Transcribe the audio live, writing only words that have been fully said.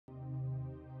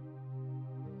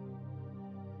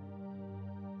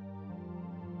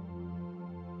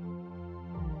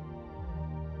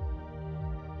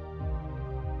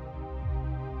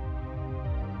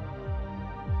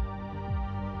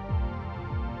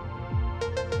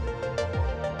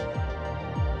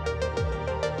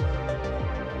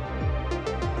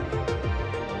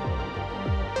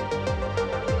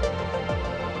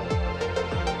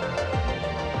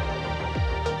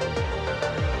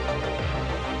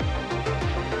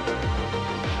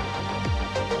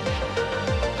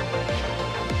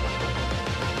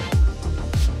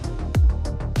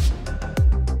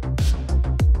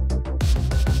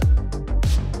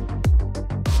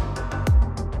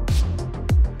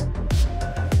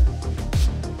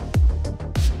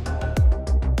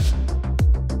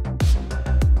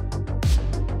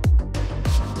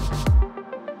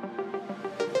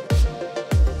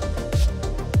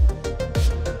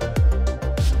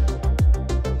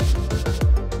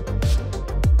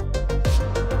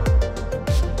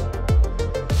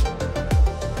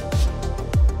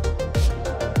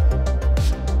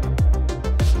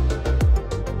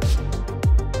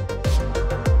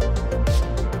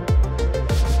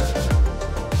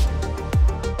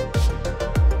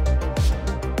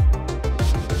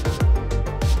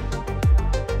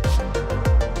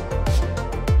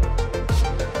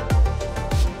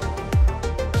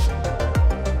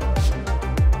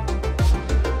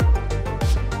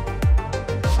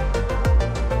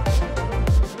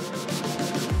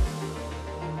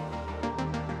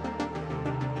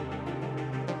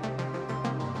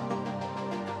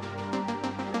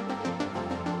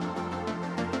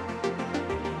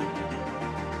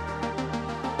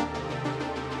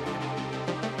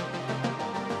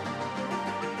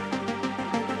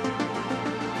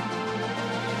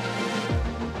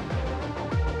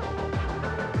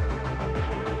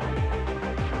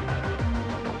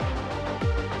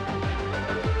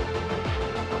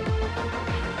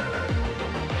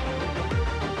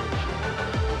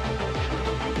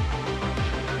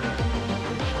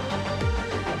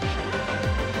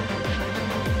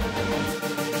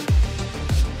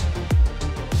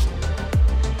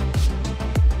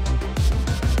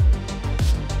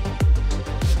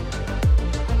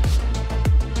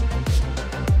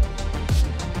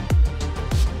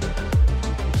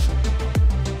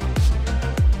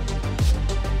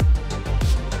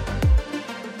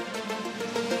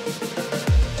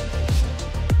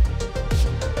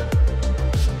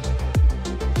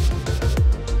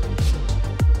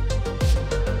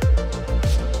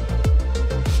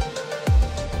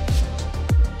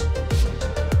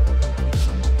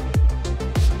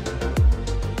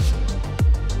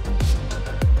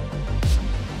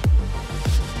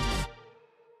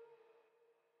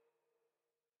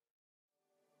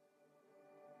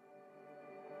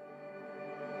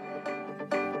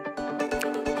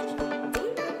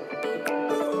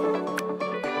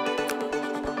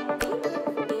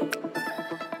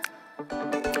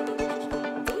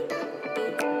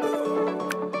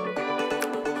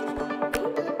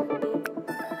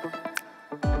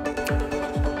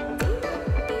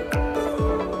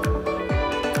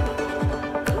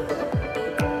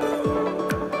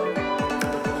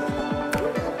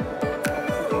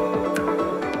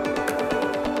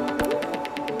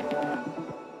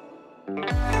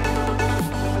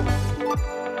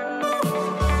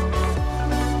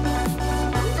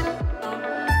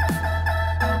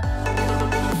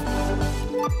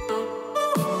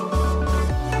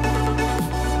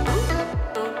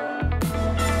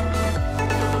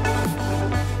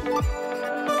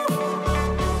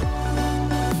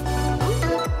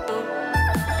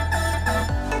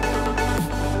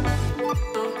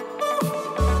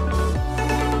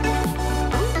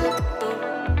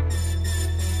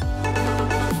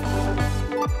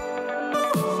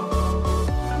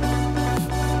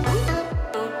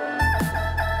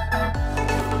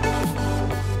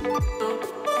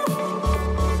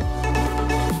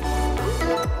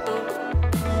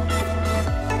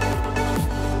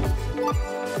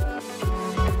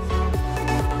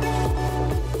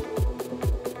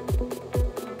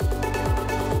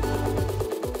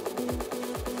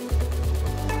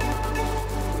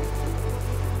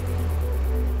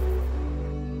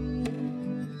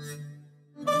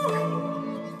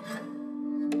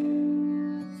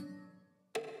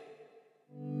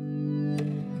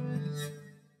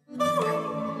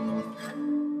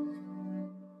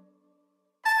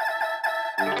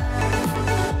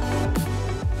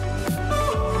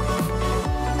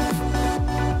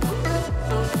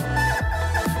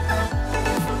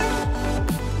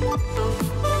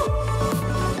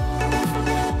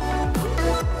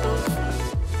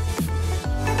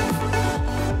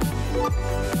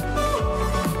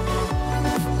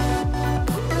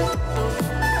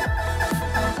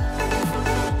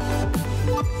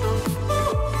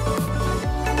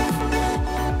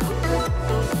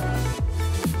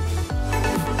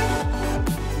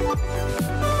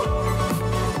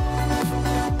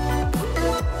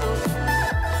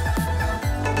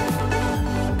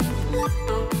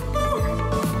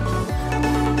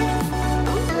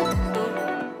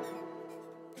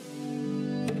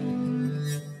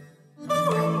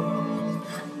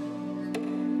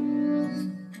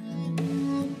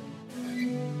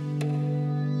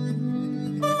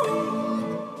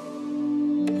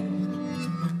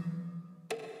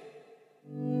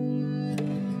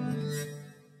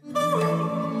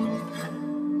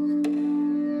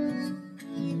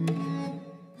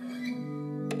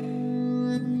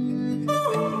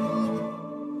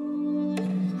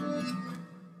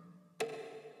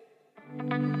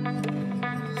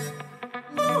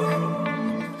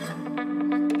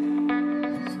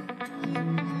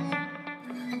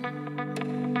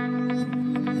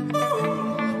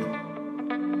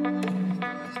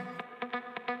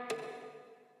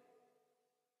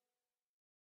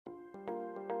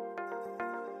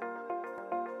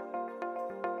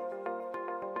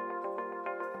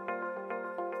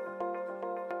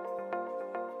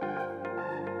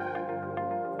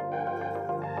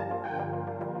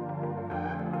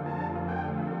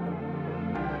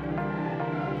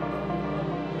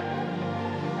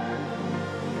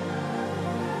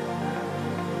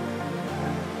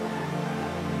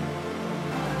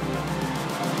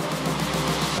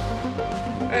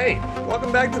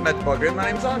welcome back to Metrunner Grid.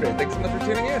 My name's Andre. Thanks so much for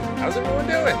tuning in. How's everyone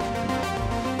doing?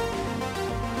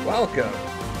 Welcome.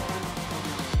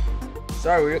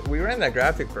 Sorry, we ran that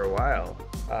graphic for a while.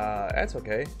 That's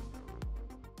okay.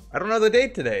 I don't know the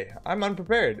date today. I'm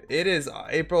unprepared. It is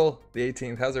April the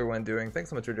 18th. How's everyone doing?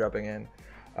 Thanks so much for dropping in.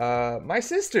 My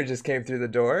sister just came through the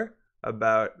door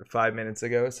about 5 minutes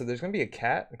ago, so there's gonna be a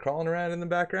cat crawling around in the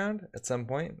background at some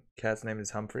point. Cat's name is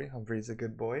Humphrey. Humphrey's a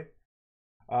good boy.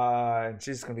 And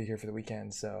she's gonna be here for the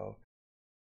weekend, so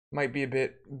might be a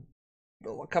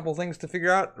couple things to figure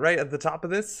out right at the top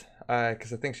of this,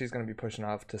 because I think she's gonna be pushing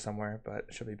off to somewhere, but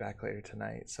she'll be back later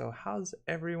tonight. So how's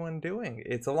everyone doing?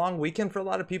 It's a long weekend for a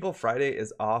lot of people. Friday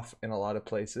is off in a lot of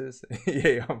places.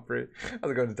 Yay, Humphrey. How's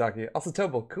it going to talk to you? Also,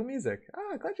 Tobel, cool music.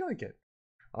 Glad you like it.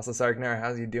 Also, Sargnar,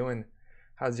 how's you doing?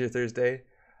 How's your Thursday?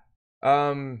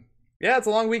 Yeah, it's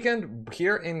a long weekend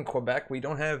here in Quebec. We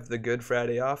don't have the Good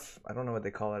Friday off. I don't know what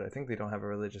they call it. I think they don't have a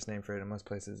religious name for it. In most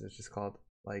places, it's just called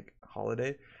like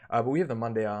holiday. But we have the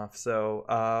Monday off, so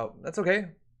that's okay.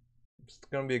 It's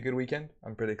gonna be a good weekend.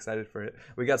 I'm pretty excited for it.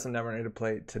 We got some Netrunner to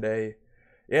play today.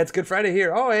 Yeah, it's Good Friday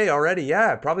here. Oh, hey, already.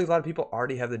 Yeah, probably a lot of people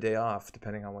already have the day off,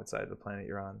 depending on what side of the planet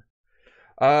you're on.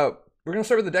 We're gonna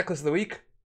start with the deck list of the week.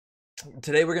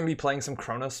 Today we're gonna be playing some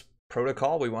Chronos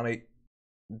Protocol. We want to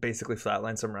basically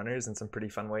flatline some runners in some pretty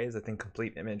fun ways. I think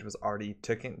Complete Image was already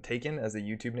taken as a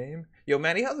YouTube name. Yo,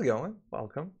 Manny, how's it going?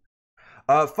 Welcome.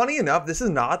 Funny enough, this is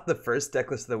not the first deck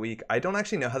list of the week. I don't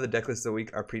actually know how the deck lists of the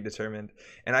week are predetermined,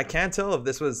 and I can't tell if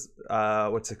this was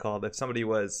what's it called, if somebody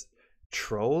was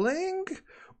trolling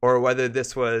or whether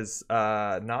this was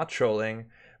not trolling.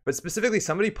 But specifically,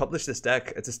 somebody published this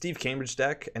deck. It's a Steve Cambridge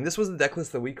deck, and this was the deck list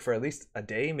of the week for at least a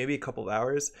day, maybe a couple of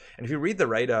hours. And if you read the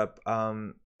write-up,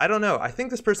 I don't know. I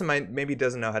think this person maybe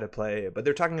doesn't know how to play, but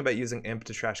they're talking about using Imp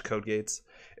to trash code gates.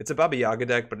 It's a Baba Yaga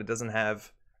deck, but it doesn't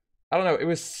have... I don't know. It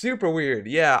was super weird.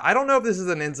 Yeah, I don't know if this is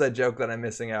an inside joke that I'm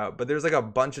missing out, but there's like a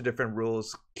bunch of different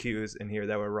rules cues in here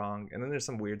that were wrong. And then there's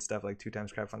some weird stuff like 2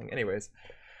 times crowdfunding. Anyways.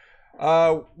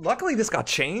 Luckily this got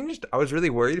changed. I was really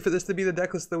worried for this to be the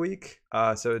deck list of the week.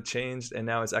 So it changed, and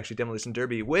now it's actually Demolition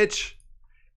Derby, which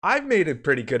I've made a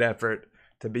pretty good effort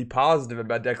to be positive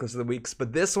about deck list of the weeks,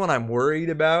 but this one I'm worried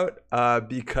about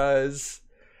because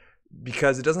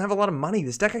it doesn't have a lot of money.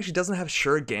 This deck actually doesn't have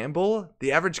Sure Gamble.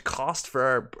 The average cost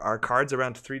for our cards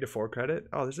around 3 to 4 credit.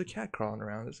 Oh, there's a cat crawling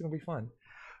around. This is gonna be fun.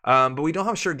 But we don't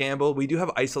have Sure Gamble. We do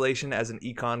have Isolation as an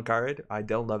econ card. I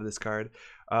don't love this card.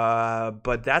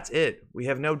 But that's it. We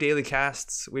have no daily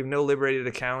casts. We have no liberated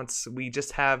accounts. We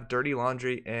just have Dirty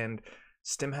Laundry and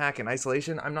Stimhack and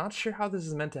Isolation. I'm not sure how this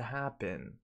is meant to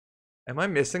happen. Am I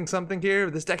missing something here?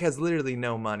 This deck has literally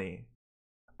no money.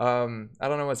 I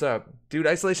don't know what's up. Dude,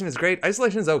 Isolation is great.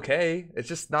 Isolation is okay. It's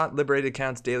just not liberated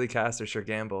accounts, daily cast, or Sure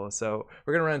Gamble. So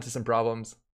we're gonna run into some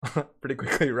problems pretty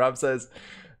quickly. Rob says,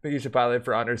 I think you should pilot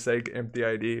for honor's sake, imp the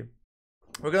ID.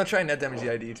 We're gonna try net damage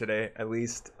the ID today, at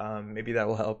least. Maybe that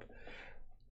will help.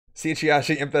 See a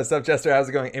Chiashi, imp that stuff. Chester, how's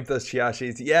it going? Imp those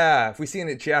Chiashis. Yeah, if we see a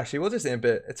Chiashi, we'll just imp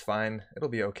it. It's fine. It'll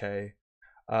be okay.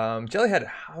 Jellyhead,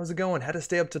 how's it going? Had to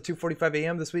stay up till 2:45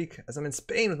 a.m. this week as I'm in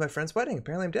Spain with my friend's wedding.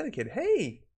 Apparently I'm dedicated.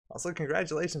 Hey! Also,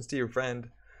 congratulations to your friend.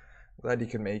 Glad you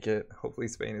could make it. Hopefully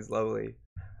Spain is lovely.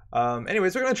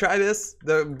 Anyways, we're gonna try this.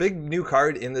 The big new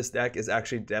card in this deck is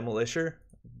actually Demolisher.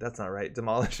 That's not right.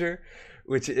 Demolisher,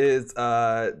 which is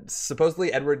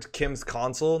supposedly Edward Kim's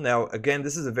console. Now, again,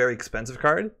 this is a very expensive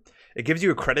card. It gives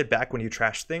you a credit back when you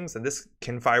trash things, and this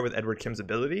can fire with Edward Kim's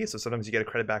ability, so sometimes you get a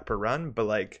credit back per run, but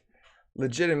like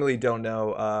legitimately don't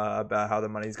know about how the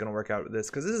money's going to work out with this,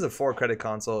 because this is a 4 credit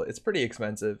console. It's pretty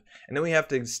expensive, and then we have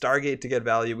to Stargate to get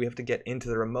value. We have to get into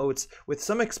the remotes with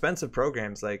some expensive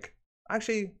programs. Like,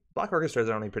 actually, Black Orchestra is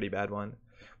our only pretty bad one.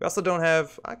 We also don't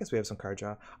have, I guess we have some card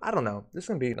draw. I don't know. This is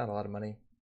going to be not a lot of money.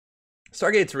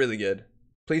 Stargate's really good.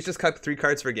 Please just cut 3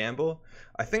 cards for Gamble.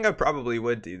 I think I probably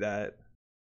would do that.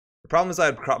 The problem is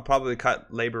I'd probably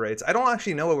cut labor rates. I don't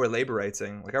actually know what we're labor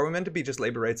rating. Like, are we meant to be just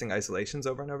labor rating Isolations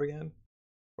over and over again?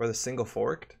 Or the single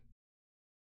forked?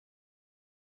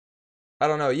 I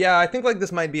don't know. Yeah, I think like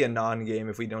this might be a non-game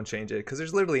if we don't change it, because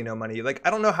there's literally no money. Like, I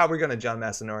don't know how we're going to John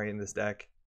Masanori in this deck.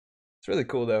 It's really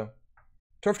cool though.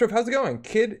 Torf, how's it going?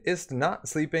 Kid is not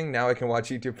sleeping. Now I can watch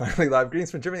YouTube finally live. Greetings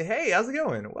from Germany. Hey, how's it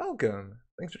going? Welcome.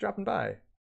 Thanks for dropping by.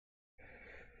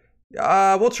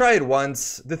 We'll try it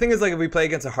once. The thing is, like, if we play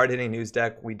against a hard-hitting news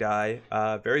deck, we die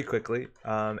very quickly.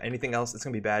 Anything else, it's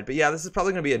gonna be bad. But yeah, this is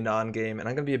probably gonna be a non-game, and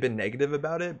I'm gonna be a bit negative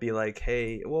about it. Be like,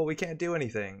 hey, well, we can't do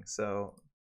anything, so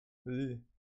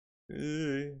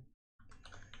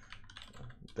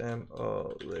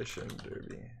Demolition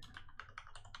Derby.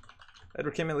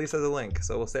 Edward Kim at least has a link,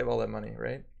 so we'll save all that money,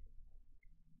 right?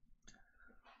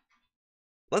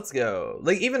 Let's go.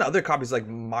 Like, even other copies like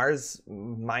Mars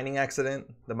Mining Accident.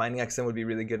 The Mining Accident would be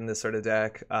really good in this sort of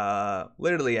deck.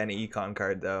 Literally any econ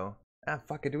card, though. Ah,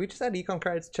 fuck it. Do we just add econ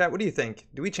cards? Chat, what do you think?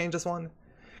 Do we change this one?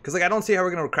 Because, like, I don't see how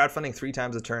we're going to crowdfunding 3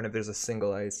 times a turn if there's a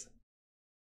single ice.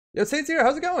 Yo, Saints here.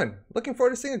 How's it going? Looking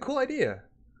forward to seeing a cool idea.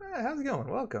 Ah, how's it going?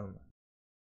 Welcome.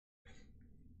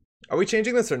 Are we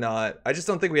changing this or not? I just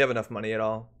don't think we have enough money at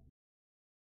all.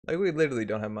 Like, we literally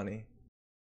don't have money.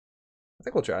 I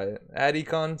think we'll try it. Add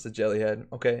econ, it's a jellyhead.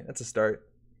 Okay, that's a start.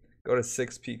 Go to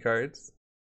 6p cards.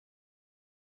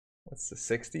 What's the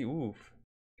 60? Oof.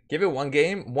 Give it one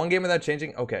game without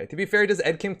changing. Okay, to be fair, does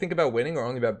Ed Kim think about winning or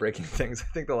only about breaking things?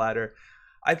 I think the latter.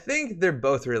 I think they're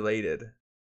both related.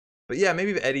 But yeah,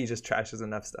 maybe if Eddie just trashes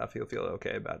enough stuff, he'll feel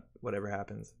okay about whatever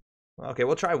happens. Okay,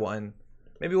 we'll try one.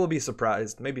 Maybe we'll be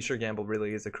surprised. Maybe Sure Gamble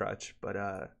really is a crutch,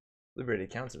 but Liberty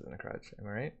counts as a crutch. Am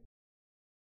I right?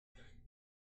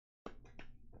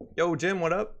 Yo, Jim,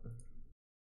 what up?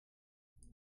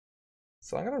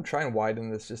 So I'm gonna try and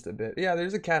widen this just a bit. Yeah,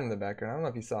 there's a cat in the background. I don't know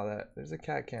if you saw that. There's a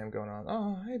cat cam going on.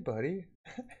 Oh, hey, buddy.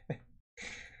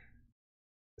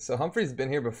 So Humphrey's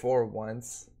been here before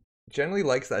once. Generally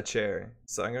likes that chair.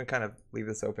 So I'm gonna kind of leave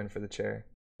this open for the chair.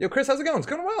 Yo, Chris, how's it going? It's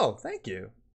going well. Thank you.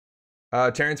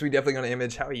 Terrence, we definitely gonna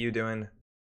image. How are you doing?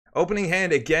 Opening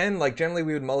hand again, like generally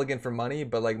we would mulligan for money,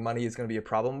 but like money is going to be a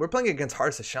problem. We're playing against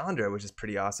Harsa Chandra, which is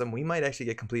pretty awesome. We might actually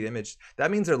get complete image.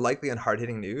 That means they're likely on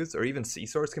hard-hitting news, or even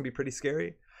C-Source can be pretty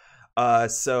scary.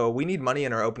 So we need money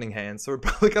in our opening hand. So we're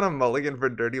probably going to mulligan for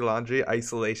Dirty Laundry,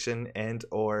 Isolation, and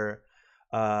or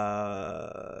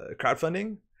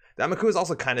crowdfunding. The Amaku is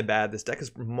also kind of bad. This deck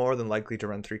is more than likely to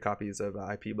run 3 copies of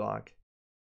IP block.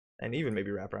 And even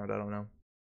maybe wraparound, I don't know.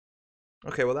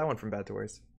 Okay, well that went from bad to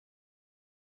worse.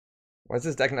 Why does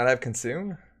this deck not have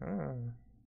consume? Oh.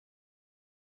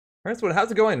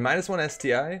 How's it going? -1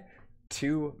 STI,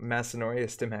 2 Masonoria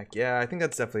Stimhack. Yeah, I think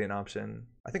that's definitely an option.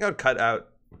 I think I would cut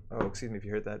out. Oh, excuse me if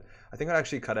you heard that. I think I'd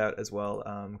actually cut out as well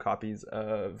copies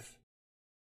of.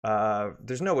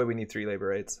 There's no way we need 3 labor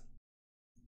rates.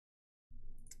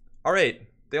 All right,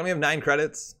 they only have 9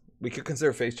 credits. We could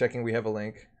consider face checking. We have a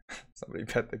link. Somebody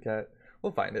pet the cat.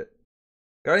 We'll find it.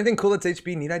 Got anything cool that's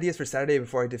HB? Need ideas for Saturday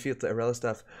before I defeat the Arella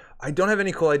stuff? I don't have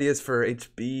any cool ideas for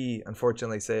HB,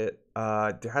 unfortunately, say it.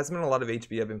 There hasn't been a lot of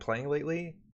HB I've been playing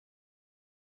lately.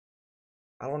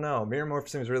 I don't know. Mirror Morph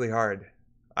seems really hard.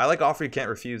 I like Offer You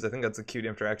Can't Refuse. I think that's a cute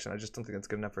interaction. I just don't think that's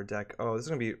good enough for a deck. Oh, this is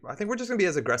going to be... I think we're just going to be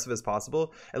as aggressive as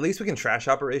possible. At least we can trash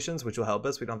operations, which will help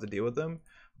us. We don't have to deal with them.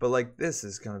 But, like, this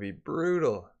is going to be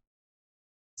brutal.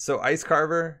 So, Ice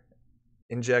Carver,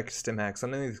 Inject, Stimhack.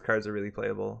 Some of these cards are really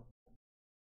playable.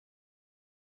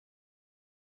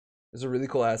 There's a really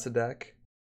cool acid deck.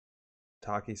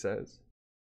 Taki says.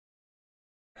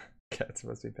 Cats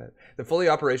must be pet. The fully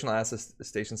operational acid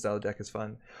station style deck is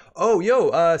fun. Oh,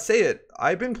 yo, say it.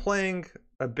 I've been playing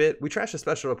a bit. We trashed a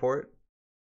special report.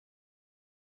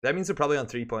 That means they're probably on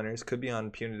 3-pointers. Could be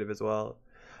on punitive as well.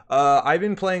 I've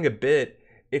been playing a bit.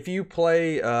 If you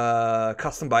play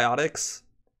custom biotics,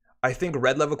 I think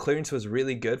red level clearance was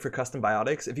really good for custom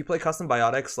biotics. If you play custom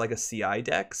biotics like a CI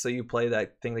deck, so you play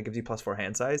that thing that gives you +4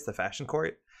 hand size, the Fashion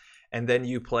Court, and then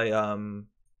you play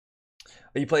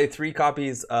 3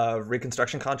 copies of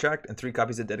Reconstruction Contract and 3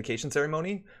 copies of Dedication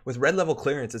Ceremony. With red level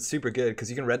clearance, it's super good because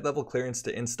you can red level clearance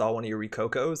to install one of your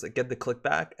Ricocos, get the click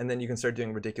back, and then you can start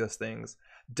doing ridiculous things.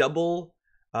 Double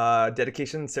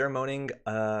Dedication Ceremony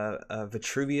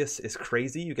Vitruvius is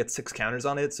crazy. You get 6 counters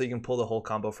on it, so you can pull the whole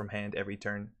combo from hand every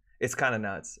turn. It's kind of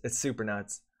nuts. It's super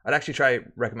nuts. I'd actually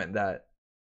recommend that.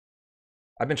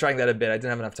 I've been trying that a bit. I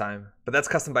didn't have enough time. But that's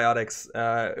custom biotics.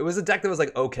 It was a deck that was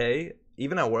like okay.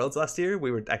 Even at Worlds last year, we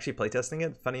were actually playtesting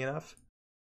it, funny enough.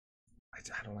 I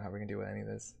don't know how we're going to do any of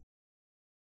this.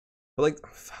 But like,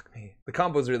 fuck me. The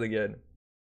combo's really good.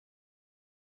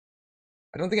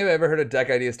 I don't think I've ever heard a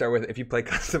deck idea start with if you play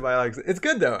custom biotics. It's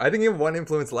good though. I think you have 1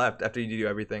 influence left after you do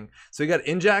everything. So you got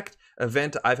Inject,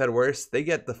 Event, I've Had Worse. They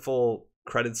get the full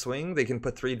credit swing. They can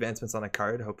put 3 advancements on a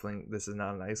card. Hopefully this is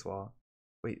not an ice wall.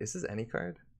 Wait, is this any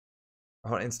card?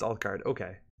 Oh, an installed card.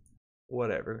 Okay.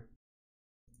 Whatever.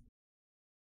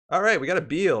 All right, we got a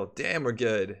Beal. Damn, we're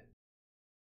good.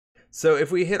 So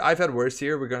if we hit I've Had Worse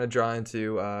here, we're going to draw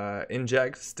into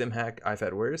Inject, Stimhack, I've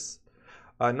Had Worse.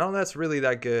 None of that's really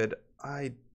that good.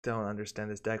 I don't understand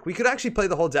this deck. We could actually play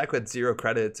the whole deck with 0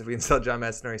 credits if we install John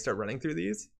Masonori start running through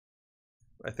these.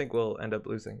 I think we'll end up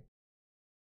losing.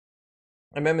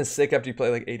 MM is sick after you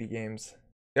play like 80 games.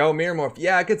 Oh, Mirror Morph.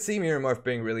 Yeah, I could see Mirror Morph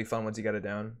being really fun once you got it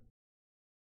down.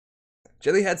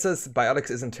 Jellyhead says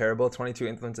Biotics isn't terrible. 22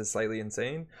 influence is slightly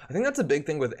insane. I think that's a big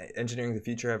thing with Engineering the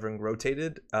Future having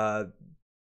rotated.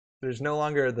 There's no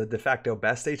longer the de facto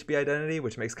best HB identity,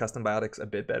 which makes custom biotics a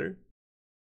bit better.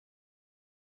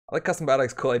 I like custom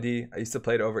biotics cool ID. I used to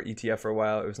play it over ETF for a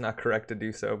while. It was not correct to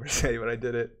do so per se, but I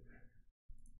did it.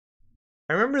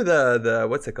 I remember the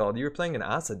what's it called? You were playing an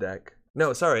Asa deck.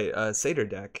 No, sorry, Satyr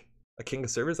deck. A King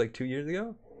of Servers like 2 years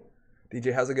ago.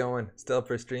 DJ, how's it going? Still up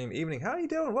for stream evening. How are you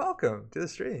doing? Welcome to the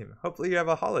stream. Hopefully you have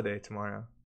a holiday tomorrow.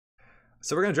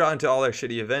 So we're gonna draw into all our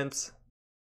shitty events.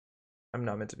 I'm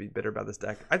not meant to be bitter about this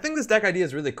deck. I think this deck idea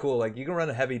is really cool. Like, you can run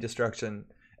a heavy destruction,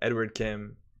 Edward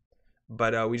Kim,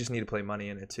 but we just need to play money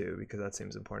in it too, because that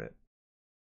seems important.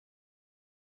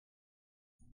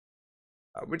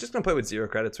 We're just gonna play with 0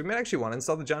 credits. We might actually want to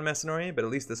install the John Masonori, but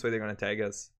at least this way they're gonna tag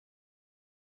us.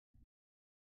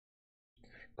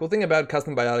 Cool thing about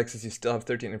custom biotics is you still have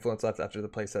 13 influence left after the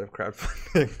playset of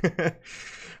crowdfunding.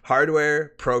 Hardware,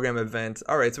 program, event.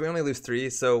 All right, so we only lose 3.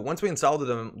 So once we install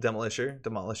the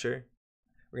Demolisher,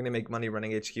 we're gonna make money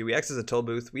running HQ. We access a toll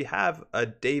booth. We have a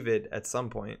David at some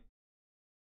point.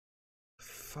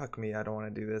 Fuck me, I don't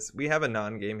want to do this. We have a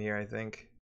non-game here, I think.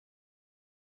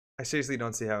 I seriously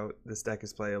don't see how this deck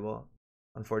is playable,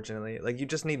 unfortunately. Like, you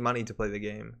just need money to play the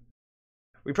game.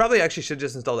 We probably actually should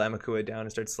just install the Amakua down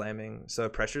and start slamming so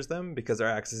it pressures them, because our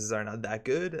accesses are not that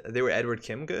good. They were Edward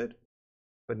Kim good,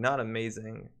 but not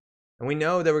amazing. And we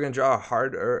know that we're going to draw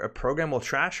a program will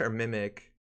trash or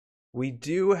mimic. We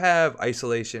do have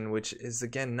isolation, which is,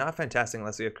 again, not fantastic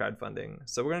unless we have crowdfunding.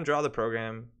 So we're going to draw the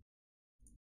program.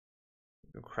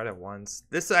 Credit once.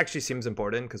 This actually seems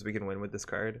important because we can win with this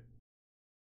card.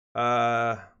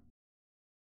 We're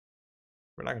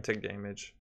not going to take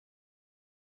damage.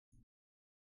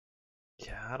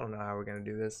 Yeah, I don't know how we're going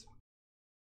to do this.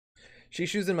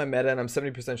 Shishu's in my meta, and I'm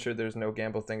 70% sure there's no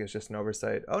gamble thing. It's just an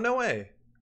oversight. Oh, no way.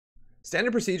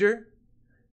 Standard procedure.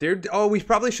 Oh, we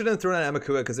probably shouldn't have thrown on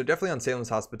Amakua because they're definitely on Salem's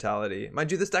Hospitality.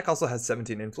 Mind you, this deck also has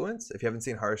 17 influence, if you haven't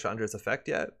seen Harshandra's effect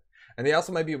yet. And they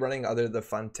also might be running the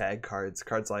fun tag cards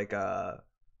like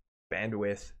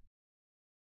Bandwidth.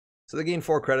 So they gain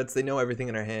 4 credits. They know everything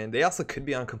in our hand. They also could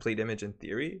be on Complete Image in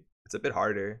theory. It's a bit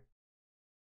harder.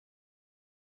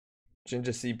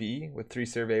 Jinja CB with 3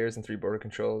 surveyors and 3 border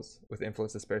controls with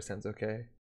influence to spare sounds okay.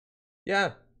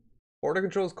 Yeah, border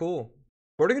control is cool.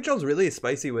 Border control is really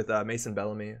spicy with Mason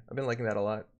Bellamy. I've been liking that a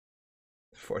lot.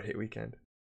 4-day weekend.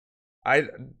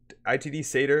 ITD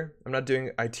Satyr. I'm not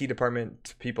doing IT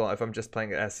department people if I'm just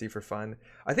playing at SC for fun.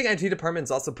 I think IT department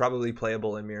is also probably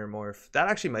playable in Mirror Morph. That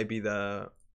actually might be the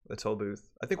toll booth.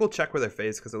 I think we'll check where they're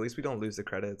phased because at least we don't lose the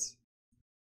credits.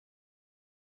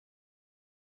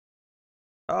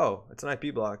 Oh, it's an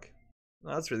IP block.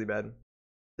 Oh, that's really bad.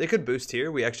 They could boost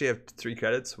here. We actually have 3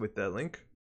 credits with the link.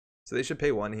 So they should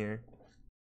pay 1 here.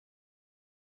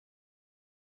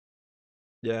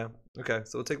 Yeah, okay,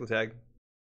 so we'll take the tag.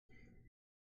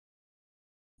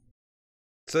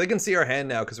 So they can see our hand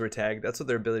now because we're tagged. That's what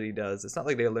their ability does. It's not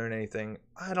like they learn anything.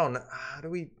 I don't know. How do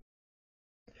we...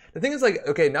 The thing is, like,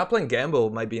 okay, not playing Gamble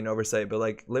might be an oversight, but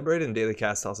like Liberate and Daily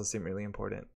Cast also seem really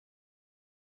important.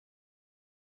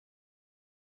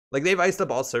 Like, they've iced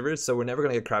up all servers, so we're never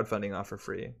going to get crowdfunding off for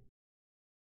free.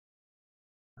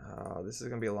 Oh, this is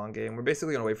going to be a long game. We're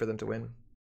basically going to wait for them to win.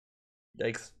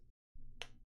 Yikes.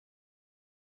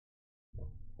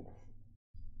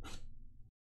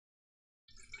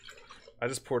 I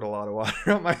just poured a lot of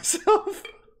water on myself.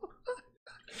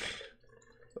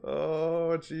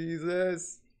 Oh,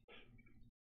 Jesus.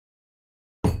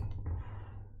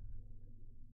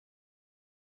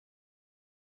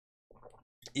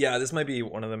 Yeah, this might be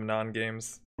one of them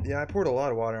non-games. Yeah, I poured a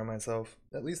lot of water on myself.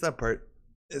 At least that part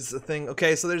is the thing.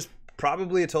 Okay, so there's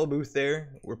probably a toll booth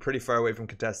there. We're pretty far away from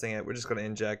contesting it. We're just going to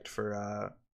inject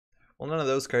for... well, none of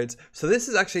those cards. So this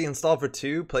is actually installed for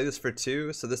 2. Play this for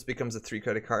 2. So this becomes a 3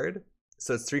 credit card.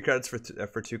 So it's 3 credits for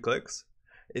 2 clicks.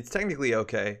 It's technically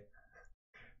okay.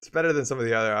 It's better than some of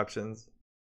the other options.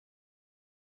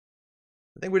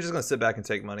 I think we're just going to sit back and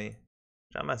take money.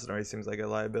 John Masonori seems like a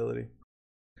liability.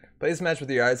 Play this match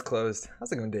with your eyes closed.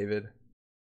 How's it going, David?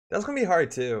 That's going to be hard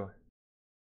too.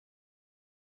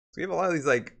 So we have a lot of these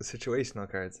like situational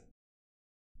cards.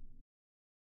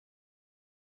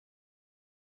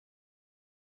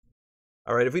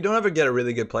 All right, if we don't ever get a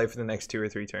really good play for the next 2 or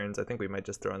 3 turns, I think we might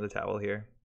just throw in the towel here.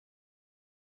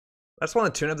 I just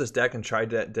want to tune up this deck and try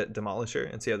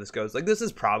Demolisher and see how this goes. Like, this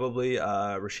is probably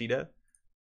Rashida.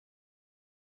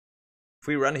 If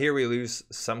we run here, we lose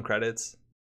some credits.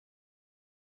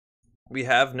 We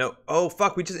have no... Oh,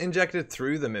 fuck, we just injected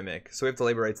through the Mimic. So we have to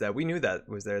labor rights that. We knew that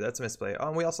was there. That's a misplay. Oh,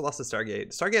 and we also lost the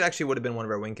Stargate. Stargate actually would have been one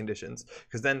of our win conditions.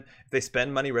 Because then if they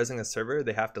spend money resing the server,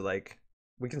 they have to, like...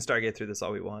 We can Stargate through this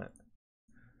all we want.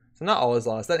 So not all is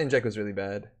lost. That inject was really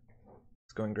bad.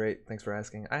 It's going great. Thanks for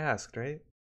asking. I asked, right?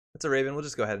 That's a Raven. We'll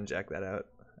just go ahead and jack that out.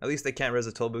 At least they can't res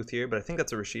a toll booth here, but I think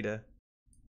that's a Rashida.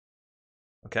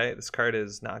 Okay, this card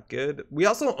is not good. We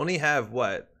also only have,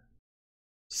 what?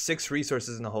 6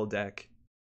 resources in the whole deck.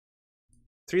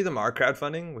 3 of them are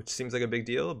crowdfunding, which seems like a big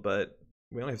deal, but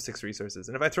we only have 6 resources.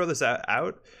 And if I throw this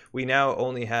out, we now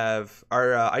only have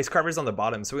our Ice Carvers on the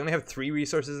bottom. So we only have 3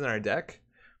 resources in our deck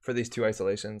for these 2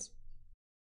 isolations.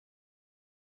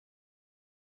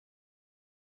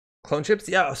 Clone chips?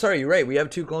 Yeah, sorry, you're right. We have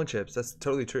 2 clone chips. That's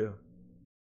totally true.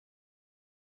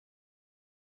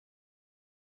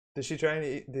 Did he try and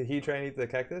eat the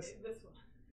cactus? This one.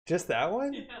 Just that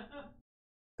one? Yeah.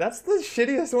 That's the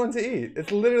shittiest one to eat.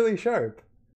 It's literally sharp.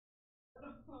 I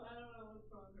don't know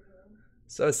what's wrong with him.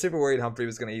 So I was super worried Humphrey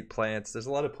was going to eat plants. There's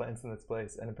a lot of plants in this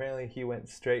place, and apparently he went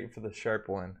straight for the sharp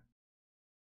one.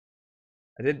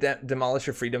 I did demolish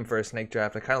your freedom for a snake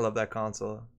draft. I kind of love that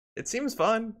console. It seems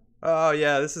fun. Oh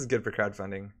yeah, this is good for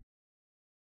crowdfunding.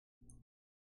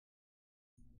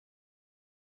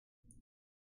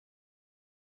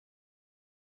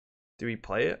 Do we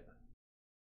play it?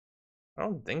 I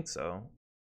don't think so.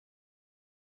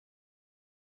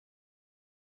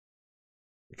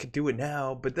 We could do it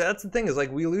now, but that's the thing is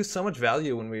like we lose so much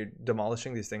value when we're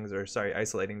demolishing these things, or sorry,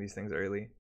 isolating these things early.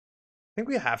 I think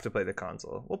we have to play the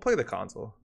console. We'll play the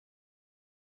console.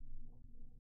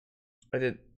 I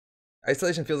did.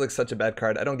 Isolation feels like such a bad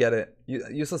card. I don't get it.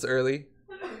 Useless early,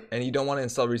 and you don't want to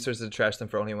install resources to trash them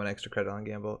for only 1 extra credit on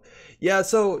gamble. Yeah,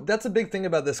 so that's a big thing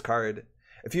about this card.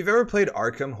 If you've ever played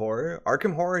Arkham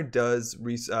Horror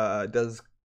does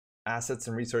assets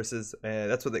and resources.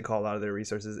 That's what they call a lot of their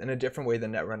resources in a different way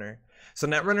than Netrunner. So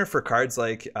Netrunner for cards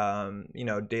like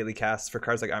daily casts, for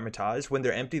cards like Armitage, when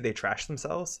they're empty they trash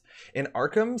themselves. In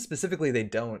Arkham specifically they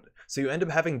don't. So you end up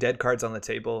having dead cards on the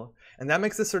table, and that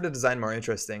makes this sort of design more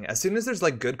interesting. As soon as there's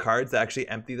like good cards that actually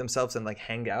empty themselves and like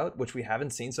hang out, which we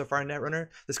haven't seen so far in Netrunner,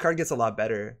 this card gets a lot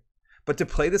better. But to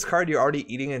play this card, you're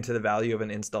already eating into the value of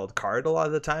an installed card a lot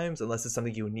of the times, unless it's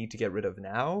something you need to get rid of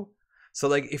now. So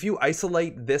like if you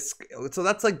isolate this, so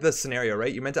that's like the scenario,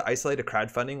 right? You meant to isolate a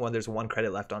crowdfunding when there's 1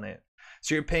 credit left on it.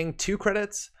 So you're paying 2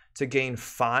 credits to gain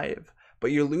 5,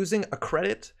 but you're losing a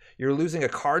credit, you're losing a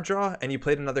card draw, and you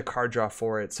played another card draw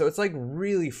for it. So it's like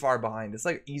really far behind. It's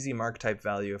like easy mark type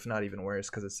value, if not even worse,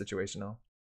 because it's situational.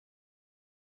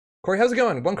 Corey, how's it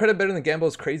going? 1 credit better than Gamble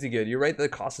is crazy good. You're right, the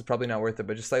cost is probably not worth it,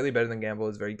 but just slightly better than Gamble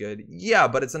is very good. Yeah,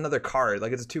 but it's another card.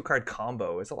 Like it's a 2-card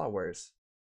combo. It's a lot worse.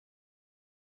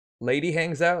 Lady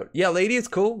hangs out. Yeah, Lady is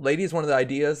cool. Lady is one of the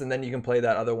ideas, and then you can play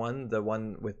that other one, the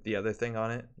one with the other thing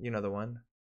on it. You know the one.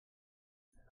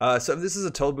 So if this is a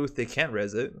toll booth, they can't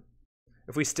res it.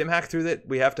 If we stim hack through it,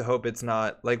 we have to hope it's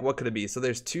not, like, what could it be? So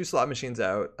there's 2 slot machines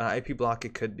out. IP block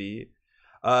it could be.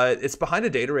 It's behind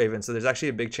a data raven, so there's actually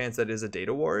a big chance that it is a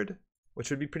data ward, which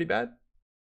would be pretty bad.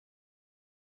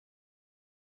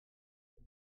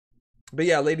 But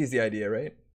yeah, Lady's the idea,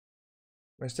 right?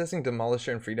 We're testing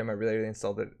Demolisher and Freedom. I really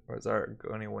installed it. Or is our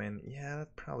going to win? Yeah,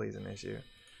 that probably is an issue.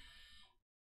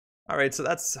 Alright, so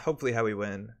that's hopefully how we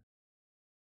win.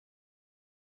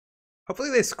 Hopefully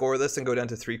they score this and go down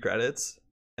to 3 credits.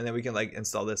 And then we can like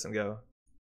install this and go.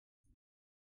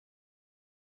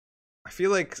 I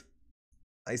feel like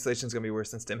Isolation is going to be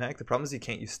worse than StimHack. The problem is you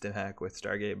can't use StimHack with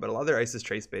Stargate, but a lot of their ice is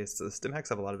trace-based, so the StimHacks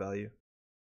have a lot of value.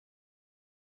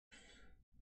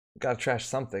 Gotta trash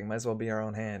something. Might as well be our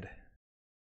own hand.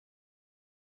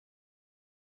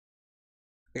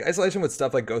 Like isolation with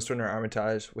stuff like Ghost Runner,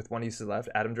 Armitage with 1 usage left,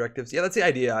 Atom Directives. Yeah, that's the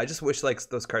idea. I just wish like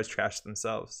those cards trashed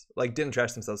themselves. Like didn't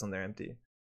trash themselves when they're empty.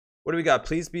 What do we got?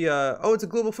 Please be oh, it's a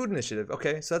global food initiative.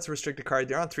 Okay, so that's a restricted card.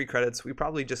 They're on 3 credits. We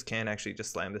probably just can actually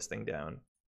just slam this thing down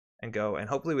and go. And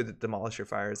hopefully with Demolisher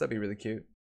Fires, that'd be really cute.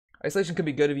 Isolation could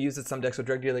be good if you use it some decks with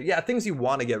Drug Dealer. Yeah, things you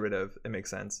want to get rid of. It makes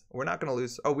sense. We're not going to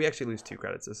lose. Oh, we actually lose 2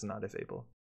 credits. This is not if able.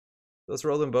 Let's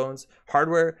roll them bones.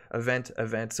 Hardware, event.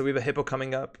 So we have a Hippo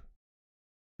coming up.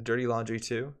 Dirty Laundry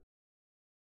 2.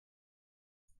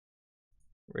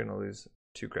 We're gonna lose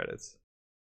 2 credits.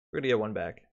 We're gonna get 1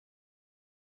 back.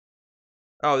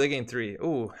 Oh, they gained 3.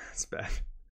 Ooh, that's bad.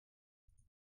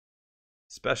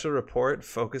 Special report,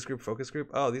 focus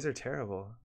group. Oh, these are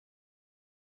terrible.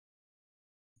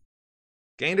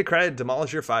 Gained a credit,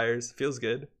 demolish your fires. Feels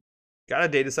good. Got a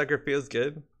data sucker, feels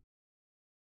good.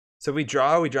 So we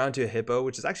draw into a Hippo,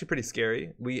 which is actually pretty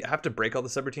scary. We have to break all the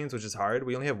subroutines, which is hard.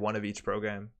 We only have 1 of each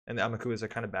program. And the Amakuas are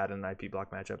kind of bad in an IP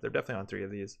block matchup. They're definitely on 3 of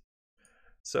these.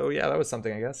 So yeah, that was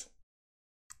something, I guess.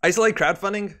 Isolate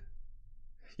crowdfunding?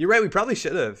 You're right, we probably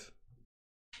should have.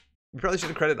 We probably should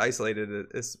have credit isolated it.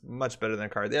 It's much better than a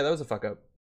card. Yeah, that was a fuck up.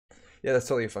 Yeah, that's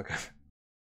totally a fuck up.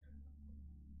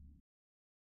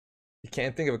 You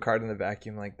can't think of a card in the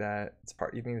vacuum like that. It's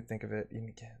part. You need to think of it.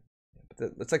 You can't.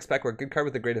 It's like spec work. Good card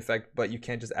with a great effect, but you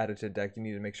can't just add it to a deck. You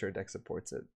need to make sure a deck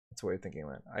supports it. That's the way of thinking of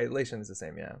it. Isolation is the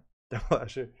same, yeah.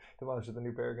 Demolisher. Demolisher, the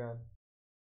new Paragon.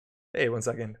 Hey, 1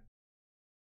 second.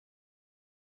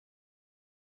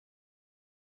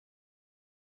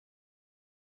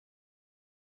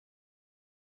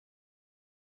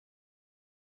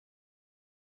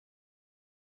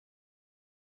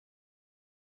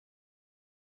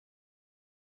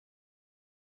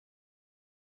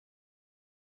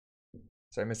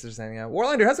 Sorry, Mr. Just hanging out.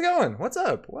 Warlander, how's it going? What's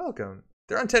up? Welcome.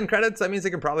 They're on 10 credits. That means they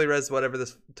can probably res whatever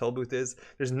this toll booth is.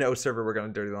 There's no server we're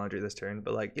going to dirty laundry this turn,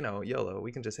 but like, you know, YOLO.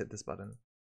 We can just hit this button.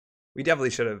 We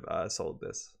definitely should have sold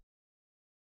this.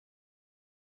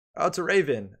 Oh, it's a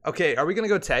Raven. Okay, are we going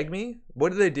to go tag me?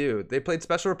 What did they do? They played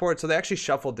special report, so they actually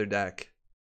shuffled their deck.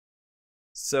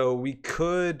 So we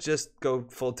could just go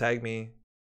full tag me.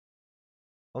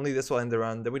 Only this will end the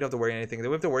run. Then we don't have to worry anything.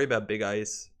 Then we have to worry about big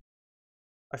ice.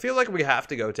 I feel like we have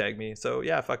to go tag me. So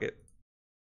yeah, fuck it.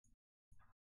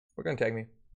 We're going to tag me.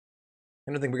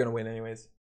 I don't think we're going to win anyways.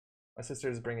 My sister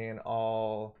is bringing in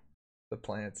all the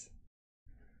plants.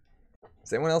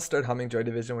 Does anyone else start humming Joy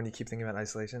Division when you keep thinking about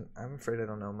isolation? I'm afraid I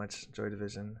don't know much Joy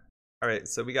Division. All right,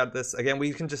 so we got this. Again,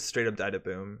 we can just straight up die to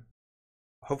boom.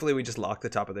 Hopefully we just lock the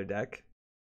top of their deck.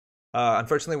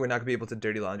 Unfortunately, we're not going to be able to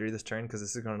dirty laundry this turn because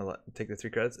this is going to take the 3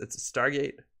 credits. It's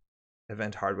Stargate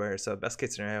event hardware, so best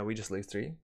case scenario, we just lose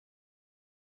 3.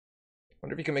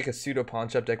 Wonder if you can make a pseudo pawn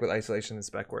shop deck with isolation and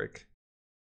spec work.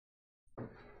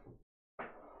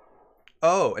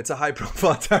 Oh, it's a high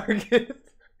profile target.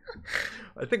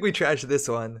 I think we trash this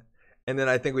one, and then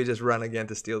I think we just run again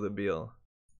to steal the Beal.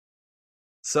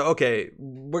 So, okay,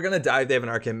 we're going to die if they have an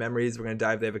Arcane Memories. We're going to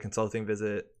die if they have a Consulting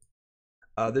Visit.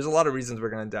 There's a lot of reasons we're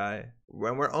going to die.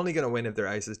 And we're only going to win if their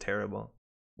ice is terrible,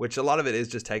 which a lot of it is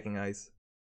just taking ice.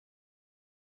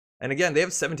 And again, they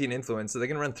have 17 influence, so they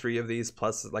can run 3 of these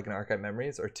plus like an Archive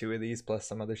Memories, or 2 of these plus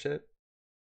some other shit.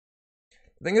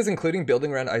 The thing is, including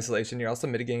building around isolation, you're also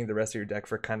mitigating the rest of your deck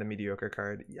for a kind of mediocre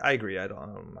card. I agree. I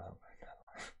don't know.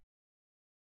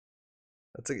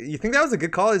 You think that was a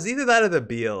good call? Is either that or the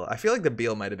Beal? I feel like the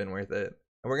Beal might have been worth it.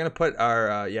 And we're gonna put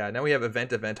our yeah. Now we have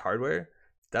event hardware.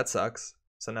 That sucks.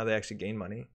 So now they actually gain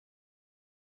money.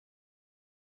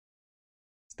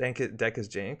 Deck is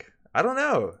jank. I don't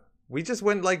know. We just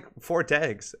went like 4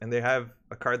 tags, and they have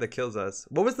a card that kills us.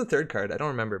 What was the 3rd card? I don't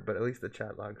remember, but at least the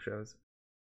chat log shows.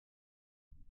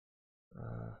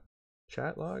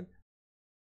 Chat log?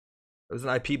 It was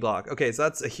an IP block. Okay, so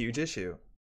that's a huge issue.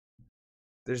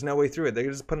 There's no way through it. They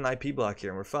just put an IP block here,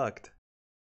 and we're fucked.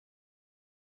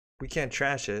 We can't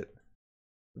trash it.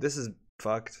 This is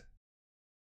fucked.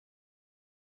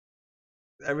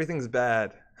 Everything's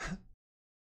bad.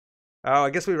 Oh, I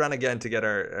guess we run again to get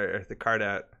the card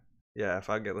out. Yeah,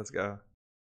 fuck it, let's go.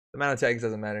 The amount of tags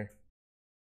doesn't matter.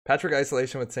 Patchwork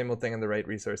isolation with same old thing and the right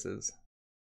resources.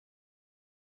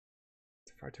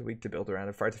 It's far too weak to build around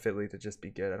it, far too fiddly to just be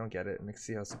good. I don't get it.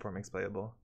 See how support makes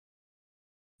playable.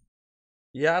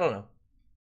 Yeah, I don't know.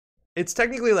 It's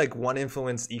technically like 1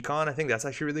 influence econ. I think that's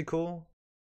actually really cool.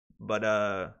 But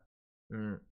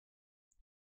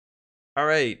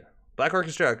Alright. Black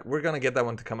Orchestra, we're gonna get that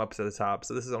one to come up to the top.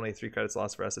 So this is only 3 credits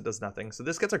lost for us. It does nothing. So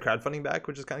this gets our crowdfunding back,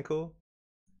 which is kind of cool.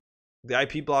 The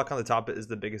IP block on the top is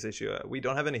the biggest issue. We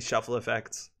don't have any shuffle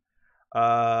effects.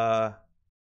 I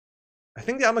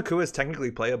think the Amakua is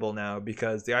technically playable now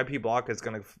because the IP block is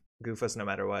gonna goof us no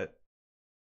matter what.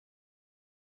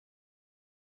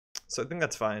 So I think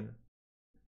that's fine.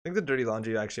 I think the Dirty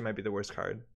Laundry actually might be the worst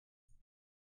card.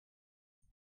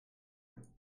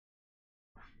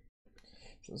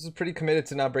 So this is pretty committed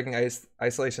to not breaking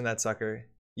isolation that sucker.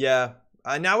 Yeah.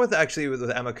 Now with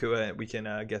Amakua, we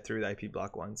can get through the IP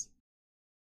block ones.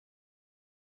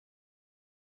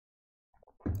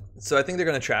 So I think they're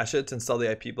going to trash it to install the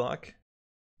IP block.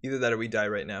 Either that or we die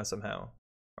right now somehow.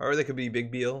 Or they could be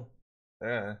Big Beal.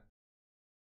 Yeah.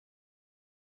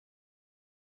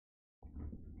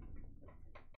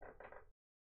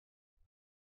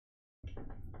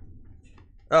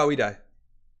 Oh, we die.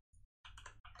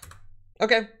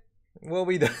 Okay. Well,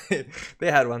 we died. They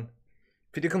had one.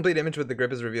 If you do complete image with the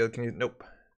grip is revealed, can you... Nope.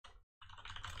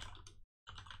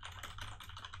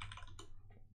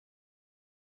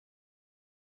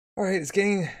 Alright, it's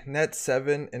getting net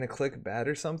 7 in a click bad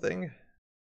or something.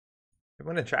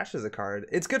 When it trashes a card,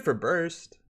 it's good for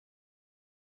burst.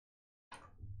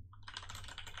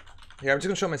 Here, I'm just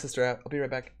gonna show my sister out. I'll be right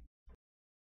back.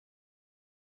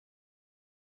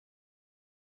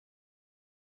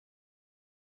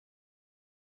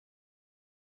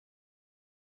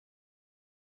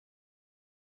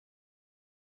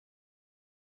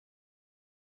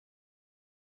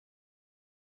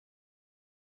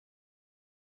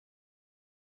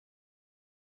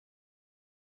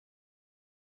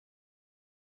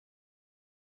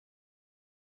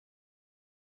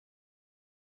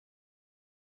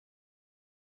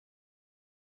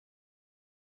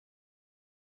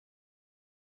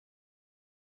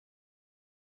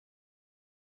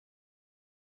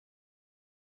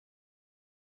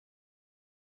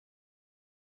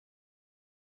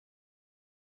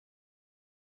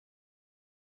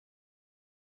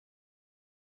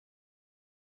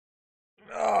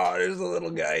 Oh, there's the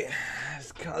little guy.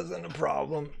 It's causing a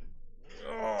problem.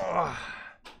 Oh,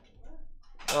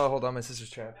 hold on, my sister's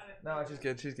trapped. No, she's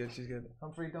good. She's good. She's good.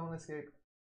 Humphrey, don't escape.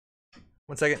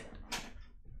 1 second.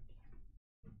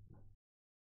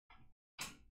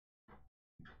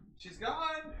 She's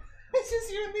gone. It's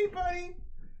just you and me, buddy.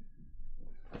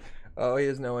 Oh, he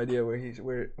has no idea where his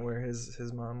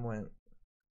mom went.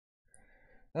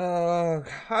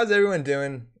 How's everyone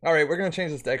doing? All right, we're gonna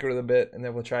change this deck a little bit, and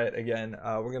then we'll try it again.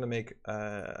 We're gonna make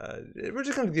we're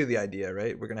just gonna do the idea,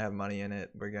 right? We're gonna have money in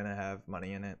it. We're gonna have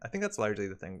money in it. I think that's largely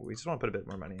the thing. We just want to put a bit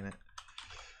more money in it.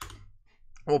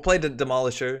 We'll play the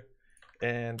Demolisher,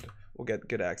 and we'll get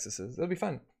good accesses. It'll be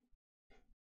fun.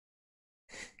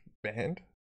 Banned.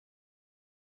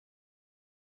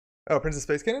 Oh, Princess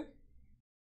Space Cannon?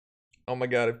 Oh my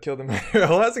god, I've killed him.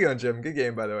 Well, how's it going, Jim? Good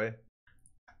game, by the way.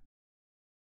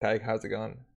 Tag, how's it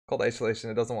going? Called Isolation.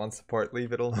 It doesn't want support.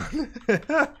 Leave it alone.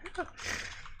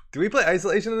 Do we play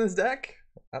Isolation in this deck?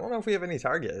 I don't know if we have any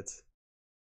targets.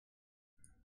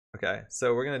 Okay,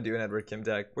 so we're going to do an Edward Kim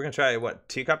deck. We're going to try, what,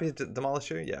 2 copies of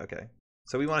Demolisher? Yeah, okay.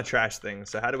 So we want to trash things.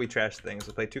 So how do we trash things?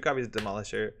 We'll play 2 copies of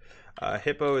Demolisher.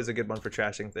 Hippo is a good one for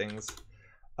trashing things.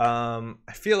 I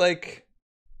feel like...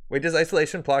 Wait, does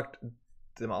Isolation block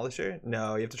Demolisher?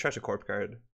 No, you have to trash a Corp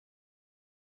card.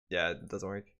 Yeah, it doesn't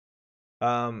work.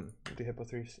 Do Hippo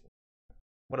 3.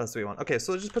 What else do we want? Okay,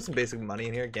 so let's just put some basic money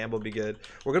in here. Gamble would be good.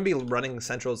 We're going to be running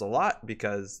Centrals a lot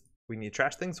because we need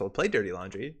trash things, so we'll play Dirty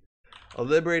Laundry. A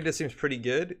Liberated seems pretty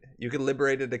good. You could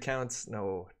Liberated accounts.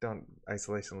 No, don't.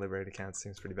 Isolation Liberated accounts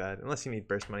seems pretty bad. Unless you need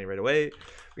burst money right away.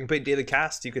 We can play Daily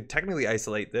Cast. You could technically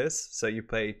isolate this. So you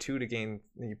play 2 to gain...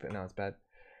 No, it's bad.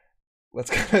 Let's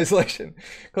go to Isolation.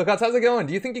 Clickots, how's it going?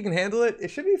 Do you think you can handle it?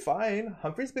 It should be fine.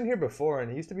 Humphrey's been here before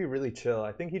and he used to be really chill.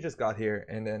 I think he just got here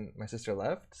and then my sister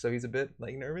left, so he's a bit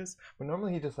like nervous. But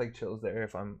normally he just like chills there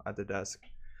if I'm at the desk,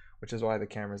 which is why the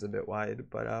camera's a bit wide.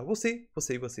 But we'll see. We'll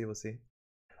see. We'll see. We'll see.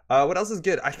 What else is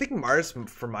good? I think Mars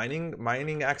for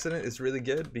mining accident is really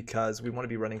good because we want to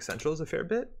be running Centrals a fair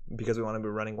bit because we want to be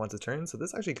running once a turn. So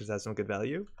this actually has some good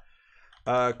value.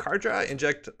 Card draw,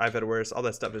 inject, I've had worse. All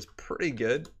that stuff is pretty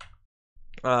good.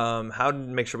 How to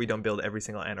make sure we don't build every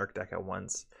single Anarch deck at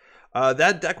once.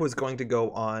 That deck was going to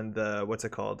go on the, what's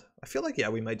it called? I feel like, yeah,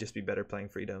 we might just be better playing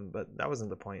Freedom, but that wasn't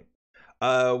the point.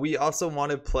 We also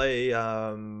want to play,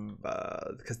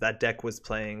 because that deck was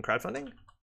playing crowdfunding.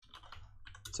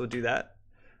 So we'll do that.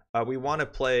 We want to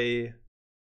play,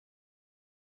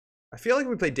 I feel like if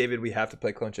we play David, we have to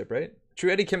play Clone Chip, right?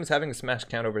 True Eddie Kim's having a smash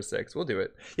count over 6. We'll do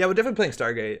it. Yeah, we're definitely playing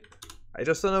Stargate. I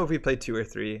just don't know if we play 2 or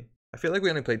 3. I feel like we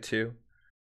only played 2.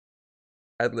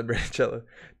 I'd liberate Cello.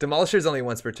 Demolisher is only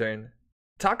once per turn.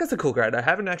 Taka's a cool card. I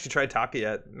haven't actually tried Taka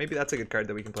yet. Maybe that's a good card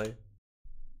that we can play.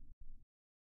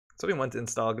 It's only one to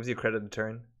install. Gives you credit a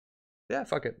turn. Yeah,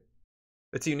 fuck it.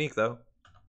 It's unique though.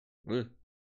 Ugh.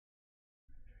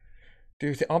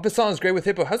 Dude, En Passant is great with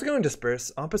Hippo. How's it going,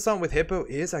 Disperse? En Passant with Hippo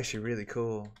is actually really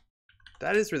cool.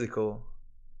 That is really cool.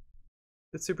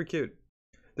 It's super cute.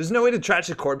 There's no way to trash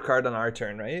a Corp card on our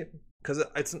turn, right? Because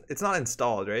it's not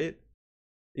installed, right?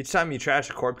 Each time you trash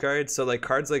a Corp card, so like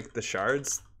cards like the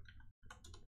shards,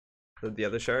 the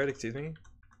other shard, excuse me.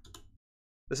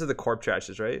 This is the Corp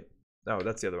trashes, right? Oh,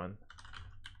 that's the other one.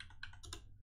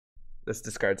 This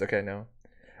discards, okay, no.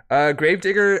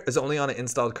 Gravedigger is only on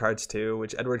installed cards too,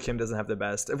 which Edward Kim doesn't have the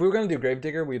best. If we were gonna do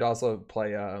Gravedigger, we'd also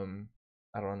play, I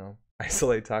don't know,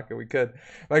 Isolate Taka, we could.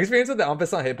 My experience with the En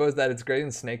Passant Hippo is that it's great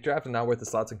in Snake Draft and not worth the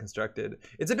slots in Constructed.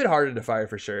 It's a bit harder to fire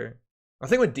for sure. I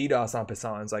think with DDoS En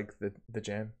Passant is like the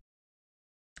jam.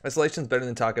 Isolation's better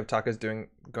than Taka if Taka's going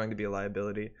to be a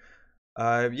liability.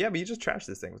 Yeah, but you just trash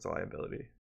this thing with a liability.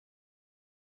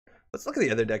 Let's look at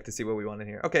the other deck to see what we want in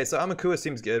here. Okay, so Amakua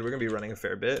seems good. We're going to be running a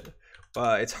fair bit.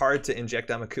 It's hard to inject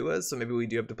Amakuas, so maybe we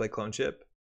do have to play Clone Chip.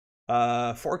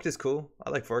 Forked is cool. I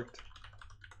like Forked.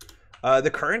 The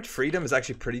current Freedom is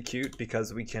actually pretty cute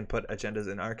because we can put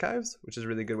agendas in archives, which is a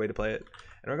really good way to play it.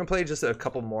 And we're going to play just a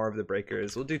couple more of the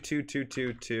breakers. We'll do 2, 2,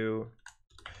 2, 2.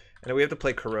 And then we have to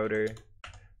play Corroder.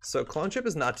 So Clone Chip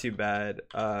is not too bad.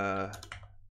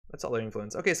 That's all their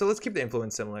influence. Okay, so let's keep the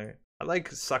influence similar. I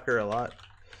like Sucker a lot.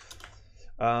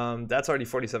 That's already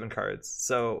 47 cards.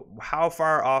 So how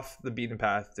far off the beaten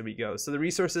path did we go? So the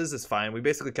resources is fine. We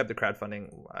basically kept the crowdfunding.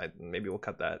 Maybe we'll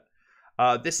cut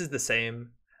that. This is the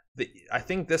same. I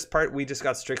think this part we just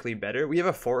got strictly better. We have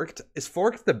a Forked. Is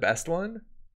Forked the best one?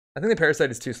 I think the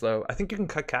Parasite is too slow. I think you can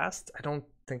cut cast. I don't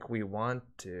think we want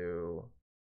to.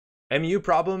 MU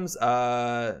problems?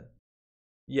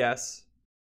 Yes.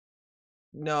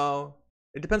 No.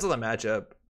 It depends on the matchup.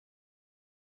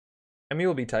 MU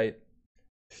will be tight.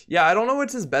 Yeah, I don't know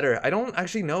which is better. I don't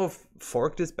actually know if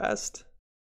forked is best.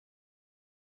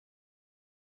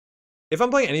 If I'm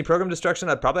playing any program destruction,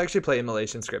 I'd probably actually play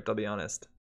immolation script, I'll be honest.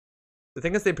 The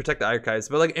thing is they protect the archives,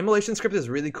 but like immolation script is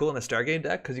really cool in a Stargate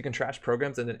deck because you can trash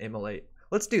programs and then immolate.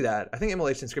 Let's do that. I think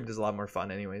immolation script is a lot more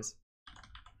fun anyways.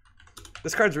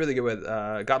 This card's really good with,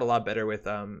 got a lot better with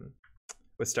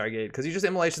Stargate because you just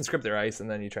immolation script their ice and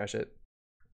then you trash it.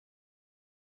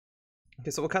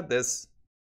 Okay, so we'll cut this.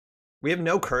 We have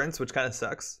no currents, which kind of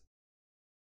sucks.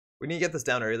 We need to get this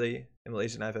down early.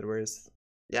 Immolation, I've had worse.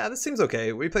 Yeah, this seems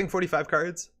okay. We're playing 45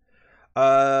 cards.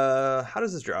 How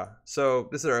does this draw? So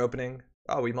this is our opening.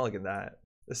 Oh, we mulligan that.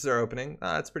 This is our opening.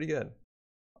 Ah, that's pretty good.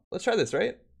 Let's try this,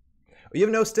 right? Oh, you have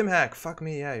no stim hack. Fuck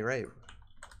me. Yeah, you're right.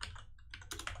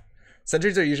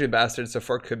 Sentries are usually bastards, so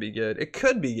fork could be good. It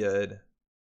could be good,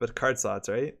 but card slots,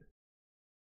 right?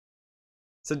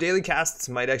 So daily casts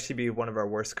might actually be one of our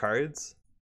worst cards,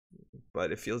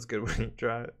 but it feels good when you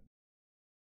draw it.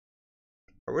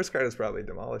 Our worst card is probably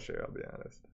Demolisher, I'll be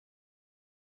honest.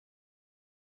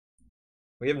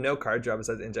 We have no card draw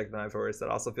besides Inject Knife Horse. That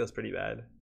also feels pretty bad.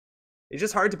 It's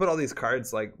just hard to put all these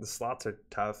cards, like, the slots are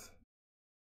tough.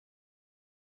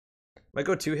 Might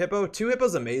go 2 Hippo. 2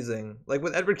 Hippo's amazing. Like,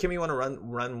 with Edward Kim, you want to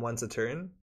run once a turn.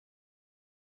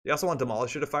 You also want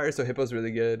Demolisher to fire, so Hippo's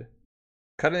really good.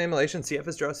 Cut an Immolation, CF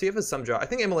is draw. CF is some draw. I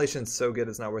think Immolation's so good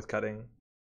it's not worth cutting.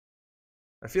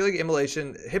 I feel like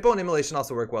Immolation, Hippo and Immolation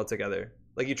also work well together.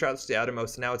 Like you trash the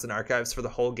outermost, and now it's in archives for the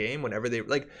whole game. Whenever they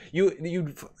like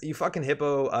you fucking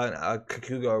Hippo a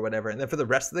Kakugo or whatever, and then for the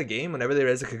rest of the game, whenever they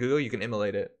raise a Kakugo, you can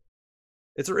immolate it.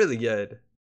 It's really good.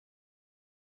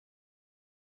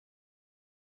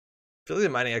 I feel like the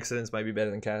mining accidents might be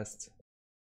better than casts.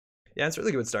 Yeah, it's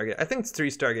really good with Stargate. I think 3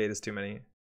 Stargate is too many.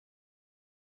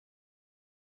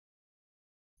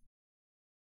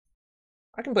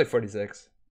 I can play 46.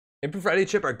 Imp and Friday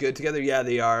Chip are good together. Yeah,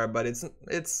 they are, but it's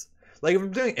like if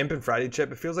I'm doing Imp and Friday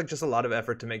Chip, it feels like just a lot of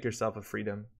effort to make yourself a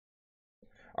freedom.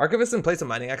 Archivist in place of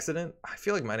Mining Accident. I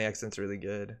feel like Mining Accident's really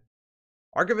good.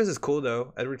 Archivist is cool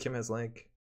though. Edward Kim has Link.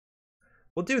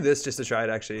 We'll do this just to try it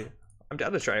actually. I'm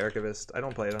down to try Archivist. I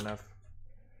don't play it enough.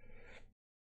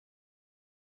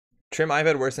 Trim I've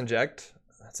had worse inject.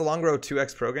 That's a long row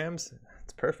 2x programs.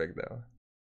 It's perfect though.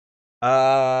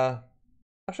 I'll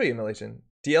show you Immolation.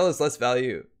 DL is less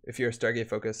value if you're Stargate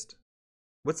focused.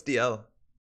 What's DL?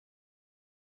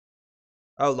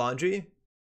 Oh, Laundry?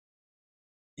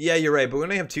 Yeah, you're right, but when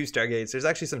we have 2 Stargates, there's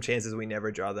actually some chances we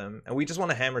never draw them. And we just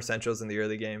want to hammer Centrals in the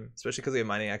early game, especially because we have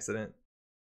Mining Accident.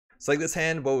 So like this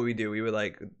hand, what would we do? We would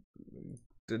like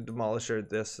Demolisher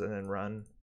this and then run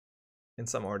in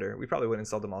some order. We probably wouldn't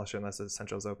install Demolisher unless the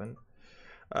Central's open.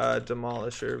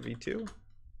 Demolisher V2.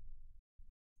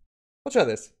 We'll try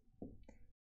this.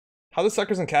 How the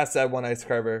suckers and casts add 1 Ice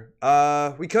Carver?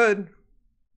 We could.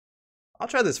 I'll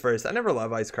try this first. I never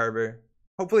love Ice Carver.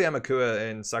 Hopefully Amakua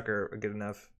and Sucker are good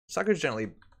enough. Sucker's generally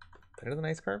better than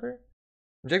Ice Carver.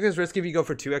 Inject is risky if you go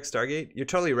for 2x Stargate. You're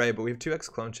totally right, but we have 2x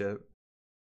Clone Chip.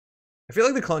 I feel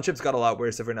like the Clone Chip's got a lot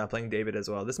worse if we're not playing David as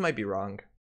well. This might be wrong.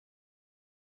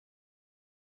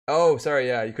 Oh, sorry,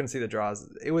 yeah, you couldn't see the draws.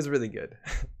 It was really good.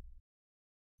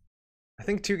 I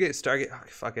think 2-gate Stargate. Oh,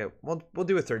 fuck it. We'll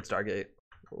do a 3rd Stargate.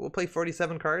 We'll play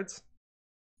 47 cards.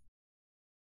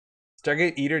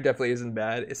 Stargate Eater definitely isn't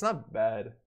bad. It's not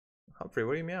bad. Humphrey,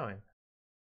 what are you meowing?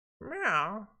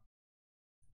 Meow.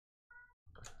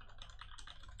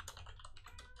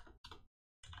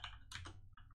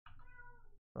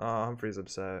 Oh, Humphrey's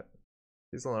upset.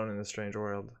 He's alone in this strange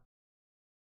world.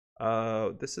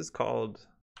 This is called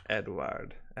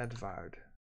Edward. Edward,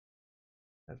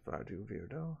 you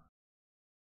weirdo.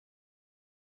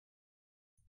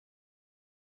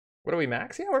 What are we,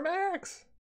 max? Yeah, we're max.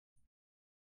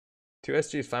 2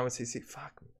 SG is fine with CC.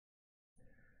 Fuck.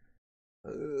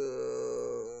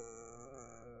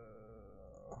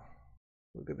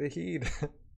 Look at the heat.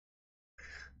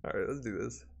 Alright, let's do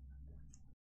this.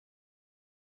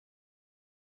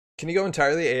 Can you go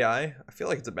entirely AI? I feel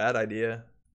like it's a bad idea.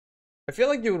 I feel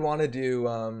like you would want to do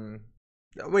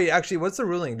wait, actually, what's the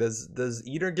ruling? Does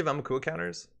Eater give Amakua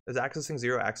counters? Is accessing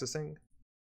 0 accessing?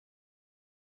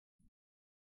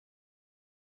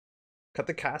 Cut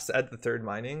the cast, add the 3rd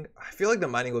mining. I feel like the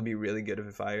mining will be really good if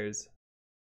it fires.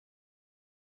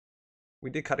 We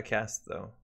did cut a cast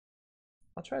though.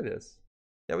 I'll try this.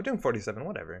 Yeah, we're doing 47,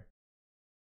 whatever.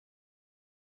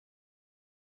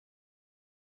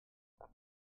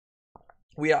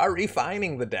 We are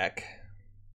refining the deck.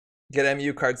 Get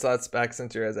MU card slots back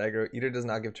since you're as aggro. Eater does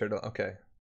not give turtle. Okay.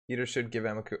 Eater should give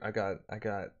Amaku. I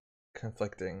got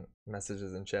conflicting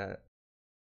messages in chat.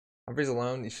 Humphrey's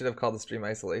alone. You should have called the stream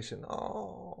isolation.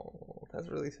 Oh, that's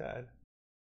That's really sad.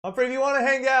 Humphrey, if you want to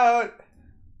hang out,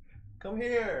 come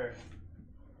here.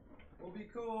 We'll be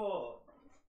cool.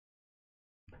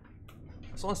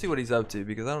 I just want to see what he's up to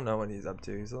because I don't know what he's up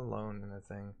to. He's alone in that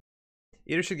thing.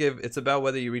 Eater should give. It's about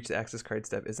whether you reach the access card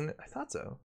step, isn't it? I thought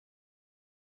so.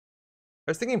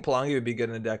 I was thinking Palangi would be good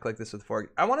in a deck like this with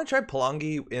Fork. I want to try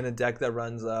Palangi in a deck that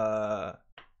runs. I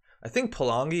think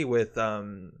Palangi with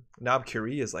Nob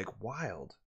Curie is like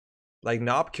wild. Like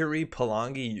Nob Curie,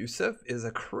 Palangi, Yusuf is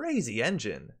a crazy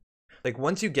engine. Like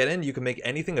once you get in, you can make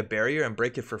anything a barrier and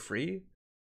break it for free.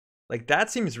 Like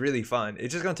that seems really fun.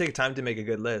 It's just gonna take time to make a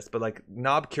good list. But like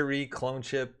Nob Curie, Clone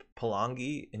Chip,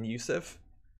 Palangi, and Yusuf.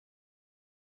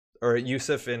 Or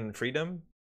Yusuf in Freedom.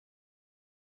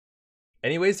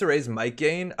 Any ways to raise mic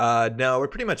gain? No, we're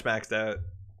pretty much maxed out.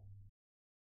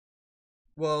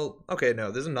 Well, okay, no,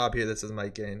 there's a knob here that says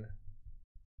mic gain.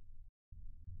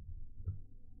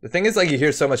 The thing is, like, you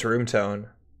hear so much room tone.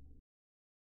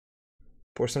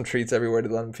 Pour some treats everywhere to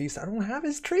let him feast. I don't have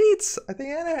his treats. I think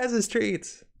Anna has his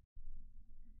treats.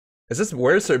 Is this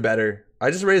worse or better?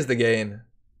 I just raised the gain.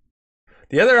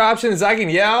 The other option is I can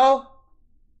yell.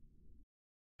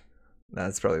 Nah,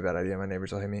 that's probably a bad idea. My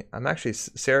neighbors will hate me. I'm actually,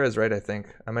 Sarah's right, I think.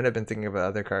 I might have been thinking of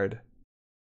another card.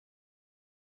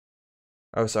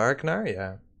 Oh, Sarknar?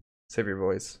 Yeah. Save your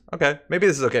voice. Okay, maybe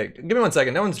this is okay. Give me 1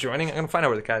 second. No one's joining. I'm gonna find out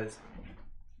where the cat is.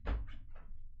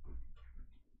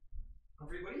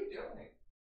 Humphrey, what are you doing?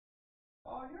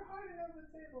 Oh, you're hiding under the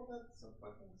table. That's so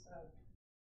fucking sad.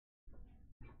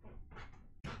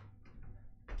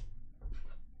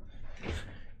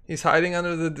 He's hiding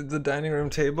under the dining room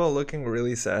table, looking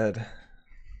really sad.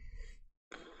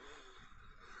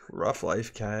 Rough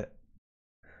life, cat.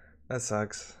 That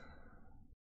sucks.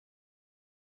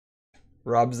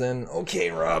 Rob's in. Okay,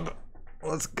 Rob.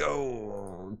 Let's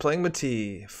go. Playing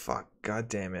Mati. Fuck. God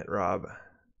damn it, Rob.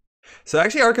 So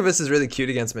actually, Archivist is really cute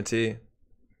against Mati.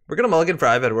 We're gonna mulligan for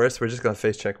I've had worse. We're just gonna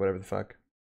face check whatever the fuck.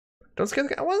 Don't scare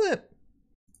the guy. I wasn't.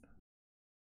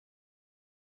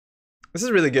 This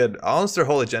is really good. Almost their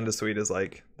whole agenda suite is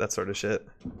like that sort of shit.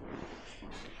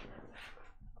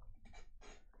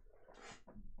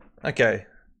 Okay.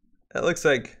 It looks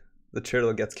like the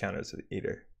turtle gets counters with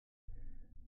Eater.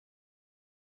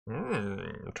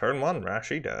 Turn 1,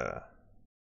 Rashida.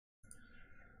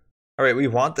 Alright, we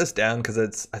want this down because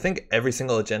it's, I think every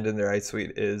single agenda in their ice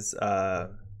suite is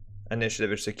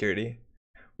initiative or security.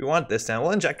 We want this down.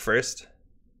 We'll inject first.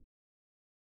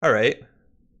 Alright.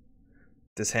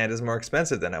 This hand is more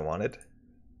expensive than I wanted.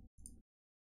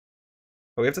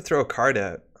 Oh, we have to throw a card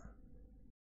out.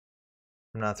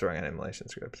 I'm not throwing an immolation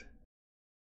script.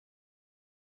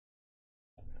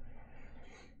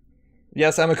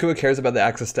 Yes, Amakua cares about the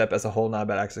access step as a whole, not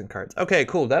about accessing cards. Okay,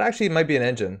 cool. That actually might be an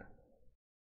engine.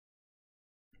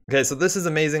 Okay, so this is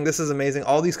amazing. This is amazing.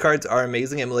 All these cards are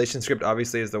amazing. Immolation script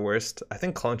obviously is the worst. I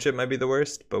think Clone Chip might be the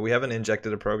worst, but we haven't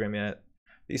injected a program yet.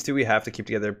 These two we have to keep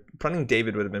together. Running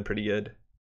David would have been pretty good.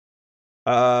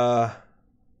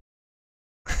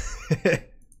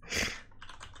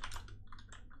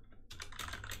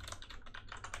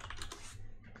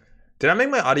 Did I make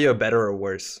my audio better or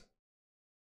worse?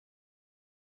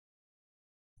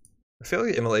 I feel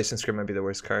like Immolation Script might be the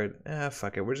worst card. Ah,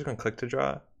 fuck it. We're just gonna click to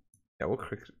draw. Yeah, we'll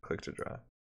click to draw.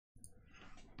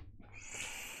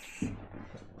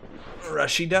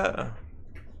 Rashida.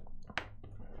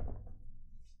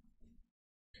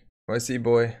 I see,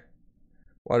 boy.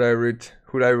 Who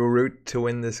do I root to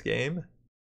win this game?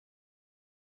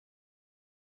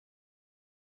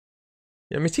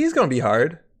 Yeah, Mati is gonna be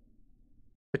hard.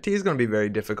 Mati is gonna be very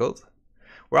difficult.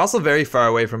 We're also very far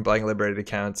away from playing liberated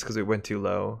accounts because we went too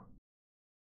low.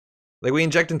 Like, we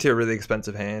inject into a really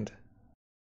expensive hand.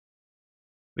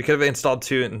 We could have installed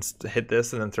 2 and hit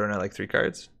this and then thrown out like 3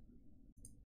 cards.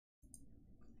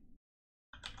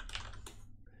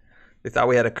 They thought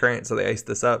we had a current, so they iced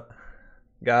this up.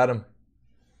 Got him.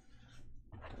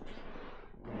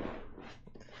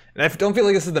 And I don't feel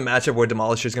like this is the matchup where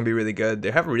Demolisher is going to be really good.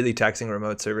 They have really taxing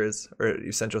remote servers,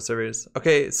 or central servers.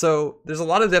 Okay, so there's a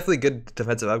lot of definitely good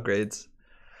defensive upgrades.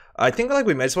 I think like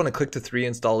we might just want to click to 3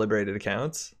 install liberated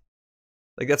accounts.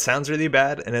 Like, that sounds really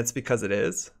bad, and it's because it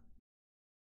is.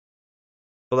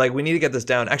 But like, we need to get this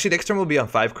down. Actually, next turn will be on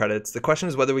 5 credits. The question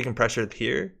is whether we can pressure it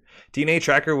here. DNA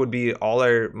tracker would be all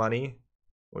our money.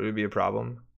 Would it be a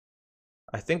problem?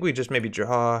 I think we just maybe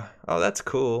draw. Oh, that's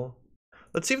cool.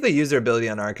 Let's see if they use their ability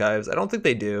on archives. I don't think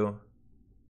they do.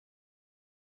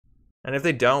 And if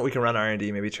they don't, we can run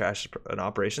R&D, maybe trash an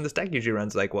operation. This deck usually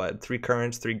runs like what? 3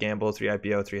 currents, 3 gamble, 3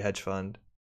 IPO, 3 hedge fund.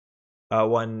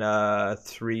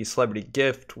 3 celebrity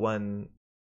gift, 1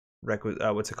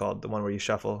 what's it called? The one where you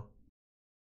shuffle.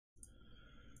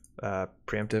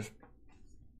 Preemptive.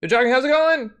 You're jogging, how's it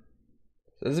going?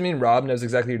 So does it mean Rob knows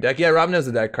exactly your deck? Yeah, Rob knows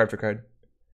the deck card for card.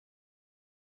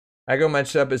 Aggro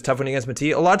matchup is tough when against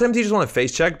Mati. A lot of times you just want to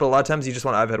face check, but a lot of times you just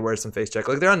want I've had worse than face check.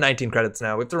 Like they're on 19 credits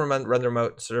now. We have to run the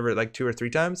remote server like 2 or 3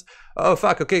 times. Oh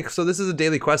fuck, okay, so this is a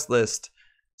daily quest list.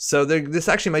 So this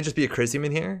actually might just be a Chrysium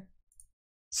in here.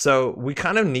 So we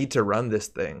kind of need to run this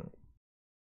thing.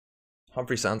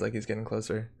 Humphrey sounds like he's getting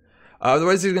closer.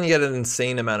 Otherwise he's gonna get an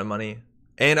insane amount of money.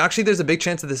 And actually there's a big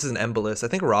chance that this is an Embolus. I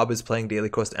think Rob is playing Daily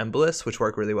Quest Embolus, which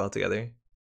work really well together.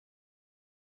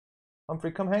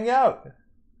 Humphrey, come hang out.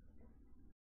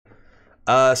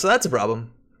 So that's a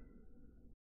problem.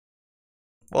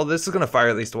 Well, this is gonna fire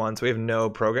at least once. We have no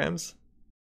programs.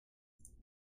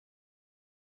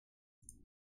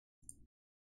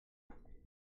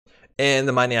 And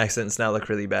the mining accidents now look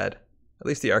really bad. At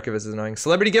least the Archivist is annoying.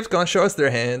 Celebrity Gift gonna show us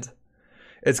their hand.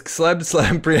 It's Sleb,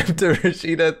 Preemptive,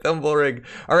 Rashida, Thimblerig.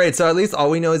 Alright, so at least all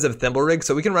we know is of Thimblerig,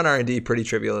 so we can run R&D pretty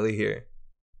trivially here.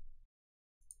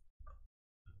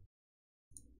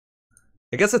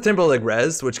 I guess the Thimblerig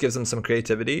res, which gives them some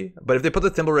creativity, but if they put the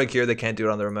Thimblerig here, they can't do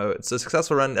it on the remote. So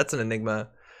successful run, that's an enigma.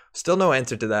 Still no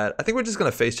answer to that. I think we're just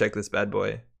gonna face check this bad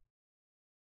boy.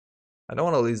 I don't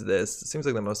want to lose this. It seems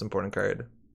like the most important card.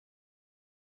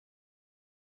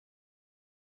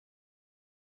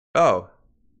 Oh.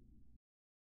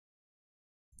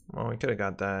 Well, we could have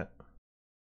got that.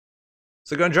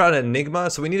 So we're gonna draw an enigma.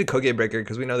 So we need a code gate breaker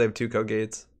because we know they have 2 code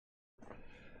gates.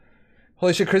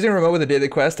 Holy shit, Chrysium remote with a daily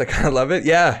quest. I kind of love it.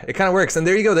 Yeah, it kind of works. And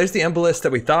there you go. There's the Embolus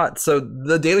that we thought. So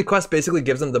the daily quest basically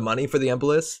gives them the money for the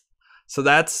Embolus. So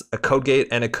that's a code gate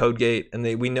and a code gate. And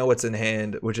we know what's in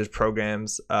hand, which is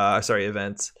programs,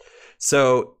 events.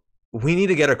 So we need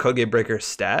to get our code gate breaker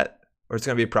stat or it's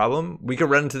going to be a problem. We could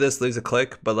run into this, lose a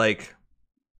click, but like,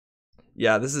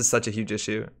 yeah, this is such a huge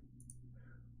issue.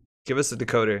 Give us a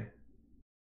decoder.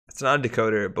 It's not a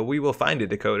decoder, but we will find a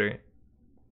decoder.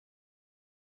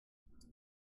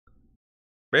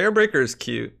 Barrier breaker is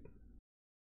cute.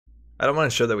 I don't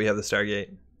want to show that we have the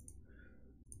Stargate.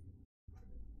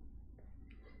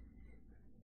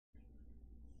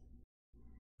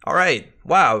 All right.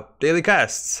 Wow. Daily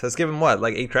quests. Let's give him what?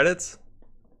 Like 8 credits?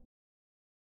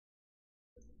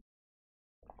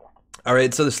 All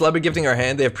right. So the celebrity gifting our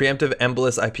hand. They have preemptive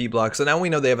Embolus IP block. So now we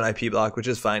know they have an IP block, which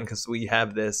is fine because we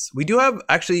have this. We do have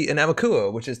actually an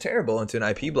Amakua, which is terrible into an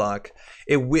IP block.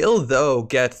 It will though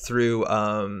get through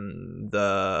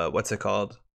the what's it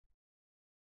called?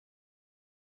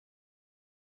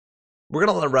 We're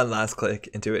gonna run last click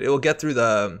into it. It will get through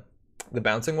the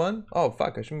bouncing one. Oh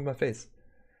fuck! I should move my face.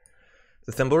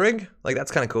 The thimble rig, like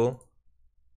that's kind of cool.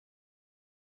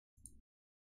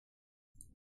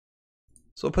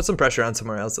 So we'll put some pressure on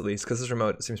somewhere else at least, because this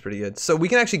remote seems pretty good. So we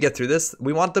can actually get through this.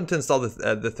 We want them to install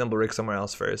the thimble rig somewhere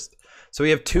else first. So we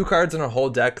have 2 cards in our whole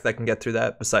deck that can get through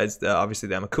that, besides obviously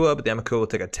the Amakua, but the Amakua will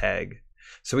take a tag.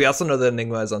 So we also know that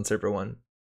Enigma is on server 1.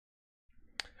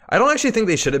 I don't actually think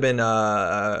they should have been,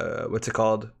 what's it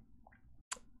called?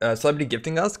 Celebrity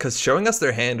gifting us, because showing us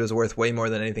their hand was worth way more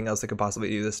than anything else they could possibly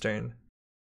do this turn.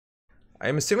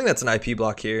 I'm assuming that's an IP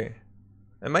block here.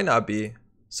 It might not be,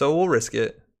 so we'll risk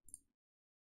it.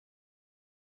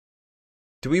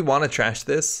 Do we want to trash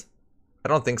this? I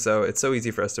don't think so. It's so easy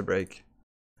for us to break.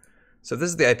 So this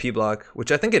is the IP block,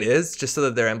 which I think it is, just so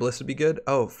that their Embolus would be good.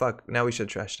 Oh, fuck. Now we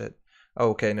should have trashed it. Oh,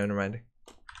 okay. No, never mind.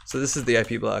 So this is the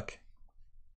IP block.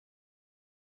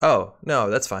 Oh, no,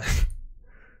 that's fine.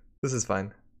 This is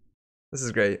fine. This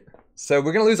is great. So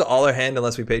we're going to lose all our hand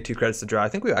unless we pay 2 credits to draw. I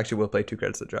think we actually will pay 2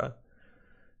 credits to draw.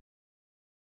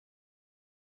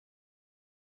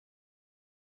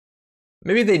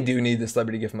 Maybe they do need the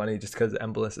celebrity gift money just because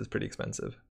Embolus is pretty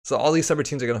expensive. So all these summer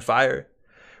teams are going to fire.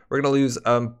 We're going to lose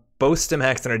both stim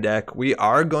hacks in our deck. We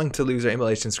are going to lose our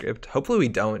immolation script. Hopefully we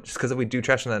don't, just because if we do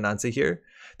trash an Anansi here,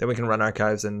 then we can run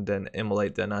archives and then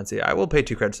immolate the Anansi. I will pay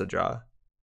 2 credits to draw.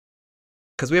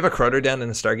 Because we have a Croter down and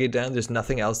a Stargate down, there's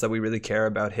nothing else that we really care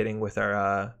about hitting with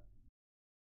our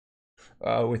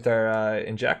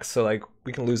injects. So like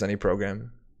we can lose any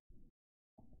program.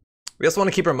 We also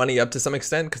want to keep our money up to some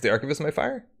extent because the Archivist might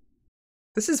fire.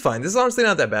 This is fine. This is honestly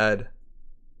not that bad.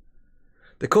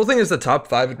 The cool thing is the top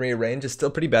 5 in rearrange is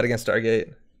still pretty bad against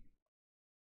Stargate.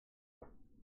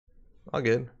 All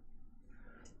good.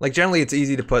 Like generally it's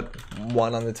easy to put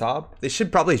 1 on the top. They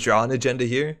should probably draw an agenda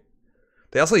here.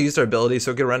 They also used our ability,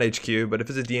 so it could run HQ, but if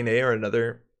it's a DNA or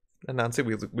another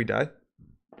Anansi, we die.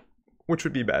 Which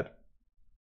would be bad.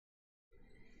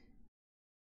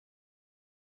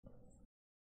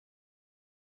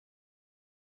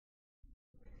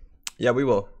 Yeah, we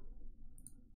will.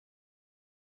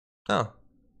 Oh.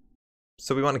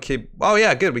 So we want to keep, oh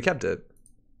yeah, good, we kept it.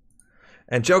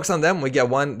 And jokes on them, we get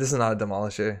one. This is not a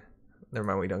demolisher. Never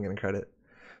mind, we don't get a credit.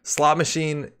 Slot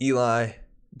machine, Eli,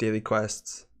 daily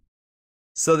quests.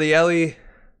 So the Ellie,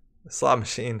 the slot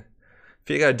machine. If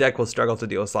you got a deck, we'll struggle to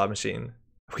deal with slot machine.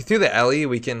 If we threw the Ellie,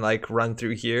 we can like run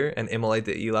through here and immolate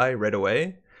the Eli right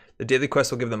away. The daily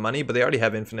quest will give them money, but they already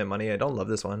have infinite money. I don't love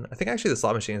this one. I think actually the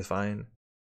slot machine is fine.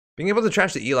 Being able to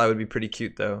trash the Eli would be pretty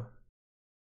cute though.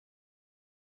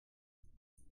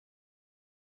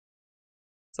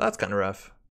 So that's kind of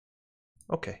rough.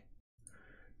 Okay.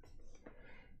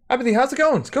 Apathy, how's it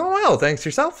going? It's going well. Thanks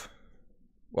yourself.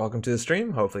 Welcome to the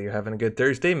stream. Hopefully you're having a good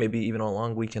Thursday, maybe even a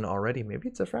long weekend already. Maybe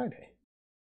it's a Friday.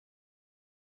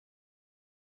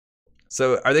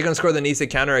 So are they going to score the Nisa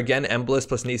counter again? Embliss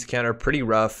plus Nisa counter, pretty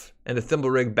rough. And the Thimble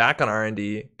Rig back on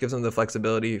R&D gives them the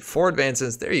flexibility. 4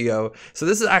 advances, there you go. So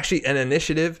this is actually an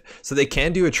initiative, so they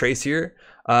can do a trace here.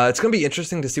 It's going to be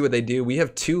interesting to see what they do. We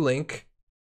have 2 link.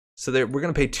 So we're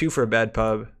going to pay 2 for a bad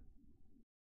pub.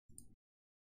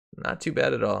 Not too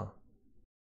bad at all.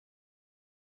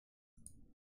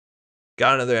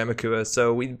 Got another Amakua.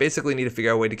 So we basically need to figure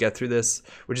out a way to get through this,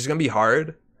 which is going to be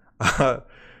hard.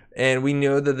 And we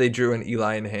know that they drew an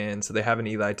Eli in hand, so they have an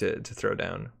Eli to throw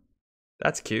down.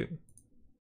 That's cute.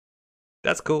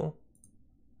 That's cool.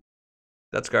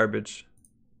 That's garbage.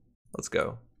 Let's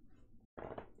go.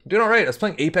 Doing all right. I was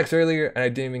playing Apex earlier, and I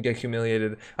didn't even get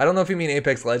humiliated. I don't know if you mean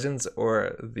Apex Legends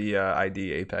or the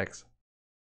ID Apex.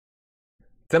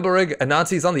 Thimblerig,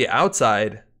 Anansi's on the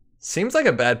outside. Seems like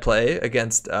a bad play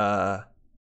against a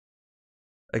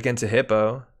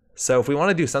Hippo. So if we want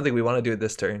to do something, we want to do it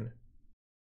this turn.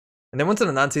 And then once an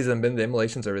Anansi's and been, the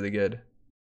immolations are really good.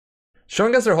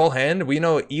 Showing us their whole hand, we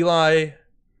know Eli,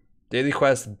 Daily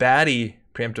Quest, Batty,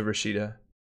 Preemptive Rashida.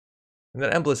 And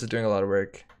then Embliss is doing a lot of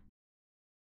work.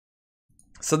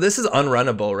 So this is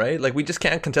unrunnable, right? Like, we just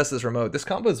can't contest this remote. This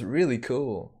combo is really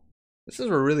cool. This is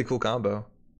a really cool combo.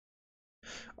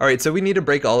 All right, so we need to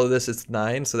break all of this. It's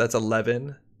 9, so that's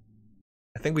 11.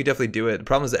 I think we definitely do it. The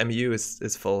problem is the MU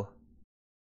is full.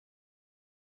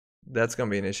 That's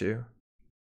gonna be an issue.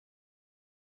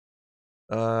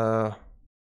 The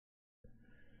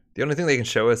only thing they can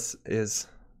show us is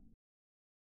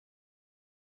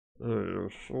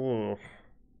probably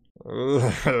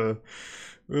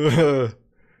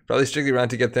strictly round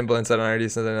to get Thimble inside on RD,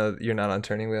 so they know you're not on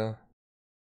turning wheel.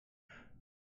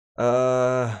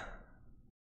 Yeah,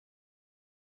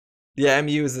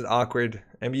 MU is awkward.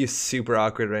 MU is super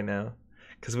awkward right now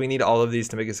because we need all of these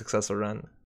to make a successful run.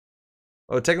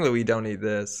 Oh, technically we don't need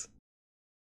this,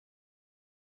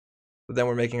 but then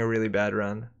we're making a really bad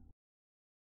run.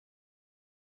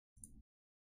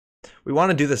 We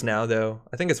want to do this now though.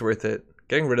 I think it's worth it.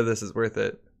 Getting rid of this is worth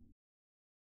it.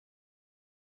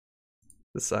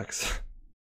 This sucks.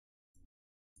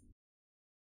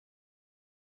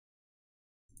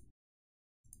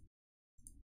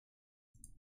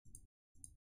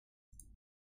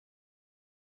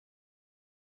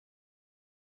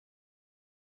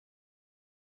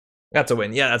 That's a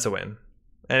win. Yeah, that's a win.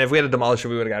 And if we had a Demolisher,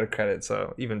 we would have got a credit,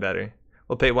 so even better.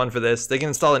 We'll pay 1 for this. They can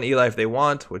install an Eli if they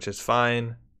want, which is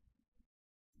fine.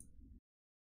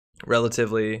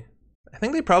 Relatively. I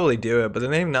think they probably do it, but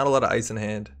they have not a lot of ice in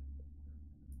hand.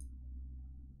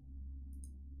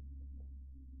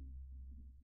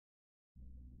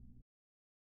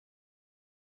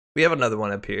 We have another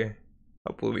one up here.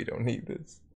 Hopefully we don't need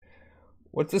this.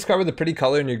 What's this card with a pretty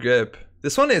color in your grip?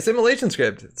 This one is Immolation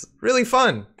Script. It's really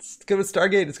fun. It's good with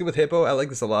Stargate. It's good with Hippo. I like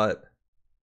this a lot.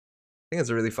 I think it's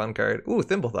a really fun card. Ooh,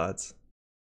 Thimble Thoughts.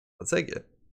 Let's take it.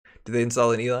 Do they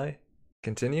install an Eli?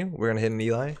 Continue. We're going to hit an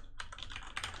Eli.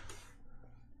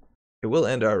 It will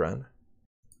end our run.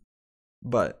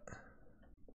 But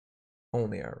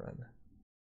only our run.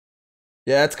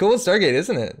 Yeah, it's cool with Stargate,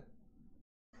 isn't it?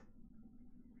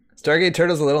 Stargate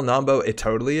Turtle's a little Nombo. It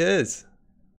totally is.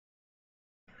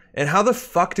 And how the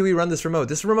fuck do we run this remote?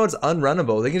 This remote's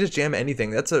unrunnable. They can just jam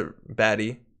anything. That's a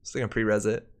baddie. So they can pre-res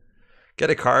it. Get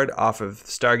a card off of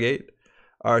Stargate.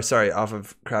 Or sorry, off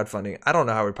of crowdfunding. I don't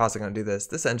know how we're possibly gonna do this.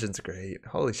 This engine's great.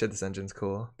 Holy shit, this engine's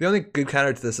cool. The only good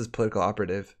counter to this is Political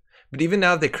Operative. But even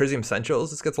now if they Crisium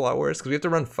Centrals, this gets a lot worse because we have to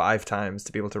run 5 times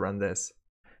to be able to run this.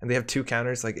 And they have 2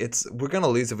 counters. Like, we're gonna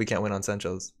lose if we can't win on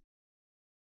Centrals.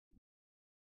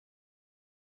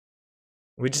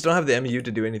 We just don't have the MU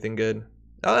to do anything good.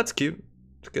 Oh, that's cute.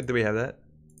 It's good that we have that.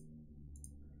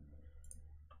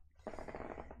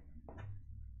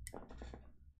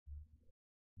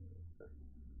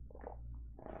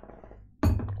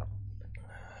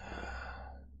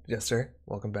 Yes, sir.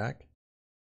 Welcome back.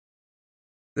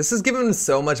 This is giving them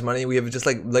so much money. We have just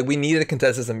like we needed to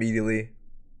contest this immediately.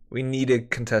 We need to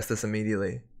contest this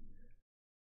immediately.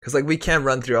 Because, like, we can't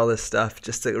run through all this stuff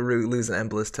just to lose an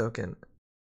Embolus token.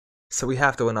 So we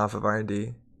have to win off of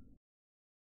R&D.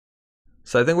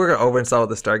 So I think we're going to overinstall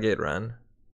with the Stargate run.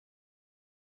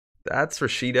 That's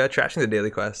Rashida. Trashing the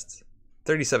daily quests.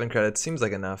 37 credits. Seems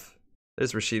like enough.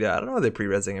 There's Rashida. I don't know why they're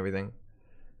pre-resing everything.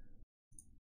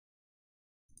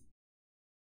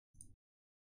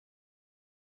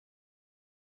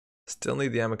 Still need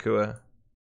the Amakua.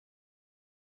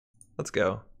 Let's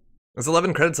go. Is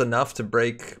 11 credits enough to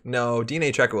break? No,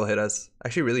 DNA tracker will hit us.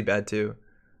 Actually, really bad too.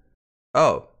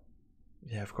 Oh.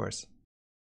 Yeah, of course.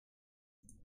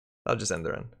 I'll just end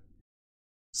the run.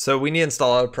 So we need to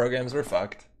install out programs. We're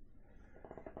fucked.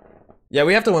 Yeah,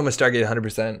 we have to win with Stargate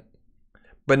 100%.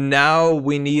 But now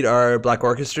we need our Black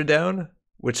Orchestra down,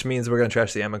 which means we're going to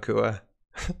trash the Amakua.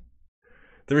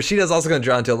 The Rashida is also going to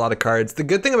draw into a lot of cards. The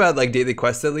good thing about like daily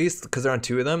quests, at least, because they're on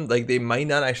 2 of them, like they might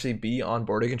not actually be on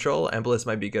border control. Embolus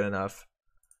might be good enough.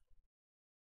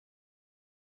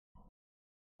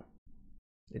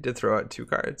 They did throw out 2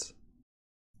 cards.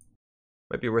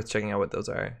 Might be worth checking out what those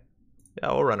are.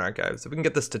 Yeah, we'll run archives. If we can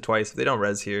get this to twice, if they don't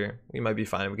res here, we might be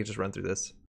fine. We could just run through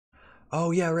this.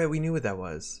 Oh yeah, right. We knew what that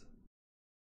was.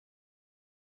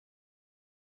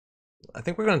 I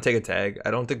think we're going to take a tag.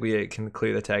 I don't think we can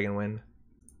clear the tag and win.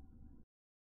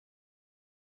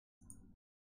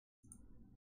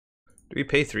 Do we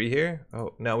pay 3 here?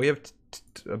 Oh, no, we have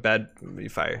a bad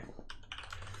fire.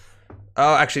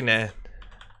 Oh, actually, nah.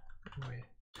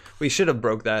 We should have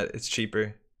broke that. It's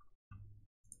cheaper.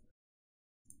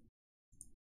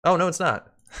 Oh, no, it's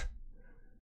not.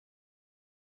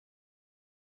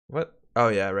 What? Oh,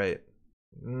 yeah, right.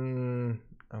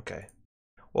 Okay.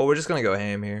 Well, we're just going to go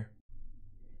ham here.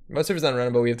 Most servers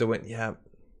unrunnable, we have to win. Yeah.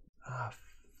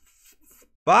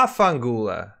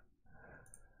 Bafangula.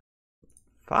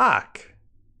 Fuck.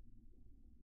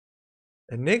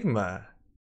 Enigma.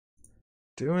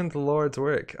 Doing the Lord's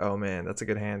work. Oh man, that's a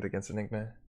good hand against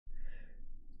Enigma.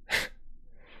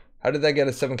 How did that get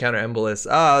a 7 counter Embolus?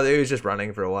 Oh, he was just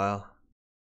running for a while.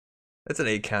 That's an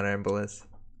 8 counter Embolus.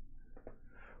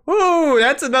 Woo,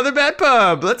 that's another bad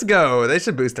pub. Let's go. They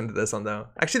should boost into this one though.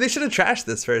 Actually, they should have trashed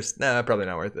this first. Nah, probably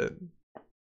not worth it.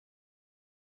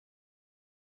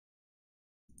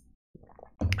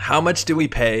 How much do we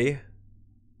pay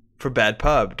for bad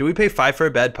pub? Do we pay 5 for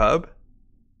a bad pub?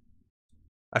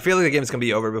 I feel like the game's gonna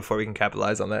be over before we can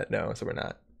capitalize on that. No, so we're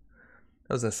not.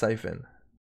 That was a siphon.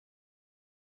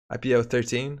 IPO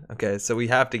 13? Okay, so we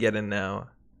have to get in now.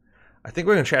 I think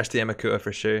we're gonna trash the Amakua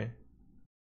for sure.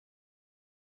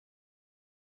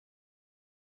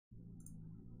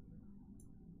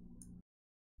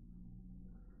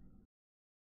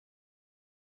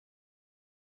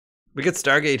 We get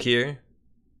Stargate here.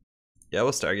 Yeah,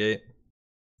 we'll Stargate.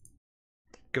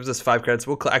 Gives us 5 credits.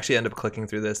 We'll actually end up clicking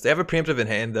through this. They have a preemptive in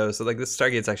hand though, so like this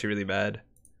Stargate's actually really bad.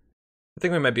 I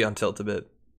think we might be on tilt a bit.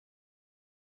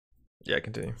 Yeah,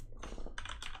 continue.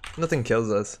 Nothing kills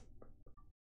us.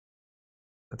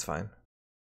 That's fine.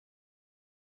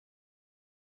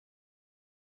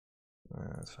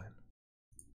 That's fine.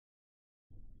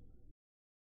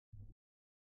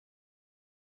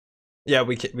 Yeah,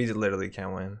 we literally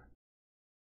can't win.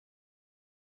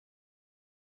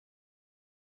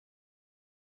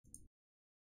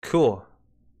 Cool.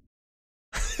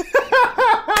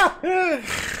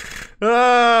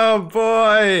 Oh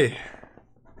boy.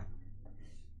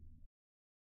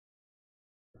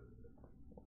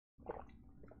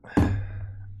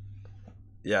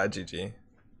 Yeah, GG.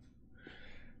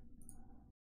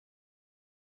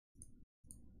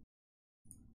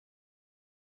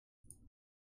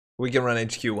 We can run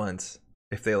HQ once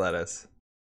if they let us.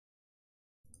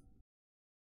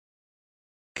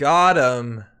 Got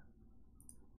him.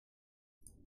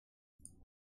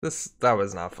 That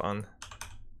was not fun.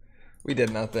 We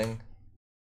did nothing.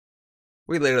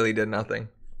 We literally did nothing.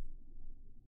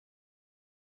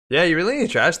 Yeah, you really need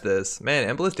to trash this. Man,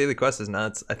 Embolus Daily Quest is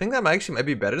nuts. I think that might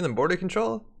be better than Border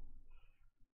Control.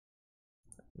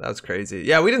 That was crazy.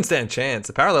 Yeah, we didn't stand a chance.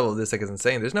 The power level of this deck is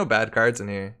insane. There's no bad cards in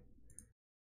here.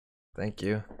 Thank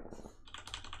you.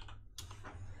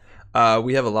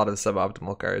 We have a lot of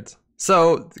suboptimal cards.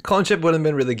 So, the clone chip would have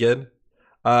been really good.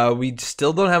 We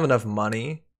still don't have enough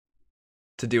money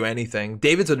to do anything.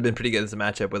 David's would have been pretty good as a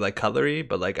matchup with like Cutlery,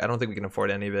 but like I don't think we can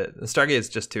afford any of it. The Stargate is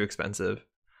just too expensive.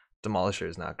 Demolisher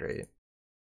is not great.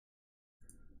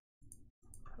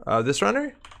 This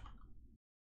runner?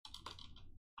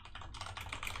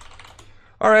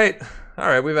 Alright,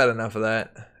 we've had enough of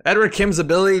that. Edward Kim's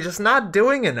ability, just not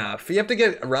doing enough. You have to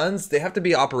get runs, they have to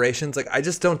be operations. Like, I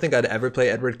just don't think I'd ever play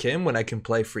Edward Kim when I can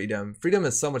play Freedom. Freedom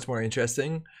is so much more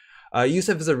interesting.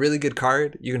 Yusuf is a really good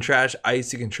card. You can trash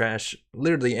ice, you can trash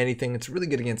literally anything. It's really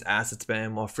good against acid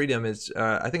spam, while Freedom is,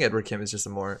 I think Edward Kim is just a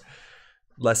more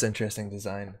less interesting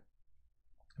design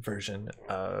version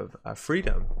of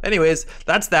Freedom. Anyways,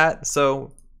 that's that.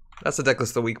 So that's the deck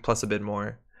list of the week plus a bit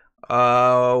more.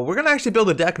 We're gonna actually build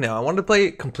a deck now. I wanted to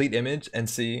play Complete Image and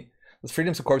see. Let's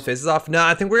Freedom some Corpse faces off. No,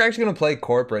 I think we're actually gonna play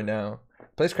Corp right now.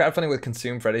 Plays crowdfunding with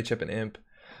Consume, Friday Chip, and Imp.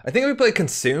 I think if we play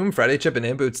Consume, Friday Chip, and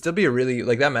Imp, it would still be a really,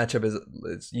 like, that matchup is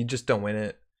you just don't win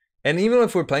it. And even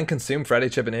if we're playing Consume, Friday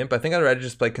Chip, and Imp, I think I'd rather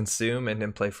just play Consume and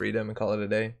then play Freedom and call it a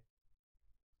day.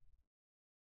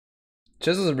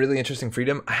 Chisel's a really interesting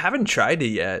Freedom. I haven't tried it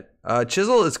yet.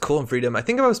 Chisel is cool in Freedom. I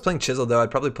think if I was playing Chisel, though,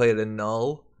 I'd probably play it in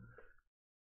Null.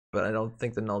 But I don't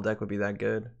think the Null deck would be that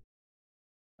good.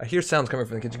 I hear sounds coming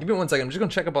from the kitchen. Give me 1 second. I'm just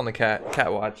gonna check up on the cat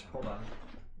watch. Hold on.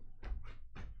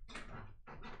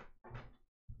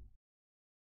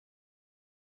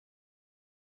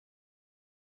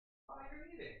 Oh, you're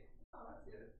eating. Oh, that's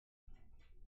good.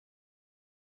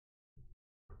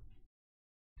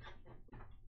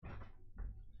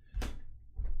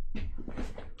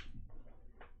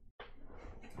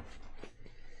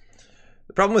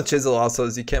 The problem with Chisel also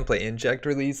is you can't play Inject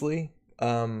really easily.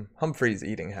 Humphrey's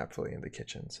eating happily in the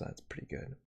kitchen, so that's pretty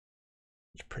good.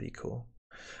 It's pretty cool.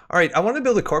 All right, I want to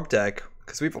build a Corp deck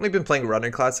because we've only been playing Runner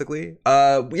classically.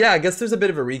 Yeah, I guess there's a bit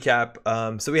of a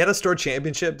recap. So we had a store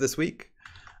championship this week.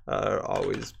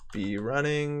 Always be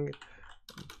running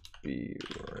the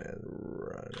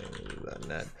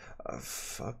net.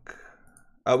 Fuck.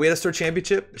 We had a store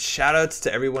championship. Shoutouts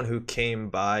to everyone who came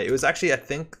by. It was actually, I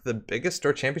think, the biggest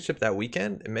store championship that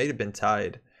weekend. It may have been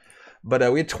tied.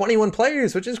 But we had 21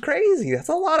 players, which is crazy. That's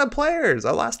a lot of players.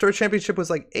 Our last store championship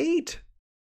was like 8.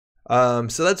 So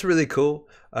that's really cool.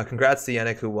 Congrats to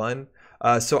Yannick who won.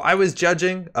 So I was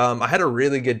judging. I had a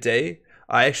really good day.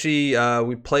 I actually,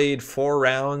 we played 4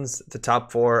 rounds to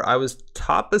top 4. I was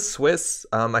top of Swiss.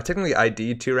 I technically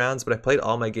ID'd 2 rounds, but I played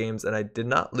all my games and I did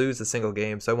not lose a single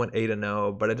game. So I went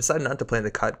 8-0, but I decided not to play in the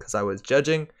cut because I was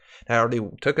judging. I already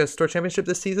took a store championship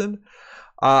this season.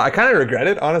 I kind of regret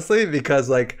it, honestly, because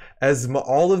like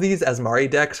all of these Asmari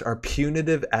decks are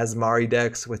punitive Asmari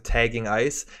decks with tagging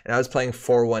ice, and I was playing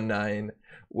 419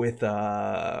 with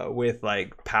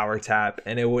like power tap,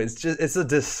 and it's a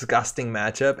disgusting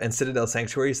matchup, and Citadel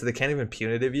Sanctuary, so they can't even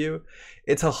punitive you.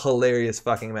 It's a hilarious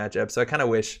fucking matchup, so I kind of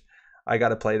wish I got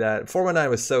to play that. 419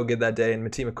 was so good that day, and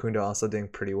Mati Makunda also doing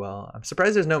pretty well. I'm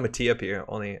surprised there's no Mati up here,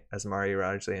 only Asmari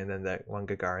Rajli, and then that one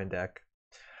Gagarin deck.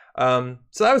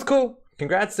 So that was cool.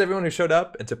 Congrats to everyone who showed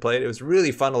up and to play it. It was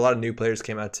really fun. A lot of new players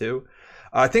came out too.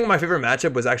 I think my favorite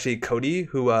matchup was actually Cody,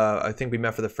 who I think we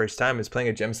met for the first time. He was playing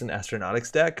a Jemison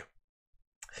Astronautics deck.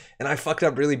 And I fucked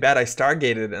up really bad. I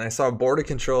Stargated and I saw border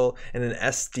control and an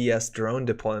SDS drone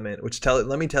deployment, which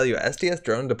let me tell you, SDS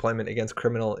drone deployment against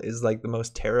Criminal is like the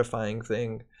most terrifying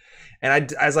thing.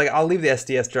 And I was like, I'll leave the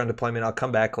SDS drone deployment. I'll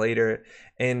come back later.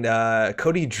 And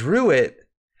Cody drew it,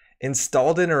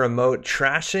 installed in a remote,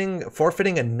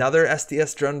 forfeiting another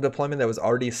SDS drone deployment that was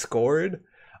already scored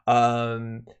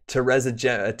to res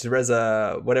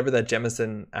whatever that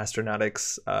Jemison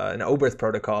Astronautics, an Oberth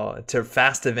protocol, to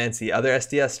fast advance the other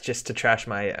SDS just to trash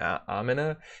my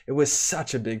Amina. It was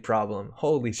such a big problem.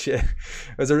 Holy shit.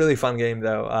 It was a really fun game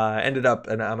though. Ended up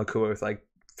an Amakua with like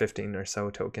 15 or so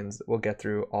tokens. We'll get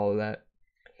through all of that.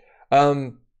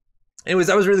 Anyways,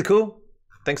 that was really cool.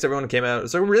 Thanks to everyone who came out.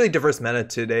 It's a really diverse meta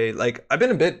today. Like, I've been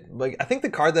a bit, like, I think the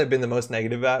card that I've been the most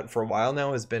negative at for a while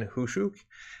now has been Hushuk.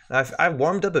 I've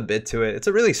warmed up a bit to it. It's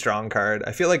a really strong card.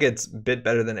 I feel like it's a bit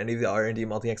better than any of the R&D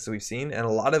multi-X's we've seen. And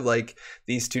a lot of, like,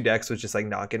 these 2 decks was just, like,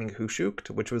 not getting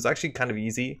Hushuked, which was actually kind of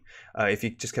easy if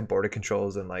you just kept border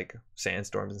controls and, like,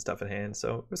 sandstorms and stuff in hand.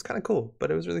 So it was kind of cool,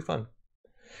 but it was really fun.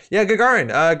 Yeah,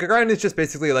 Gagarin. Gagarin is just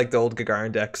basically, like, the old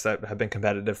Gagarin decks that have been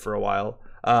competitive for a while.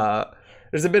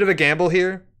 There's a bit of a gamble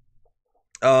here.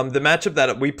 The matchup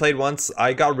that we played once,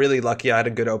 I got really lucky. I had a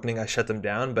good opening. I shut them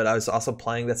down, but I was also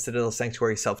playing that Citadel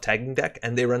Sanctuary self-tagging deck,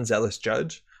 and they run Zealous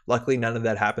Judge. Luckily, none of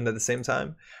that happened at the same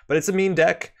time. But it's a mean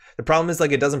deck. The problem is,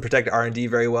 like, it doesn't protect R&D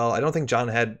very well. I don't think John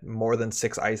had more than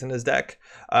 6 ice in his deck,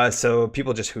 so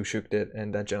people just Hushuked it,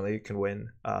 and that generally can win.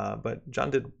 But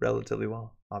John did relatively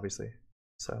well, obviously.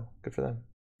 So, good for them.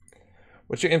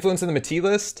 What's your influence in the Mati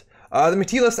list? The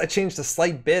Mati list, I changed a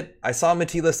slight bit. I saw a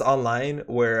Mati list online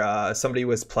where somebody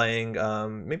was playing,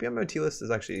 maybe a Mati list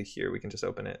is actually here. We can just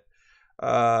open it.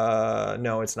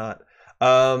 No, it's not.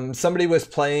 Somebody was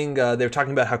playing, they were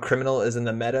talking about how Criminal is in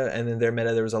the meta, and in their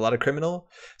meta there was a lot of Criminal.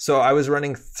 So I was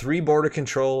running 3 border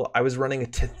control. I was running a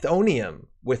Tithonium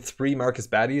with 3 Marcus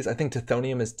Baddies. I think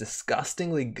Tithonium is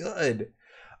disgustingly good.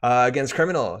 Against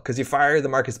Criminal, because you fire the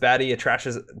Marcus Batty, it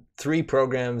trashes 3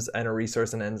 programs and a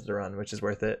resource and ends the run, which is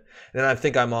worth it. And then I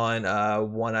think I'm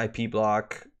on 1 IP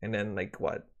block and then like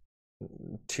what,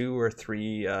 2 or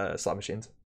 3 slot machines.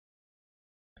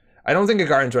 I don't think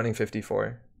Gagarin's running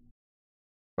 54.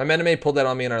 My Metamate pulled that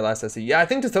on me in our last SE. Yeah, I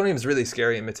think Tithonium is really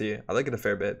scary in Miti. I like it a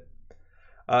fair bit.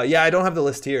 Yeah, I don't have the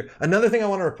list here. Another thing I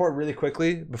want to report really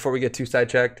quickly before we get too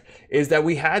sidetracked is that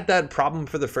we had that problem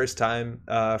for the first time.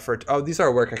 Oh, these are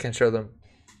at work. I can't show them.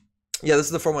 Yeah, this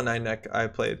is the 419 deck I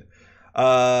played.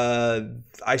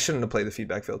 I shouldn't have played the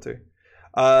feedback filter.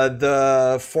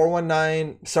 The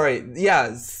 419, sorry,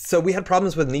 yeah, so we had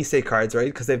problems with Nisei cards,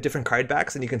 right? Because they have different card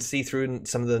backs and you can see through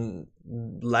some of the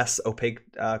less opaque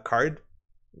card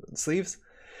sleeves.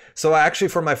 So I actually,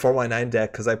 for my 419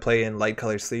 deck, because I play in light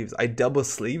color sleeves, I double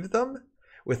sleeve them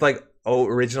with like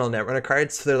original Netrunner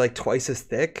cards, so they're like twice as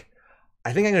thick.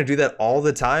 I think I'm going to do that all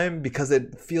the time because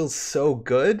it feels so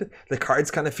good. The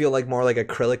cards kind of feel like more like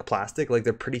acrylic plastic, like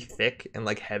they're pretty thick and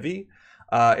like heavy.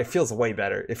 It feels way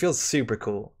better. It feels super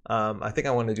cool. I think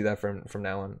I want to do that from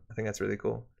now on. I think that's really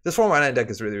cool. This 419 deck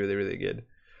is really, really, really good.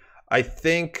 I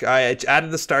think I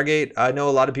added the Stargate. I know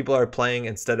a lot of people are playing,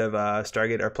 instead of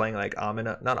Stargate, are playing like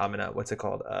Amina. Not Amina, what's it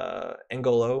called?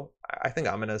 Angolo. I think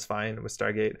Amina is fine with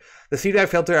Stargate. The feedback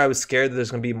filter, I was scared that there's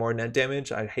going to be more net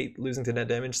damage. I hate losing to net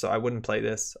damage, so I wouldn't play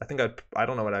this. I think I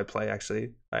don't know what I'd play, actually.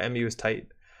 MU is tight.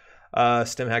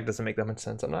 Stim hack doesn't make that much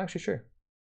sense. I'm not actually sure.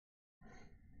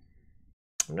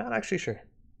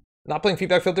 Not playing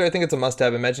feedback filter, I think it's a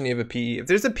must-have. Imagine you have a PE. If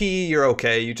there's a PE, you're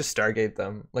okay. You just Stargate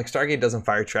them. Like, Stargate doesn't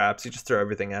fire traps. You just throw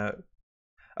everything out.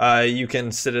 You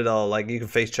can Citadel, like, you can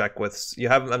face check with... You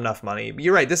have enough money. But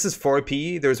you're right, this is 4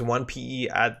 PE. There's 1 PE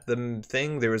at the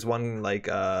thing. There was one, like,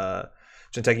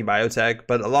 Jinteki Biotech.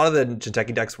 But a lot of the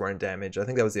Jinteki decks weren't damaged. I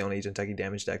think that was the only Jinteki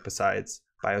damage deck besides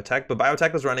Biotech. But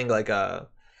Biotech was running, like, a...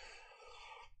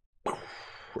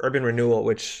 Urban Renewal,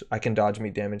 which I can dodge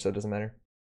meat damage, so it doesn't matter.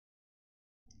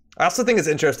 I also think it's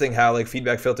interesting how like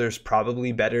feedback filter is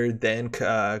probably better than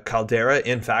Caldera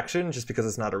in faction, just because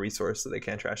it's not a resource, so they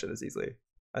can't trash it as easily.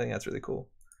 I think that's really cool.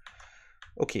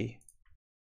 Okay.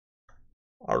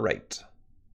 All right.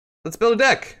 Let's build a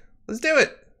deck. Let's do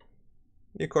it.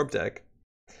 New corp deck.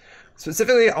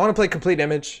 Specifically, I want to play complete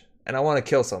image, and I want to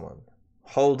kill someone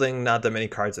holding not that many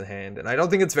cards in hand. And I don't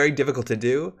think it's very difficult to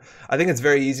do. I think it's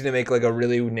very easy to make like a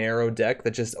really narrow deck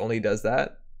that just only does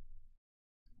that.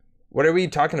 What are we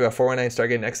talking about? 419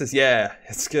 Stargate Nexus? Yeah,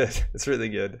 it's good. It's really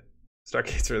good.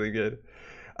 Stargate's really good.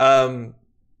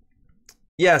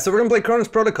 Yeah, so we're going to play Kronos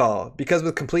Protocol, because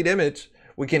with complete image,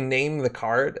 we can name the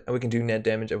card, and we can do net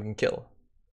damage, and we can kill.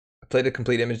 I played a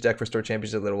complete image deck for Store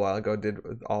Championship a little while ago, did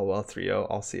all well, 3-0,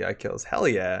 all CI kills. Hell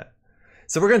yeah.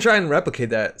 So we're going to try and replicate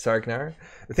that, Sarknar.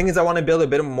 The thing is, I want to build a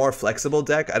bit more flexible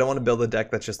deck. I don't want to build a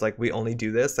deck that's just like, we only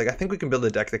do this. Like, I think we can build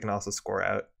a deck that can also score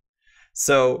out.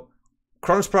 So...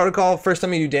 Kronos Protocol, first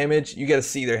time you do damage, you get to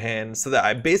see their hand. So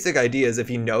the basic idea is if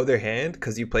you know their hand,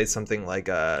 because you play something like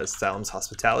Salem's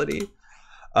Hospitality,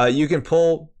 you can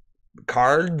pull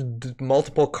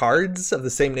multiple cards of the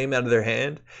same name out of their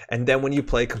hand, and then when you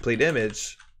play complete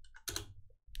image,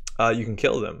 you can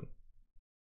kill them,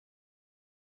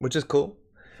 which is cool.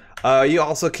 You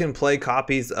also can play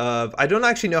copies of... I don't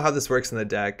actually know how this works in the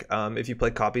deck. If you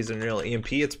play copies of Neural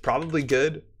EMP, it's probably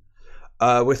good.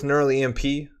 With Neural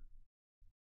EMP...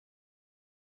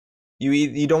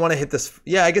 You don't want to hit this.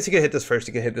 Yeah, I guess you could hit this first.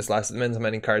 You could hit this last. It depends how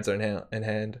many cards are in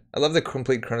hand. I love the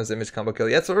complete Kronos image combo kill.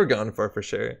 Yeah, that's what we're going for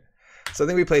sure. So I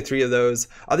think we play 3 of those.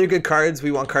 Other good cards,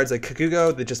 we want cards like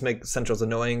Kakugo that just make centrals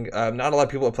annoying. Not a lot of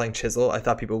people are playing Chisel. I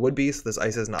thought people would be, so this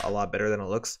ice is not a lot better than it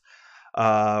looks.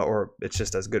 Or it's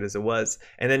just as good as it was.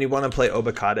 And then you want to play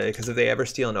Obakata, because if they ever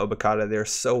steal an Obakata, they're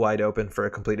so wide open for a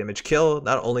complete image kill.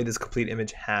 Not only does complete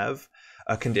image have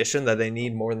a condition that they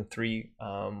need more than 3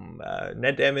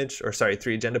 net damage, or sorry,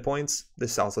 3 agenda points.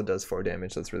 This also does 4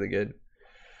 damage, so that's really good.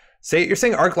 You're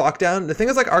saying Arc Lockdown? The thing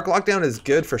is, like, Arc Lockdown is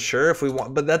good for sure if we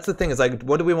want, but that's the thing is, like,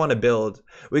 what do we want to build?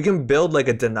 We can build like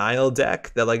a denial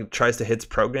deck that like tries to hit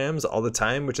programs all the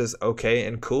time, which is okay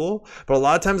and cool. But a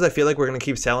lot of times I feel like we're gonna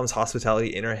keep Salem's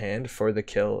Hospitality in our hand for the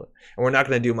kill, and we're not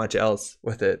gonna do much else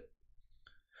with it.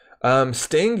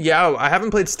 Sting, yeah, I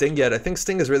haven't played Sting yet. I think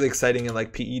Sting is really exciting in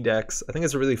like PE decks. I think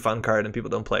it's a really fun card and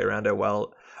people don't play around it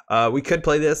well. We could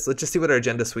play this. Let's just see what our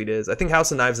agenda suite is. I think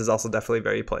House of Knives is also definitely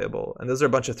very playable, and those are a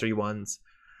bunch of 3-1s.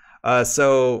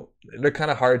 So they're kind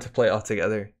of hard to play all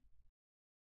together.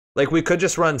 Like, we could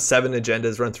just run 7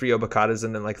 agendas, run 3 Obakatas,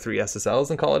 and then like 3 SSLs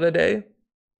and call it a day.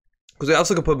 Because we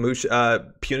also could put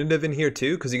Punitive in here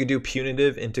too, because you could do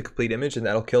Punitive into complete image and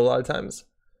that'll kill a lot of times.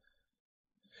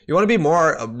 You want to be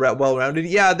more well-rounded?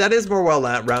 Yeah, that is more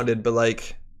well-rounded, but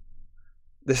like,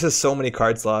 this is so many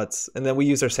card slots, and then we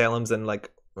use our Salem's and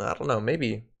like, I don't know,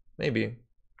 maybe.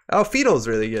 Oh, Fetal's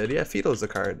really good. Yeah, Fetal's a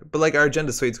card, but like our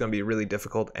Agenda Suite's gonna be really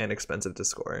difficult and expensive to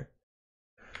score.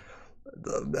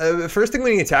 The first thing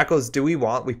we need to tackle is,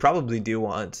 we probably do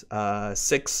want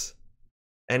 6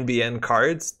 NBN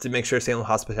cards to make sure Salem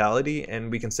Hospitality, and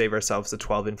we can save ourselves the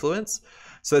 12 influence.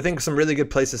 So I think some really good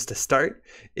places to start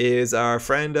is our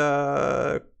friend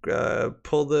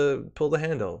pull the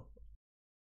handle.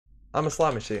 I'm a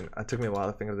slot machine. It took me a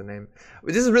while to think of the name.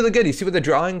 But this is really good. You see what they're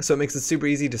drawing, so it makes it super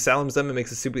easy to Salem's them. It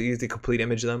makes it super easy to complete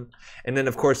image them. And then,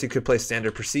 of course, you could play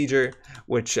Standard Procedure,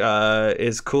 which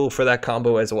is cool for that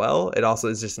combo as well. It also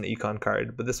is just an econ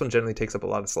card, but this one generally takes up a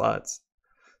lot of slots.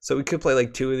 So we could play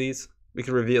like 2 of these. We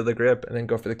could reveal the grip and then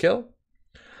go for the kill.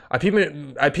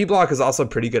 IP block is also a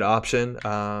pretty good option.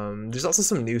 There's also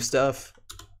some new stuff.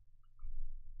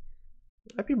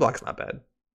 IP block's not bad.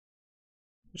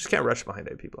 You just can't rush behind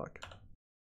AP block.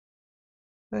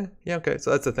 Yeah, okay,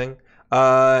 so that's the thing.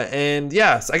 And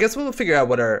yeah, so I guess we'll figure out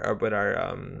what our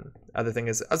other thing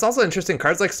is. It's also interesting,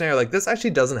 cards like Snare, like this actually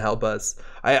doesn't help us.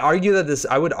 I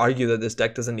would argue that this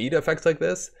deck doesn't need effects like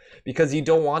this because you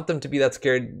don't want them to be that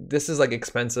scared. This is like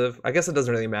expensive. I guess it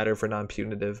doesn't really matter for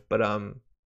non-punitive, but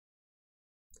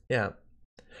yeah.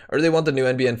 Or they want the new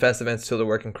NBN Fest events to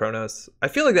work in Chronos. I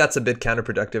feel like that's a bit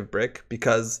counterproductive, Brick,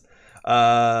 because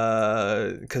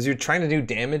you're trying to do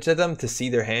damage at them to see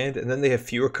their hand, and then they have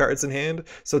fewer cards in hand,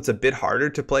 so it's a bit harder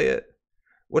to play it.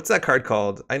 What's that card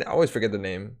called? I always forget the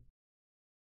name.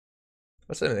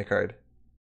 What's the name of the card?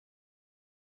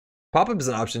 Pop-up is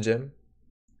an option, Jim.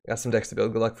 Got some decks to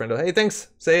build. Good luck, friendo. Hey, thanks.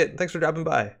 Say it. Thanks for dropping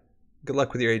by. Good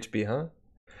luck with your HB,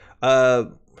 huh?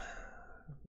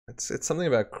 It's something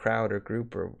about crowd or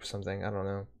group or something. I don't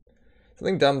know.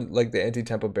 Something dumb like the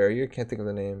anti-tempo barrier. Can't think of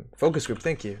the name. Focus group.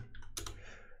 Thank you.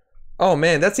 Oh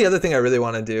man, that's the other thing I really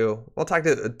want to do. We'll talk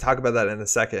about that in a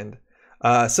second.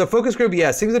 So focus group,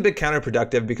 yeah, seems a bit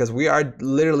counterproductive because we are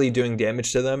literally doing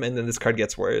damage to them, and then this card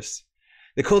gets worse.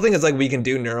 The cool thing is like we can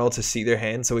do neural to see their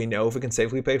hand, so we know if we can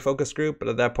safely play focus group. But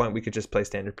at that point, we could just play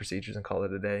standard procedures and call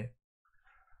it a day.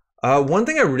 One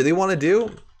thing I really want to do,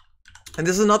 and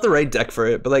this is not the right deck for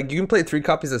it, but like you can play 3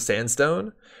 copies of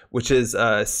Sandstone, which is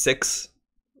 6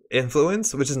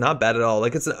 influence, which is not bad at all.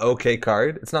 Like it's an okay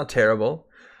card. It's not terrible.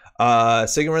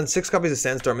 So you can run 6 copies of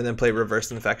Sandstorm and then play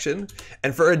Reverse Infection.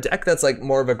 And for a deck that's like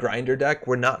more of a grinder deck,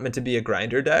 we're not meant to be a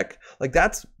grinder deck. Like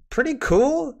that's pretty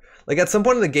cool. Like at some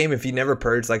point in the game, if you never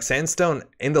purge, like Sandstone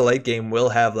in the late game will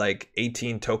have like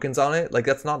 18 tokens on it. Like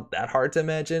that's not that hard to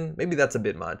imagine. Maybe that's a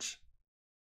bit much.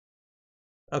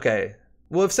 Okay.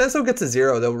 Well, if Sandstone gets to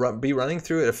 0, they'll be running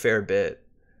through it a fair bit.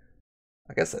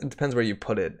 I guess it depends where you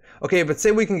put it. Okay, but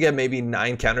say we can get maybe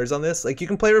 9 counters on this. Like you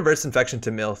can play Reverse Infection to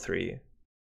mill 3.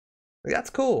 Like,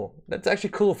 that's cool. That's actually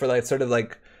cool for like sort of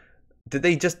like, did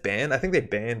they just ban? I think they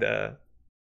banned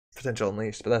Potential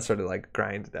Unleashed, but that's sort of like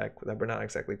grind deck that we're not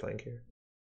exactly playing here.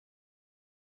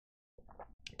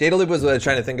 Data Loop was what I was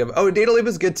trying to think of. Oh, Data Loop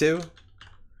is good too.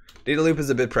 Data Loop is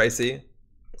a bit pricey.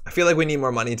 I feel like we need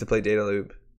more money to play Data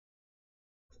Loop.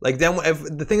 Like then, if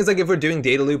the thing is like if we're doing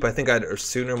Data Loop, I think I'd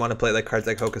sooner want to play like cards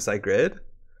like Hokusai Grid,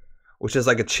 which is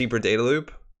like a cheaper Data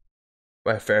Loop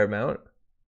by a fair amount.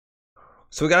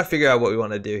 So we gotta figure out what we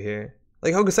want to do here.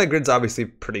 Like Hokusai Grid's obviously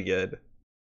pretty good.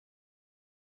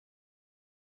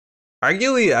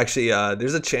 Arguably, actually,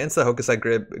 there's a chance that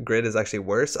Hokusai Grid is actually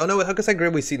worse. Oh no, with Hokusai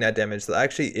Grid we see net damage. So that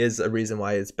actually is a reason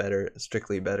why it's better,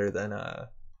 strictly better than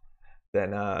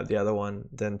the other one,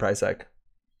 than Prysac.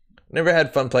 Never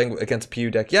had fun playing against a PU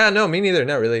deck. Yeah, no, me neither.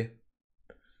 Not really.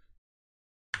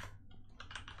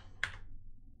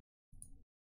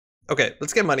 Okay,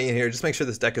 let's get money in here. Just make sure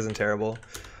this deck isn't terrible.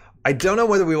 I don't know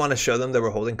whether we want to show them that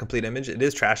we're holding complete image. It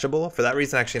is trashable. For that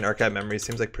reason, actually, an archive memory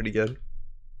seems like pretty good.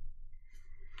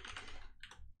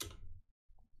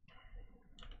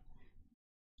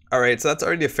 All right, so that's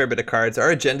already a fair bit of cards. Our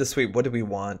agenda suite, what do we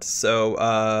want?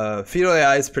 So Fetal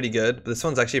AI is pretty good, but this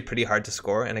one's actually pretty hard to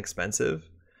score and expensive.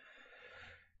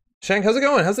 Shank, how's it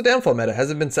going? How's the downfall meta?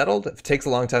 Has it been settled? It takes a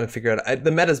long time to figure out.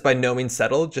 The meta is by no means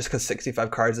settled, just because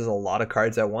 65 cards is a lot of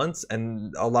cards at once,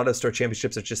 and a lot of store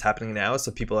championships are just happening now,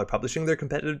 so people are publishing their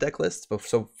competitive deck lists, but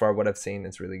so far what I've seen,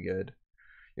 it's really good.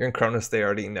 You're in Chronos, they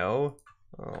already know.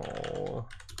 Oh,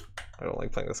 I don't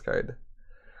like playing this card.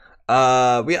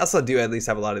 We also do at least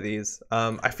have a lot of these.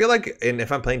 I feel like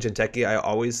if I'm playing Jinteki, I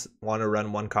always want to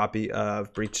run 1 copy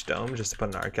of Breach Dome just to put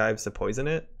in archives to poison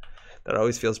it. That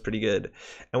always feels pretty good.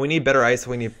 And we need better ice.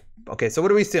 We need... Okay, so what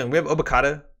are we doing? We have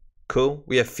Obokata. Cool.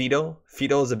 We have Fido.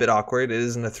 Fido is a bit awkward. It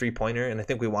isn't a 3-pointer, and I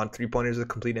think we want 3-pointers with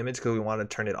complete image because we want to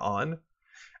turn it on,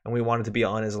 and we want it to be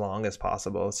on as long as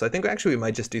possible. So I think actually we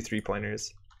might just do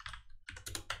 3-pointers.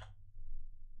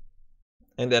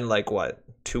 And then like what?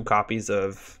 2 copies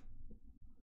of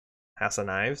House of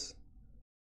Knives.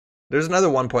 There's another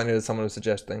 1-pointer that someone was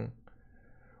suggesting.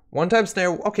 1-time snare.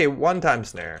 Okay, 1-time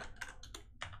snare.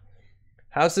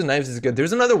 House of Knives is good.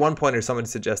 There's another 1-pointer someone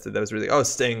suggested that was really... Oh,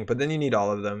 Sting. But then you need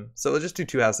all of them. So we'll just do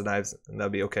 2 House of Knives, and that'll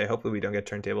be okay. Hopefully we don't get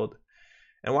turntabled.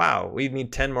 And wow, we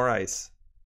need 10 more ice.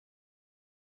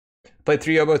 Play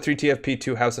 3 Oboe, 3 TFP,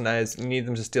 2 House of Knives. You need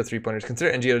them to steal 3-pointers.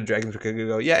 Consider NGO to Dragons for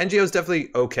Go. Yeah, NGO is definitely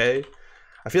okay.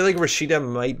 I feel like Rashida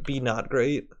might be not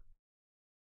great.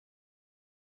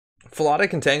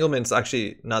 Philotic Entanglement's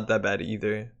actually not that bad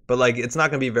either. But like, it's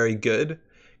not going to be very good,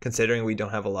 considering we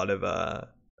don't have a lot of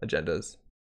agendas.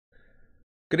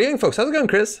 Good evening, folks. How's it going,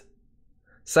 Chris?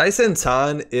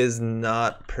 Sai-Sentan is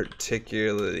not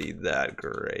particularly that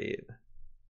great.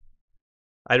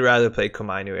 I'd rather play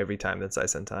Komainu every time than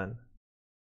Sai-Sentan.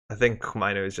 I think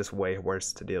Komainu is just way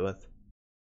worse to deal with.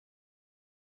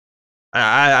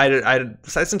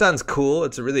 Sai-Sentan's cool.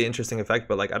 It's a really interesting effect,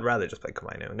 but like I'd rather just play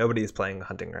Komainu. Nobody's playing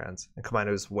Hunting Grounds, and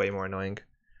Komainu is way more annoying.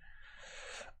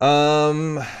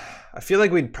 I feel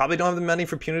like we probably don't have the money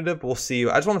for Punitive. We'll see.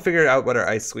 I just want to figure out what our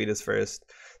ice suite is first.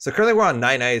 So currently we're on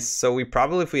 9 ice. So we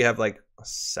probably, if we have like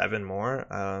 7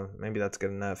 more, maybe that's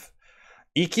good enough.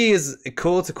 Iki is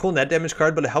cool. It's a cool net damage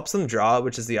card, but it helps them draw,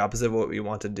 which is the opposite of what we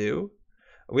want to do.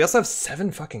 We also have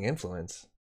 7 fucking influence.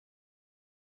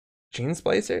 Gene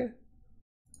Splicer?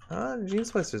 Gene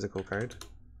Splicer is a cool card.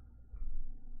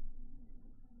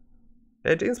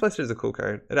 Yeah, Gene Splicer is a cool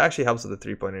card. It actually helps with the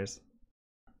 3-pointers.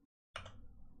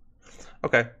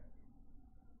 Okay.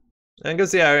 And go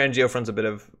see our NGO front's a bit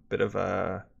of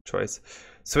choice.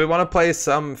 So we want to play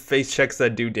some face checks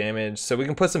that do damage. So we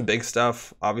can put some big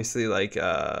stuff. Obviously, like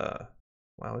wow,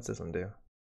 what's this one do?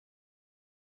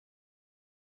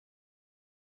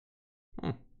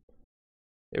 Yeah,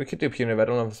 we could do Punitive. I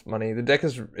don't know if it's money. The deck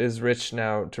is rich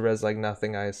now to res like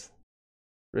nothing, ice.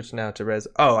 Rich now to res.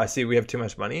 Oh, I see. We have too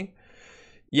much money.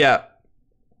 Yeah.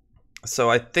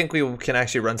 So I think we can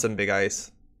actually run some big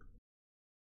ice.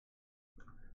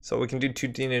 So we can do 2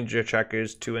 Ninja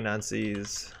Trackers, 2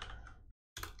 Anansi's.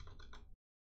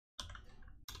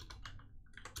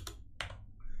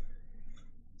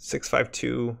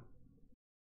 $652.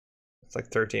 It's like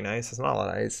 13 ice. It's not a lot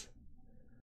of ice.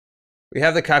 We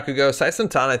have the Kakugo.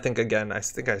 Sai-Sentan, I think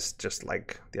I just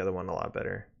like the other one a lot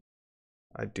better.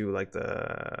 I do like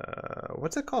the...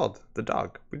 What's it called? The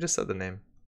dog. We just said the name.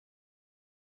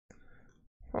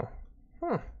 Oh.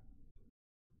 Huh.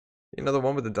 You know the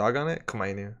one with the dog on it?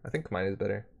 Komainu. I think Komainu is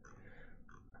better.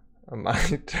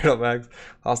 Amani Turtlebacks.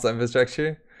 Hostile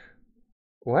infrastructure.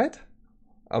 What?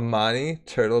 Amani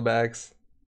Turtlebacks.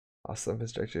 Hostile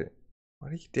infrastructure.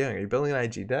 What are you doing? Are you building an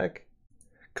IG deck?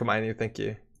 Komainu, thank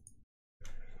you.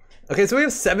 Okay, so we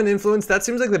have 7 influence. That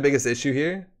seems like the biggest issue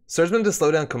here. Swordsman to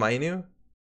slow down Komainu.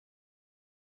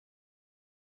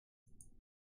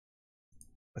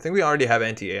 I think we already have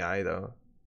anti-AI though.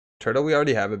 Turtle, we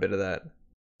already have a bit of that.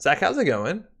 Zach, how's it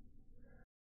going?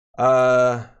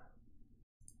 That's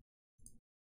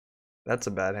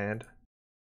a bad hand.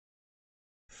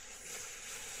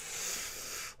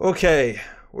 Okay,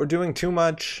 we're doing too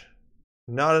much.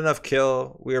 Not enough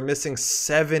kill. We are missing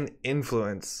 7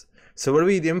 influence. So what do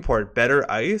we import? Better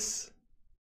ice?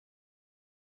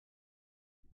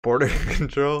 Border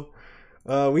control?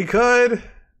 We could.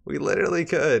 We literally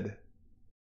could.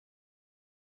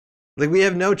 Like, we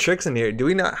have no tricks in here. Do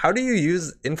we not? How do you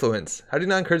use influence? How do you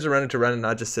not encourage the runner to run and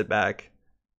not just sit back?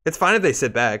 It's fine if they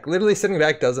sit back. Literally sitting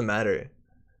back doesn't matter.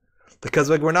 Because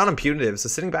like we're not on punitive, so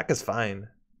sitting back is fine.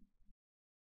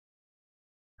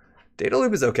 Data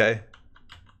loop is okay.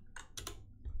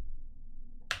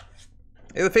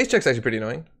 Hey, the face check's actually pretty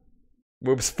annoying.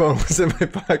 Whoops, phone was in my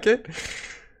pocket.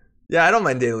 Yeah, I don't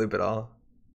mind data loop at all.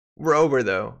 We're over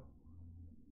though.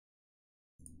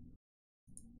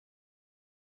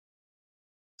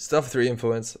 Stuff 3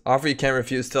 influence. Offer you can't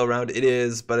refuse still around. It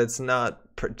is, but it's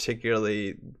not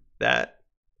particularly that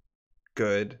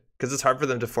good. Because it's hard for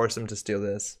them to force them to steal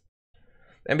this.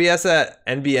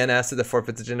 NBN asked at the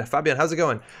forfeits agenda. Fabian, how's it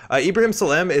going? Ibrahim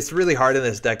Salem, it's really hard in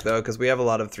this deck though, because we have a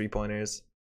lot of 3-pointers.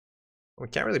 We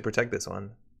can't really protect this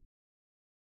one.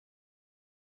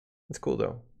 It's cool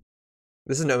though.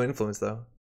 This is no influence though.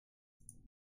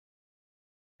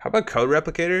 How about Code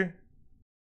Replicator?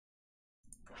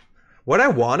 What I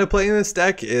want to play in this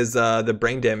deck is the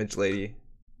Brain Damage Lady.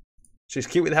 She's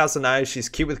cute with House of Knives, she's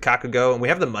cute with Kakugo, and we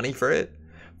have the money for it.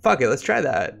 Fuck it, let's try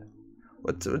that.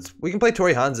 What's we can play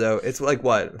Tori Hanzo. It's like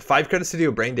what? 5 credits to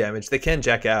do brain damage. They can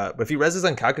jack out. But if he reses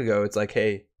on Kakugo, it's like,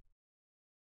 hey,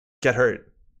 get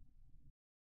hurt.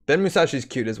 Ben Musashi's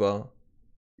cute as well.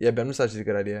 Yeah, Ben Musashi's a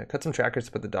good idea. Cut some trackers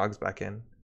to put the dogs back in.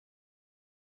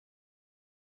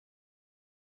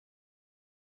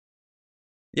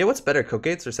 Yeah, what's better,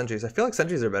 Kogates or Sentries? I feel like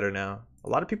Sentries are better now. A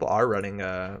lot of people are running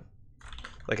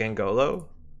like Angolo.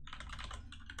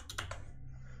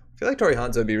 I feel like Tori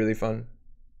Hanzo would be really fun.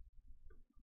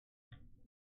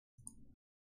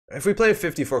 If we play a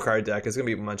 54 card deck, it's going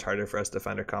to be much harder for us to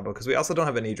find our combo because we also don't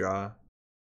have any draw.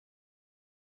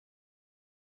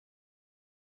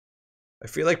 I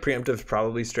feel like preemptive is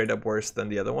probably straight up worse than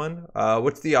the other one.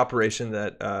 What's the operation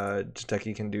that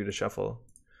Jiteki can do to shuffle?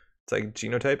 It's like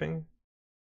genotyping.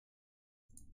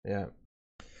 Yeah.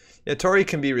 Yeah, Tori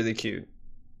can be really cute.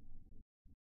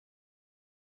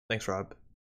 Thanks, Rob.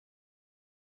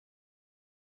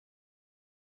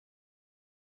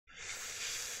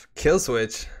 Kill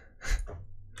switch.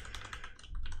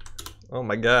 Oh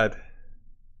my god.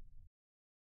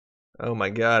 Oh my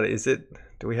god, is it?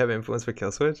 Do we have influence for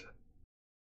kill switch?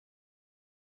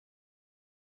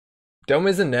 Dome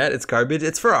isn't net, it's garbage.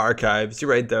 It's for archives.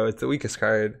 You're right though, it's the weakest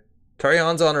card. Tori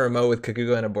Hanzo on a remote with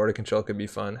Kakugo and a border control could be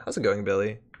fun. How's it going,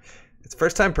 Billy? It's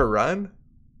first time per run?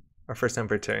 Or first time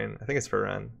per turn? I think it's per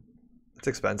run. It's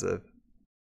expensive.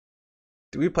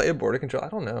 Do we play a border control? I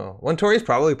don't know. One Tori's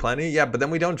probably plenty, yeah, but then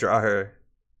we don't draw her.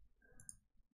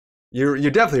 You're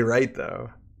definitely right though.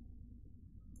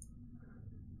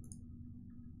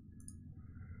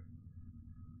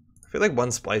 I feel like one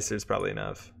splicer is probably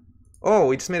enough. Oh,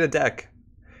 we just made a deck.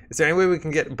 Is there any way we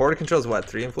can get border controls? What,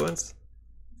 3 influence?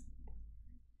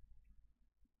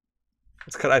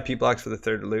 Let's cut IP blocks for the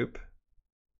 3rd loop.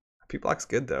 IP block's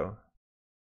good though.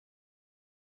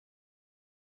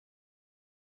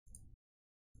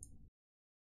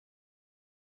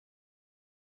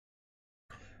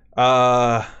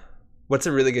 What's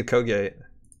a really good Kogate?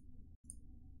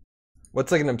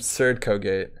 What's like an absurd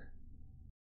Kogate?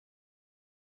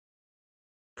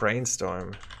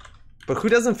 Brainstorm. But who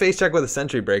doesn't face check with a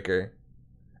Sentry Breaker?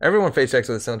 Everyone face checks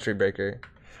with a Sentry Breaker.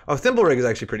 Oh, Thimble Rig is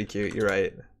actually pretty cute, you're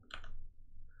right.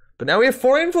 But now we have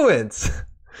 4 influence!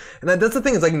 And that's the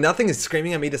thing, is like nothing is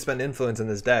screaming at me to spend influence in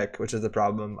this deck, which is the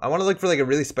problem. I want to look for like a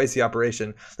really spicy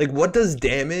operation. Like what does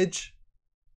damage?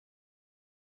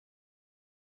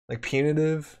 Like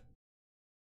punitive?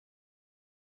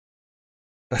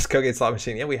 Best Kogate slot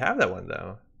machine. Yeah, we have that one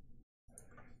though.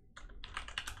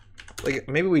 Like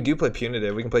maybe we do play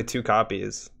punitive. We can play 2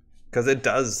 copies. Because it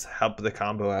does help the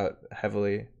combo out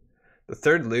heavily. The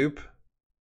 3rd loop.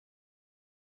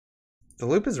 The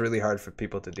loop is really hard for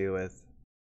people to deal with.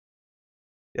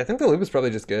 Yeah, I think the loop is probably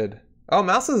just good. Oh,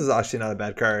 Mouseless is actually not a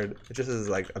bad card. It just is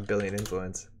like a billion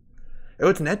influence. Oh,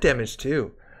 it's net damage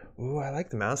too. Ooh, I like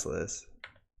the Mouseless.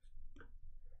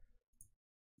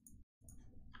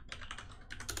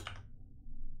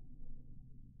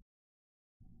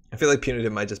 I feel like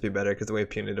punitive might just be better because the way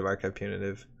punitive archive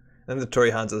punitive. And the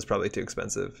Tori Hanzo is probably too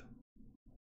expensive.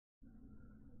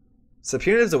 So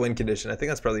punitive's a win condition. I think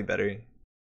that's probably better.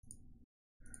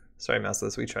 Sorry,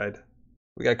 Mouseless, we tried.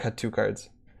 We gotta cut 2 cards.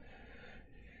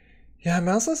 Yeah,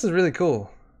 Mouseless is really cool.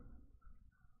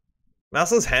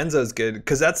 Mouseless Hanzo is good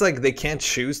because that's like they can't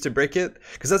choose to break it.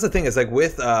 Because that's the thing, is like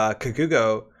with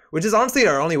Kakugo, which is honestly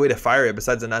our only way to fire it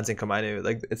besides announcing Komainu.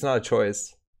 Like it's not a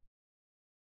choice.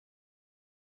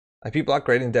 IP block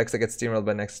grading decks that get steamrolled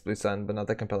by next Blue Sun, but not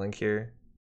that compelling here.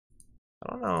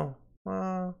 I don't know.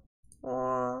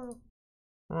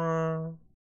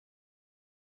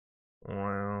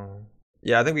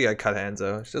 Yeah, I think we got cut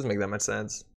Hanzo. Which doesn't make that much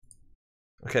sense.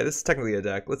 Okay, this is technically a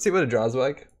deck. Let's see what it draws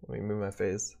like. Let me move my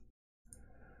face.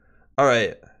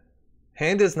 Alright.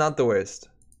 Hand is not the worst.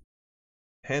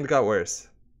 Hand got worse.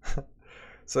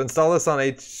 So install this on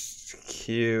HQ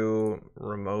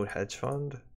Remote Hedge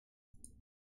Fund.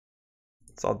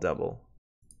 It's all double.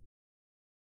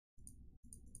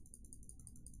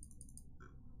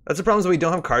 That's the problem, is we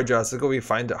don't have card draws, so it's gonna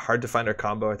be hard to find our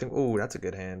combo. I think, ooh, that's a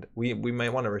good hand. We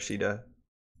might want a Rashida.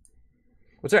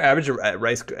 What's our average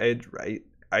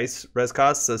ice res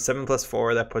cost? So 7 plus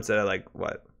 4, that puts it at like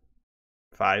what?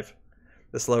 5.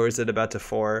 This lowers it about to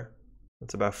 4.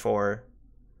 That's about 4.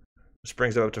 This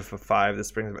brings it up to 5.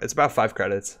 This brings it's about 5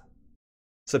 credits.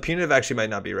 So punitive actually might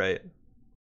not be right.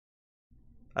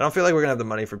 I don't feel like we're gonna have the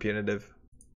money for punitive.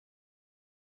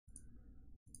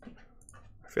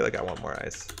 I feel like I want more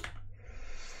ice.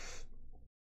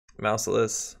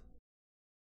 Mouseless.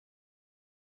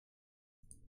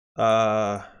 We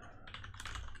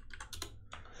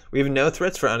have no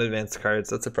threats for unadvanced cards.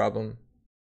 That's a problem.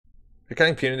 you're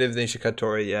cutting punitive, then you should cut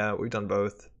Tori. Yeah, we've done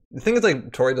both. The thing is,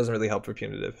 like, Tori doesn't really help for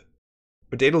punitive.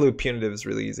 But data loop punitive is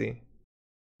really easy.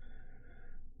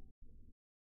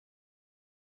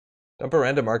 Dump a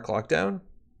random arc lockdown?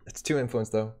 It's 2 influence,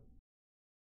 though.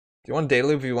 Do you want data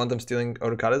loop if you want them stealing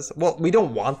Otokadas? Well, we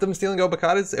don't want them stealing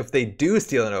Otokadas. If they do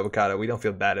steal an Otokada, we don't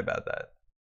feel bad about that.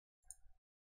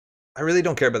 I really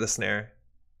don't care about the snare.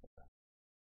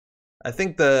 I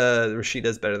think the Rashida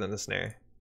is better than the snare.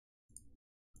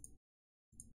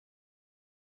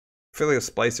 I feel like a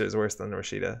splicer is worse than the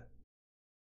Rashida.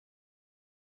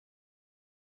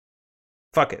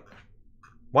 Fuck it.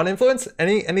 1 influence?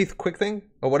 Any quick thing?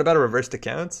 Oh, what about a reversed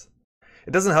accounts?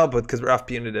 It doesn't help with because we're off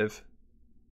punitive.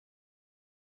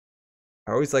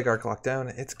 I always like arc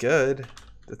lockdown. It's good.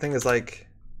 The thing is like,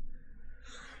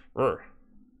 and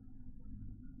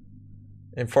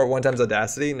for 1 times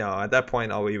audacity, no. At that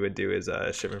point, all we would do is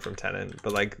shipment from tenant.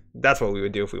 But like, that's what we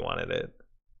would do if we wanted it.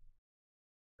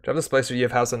 Drop the splicer. You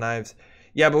have House of Knives.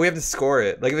 Yeah, but we have to score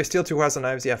it. Like if they steal 2 House of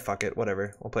Knives, yeah, fuck it,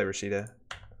 whatever. We'll play Rashida.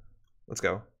 Let's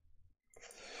go.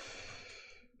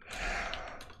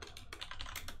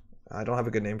 I don't have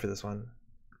a good name for this one.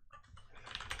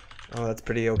 Oh, that's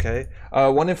pretty okay.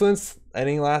 1 influence.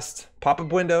 Any last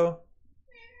pop-up window?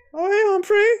 Oh, hey,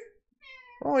 Humphrey.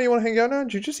 Oh, you want to hang out now?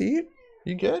 Did you just eat?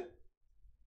 You good?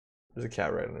 There's a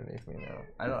cat right underneath me now.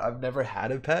 I've never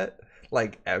had a pet,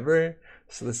 like ever.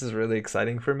 So this is really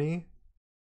exciting for me.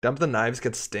 Dump the knives,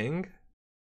 get sting.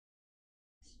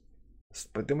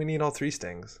 But then we need all 3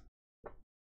 stings.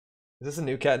 Is this a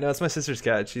new cat? No, it's my sister's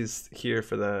cat. She's here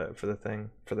for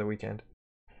the weekend.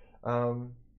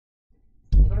 I'm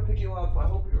gonna pick you up. I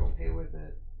hope you're okay with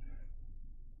it.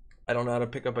 I don't know how to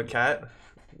pick up a cat,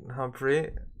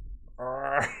 Humphrey.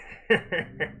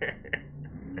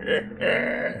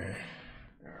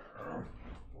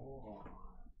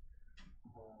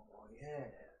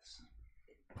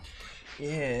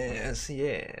 Yes.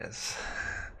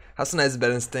 House of Knives is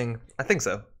better than Sting. I think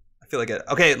so. I feel like it.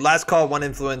 Okay, last call, 1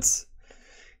 influence.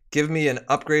 Give me an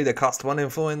upgrade that costs 1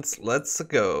 influence. Let's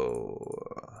go.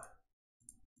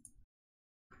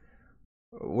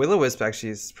 Will-O-Wisp actually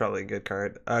is probably a good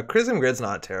card. Chrism Grid's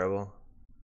not terrible.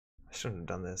 I shouldn't have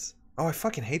done this. Oh, I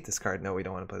fucking hate this card. No, we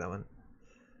don't want to play that one.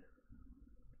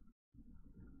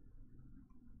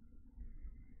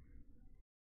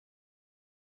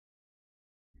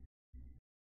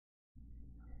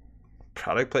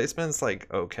 Product placements,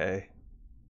 like, okay.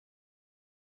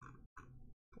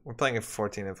 We're playing a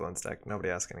 14 influence deck. Nobody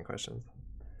ask any questions.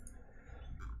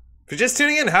 If you're just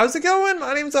tuning in, how's it going?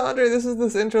 My name's Andre. This is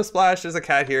this intro splash. There's a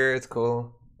cat here. It's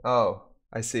cool. Oh,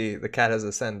 I see. The cat has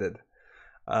ascended.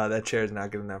 That chair is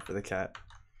not good enough for the cat.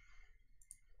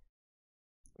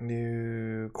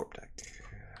 New Corp deck.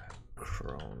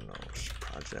 Chronos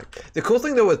Project. The cool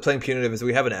thing though with playing punitive is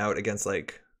we have an out against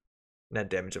like net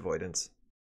damage avoidance.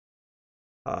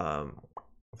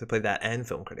 If they play that and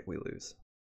Film Critic, we lose.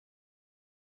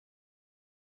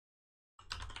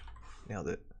 Nailed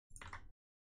it.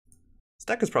 This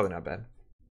deck is probably not bad.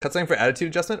 Cut something for attitude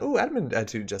adjustment. Oh, admin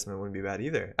attitude adjustment wouldn't be bad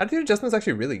either. Attitude adjustment is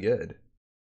actually really good.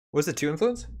 Was it 2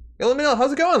 influence? Yo, let me know.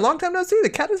 How's it going? Long time no see. The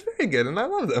cat is very good and I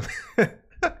love them.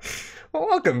 Well,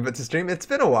 welcome to stream. It's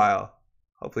been a while.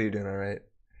 Hopefully you're doing all right.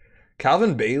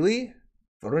 Calvin Bailey,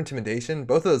 Voter Intimidation.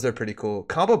 Both of those are pretty cool.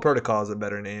 Combo Protocol is a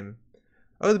better name.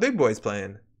 Oh, the big boy's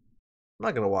playing. I'm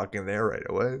not gonna walk in there right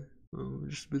away.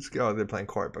 Just go. Oh, they're playing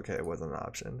Corp. Okay, it wasn't an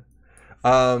option.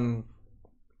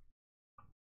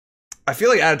 I feel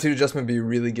like attitude adjustment would be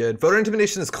really good. Voter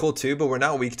Intimidation is cool too, but we're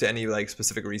not weak to any like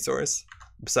specific resource.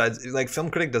 Besides, like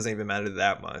Film Critic doesn't even matter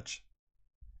that much.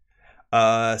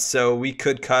 So we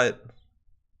could cut.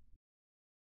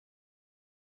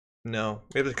 No,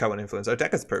 we have to cut 1 influence. Our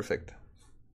deck is perfect.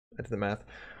 I did the math.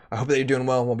 I hope that you're doing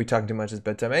well. Won't be talking too much. It's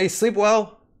bedtime. Hey, sleep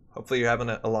well. Hopefully you're having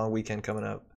a long weekend coming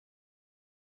up.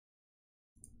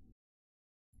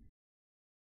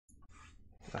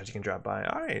 Glad you can drop by.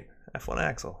 All right, F1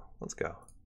 Axel. Let's go.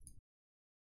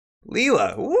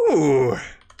 Leela. Ooh.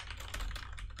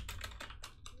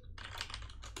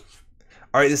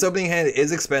 All right, this opening hand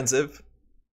is expensive.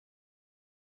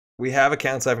 We have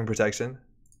account siphon protection.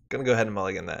 Gonna go ahead and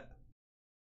mulligan that.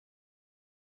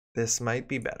 This might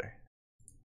be better.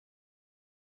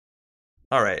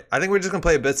 All right, I think we're just gonna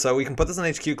play a bit so we can put this on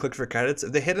HQ, click for credits.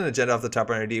 If they hit an agenda off the top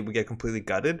RND, we get completely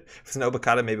gutted. If it's an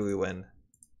Obakata, maybe we win.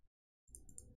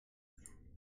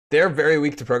 They're very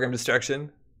weak to program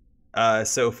destruction.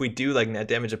 So if we do like net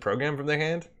damage a program from their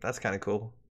hand, that's kind of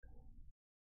cool.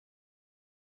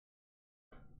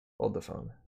 Hold the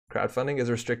phone. Crowdfunding is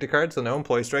a restricted card, so no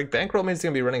employee strike. Bankroll means it's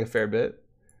gonna be running a fair bit.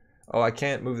 Oh, I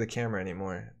can't move the camera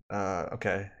anymore.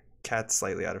 Okay. Cat's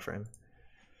slightly out of frame.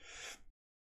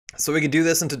 So we could do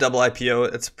this into double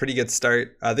IPO. It's a pretty good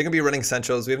start. They're going to be running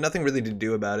Essentials. We have nothing really to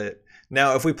do about it.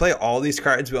 Now, if we play all these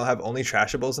cards, we'll have only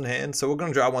Trashables in hand. So we're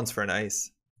going to draw once for an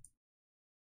ice.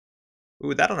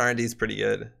 Ooh, that on R&D is pretty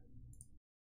good.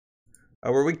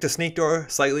 We're weak to Sneak Door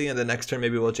slightly, and the next turn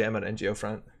maybe we'll jam out NGO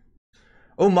front.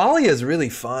 Oh, Malia is really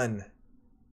fun.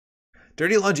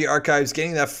 Dirty Laundry Archives,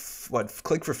 getting that,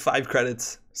 click for 5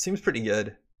 credits. Seems pretty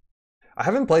good. I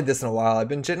haven't played this in a while. I've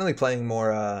been generally playing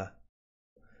more,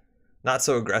 not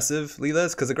so aggressive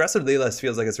Leelas, because aggressive Leelas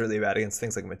feels like it's really bad against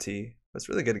things like Mati. But it's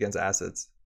really good against acids.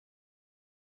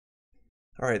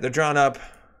 Alright, they're drawn up.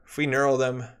 If we neural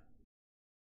them,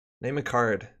 name a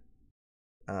card.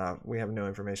 We have no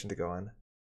information to go on.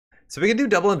 So we can do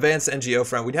double advanced NGO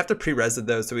front. We'd have to pre-res it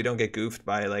though, so we don't get goofed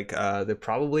by like they're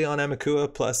probably on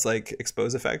Amakua plus like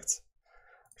expose effects.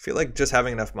 I feel like just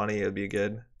having enough money would be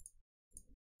good.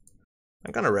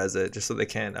 I'm gonna res it just so they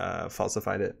can't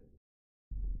falsify it.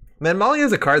 Man, Malia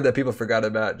is a card that people forgot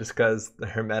about just because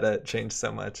her meta changed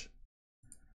so much.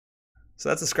 So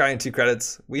that's a scry and 2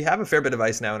 credits. We have a fair bit of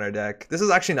ice now in our deck. This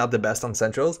is actually not the best on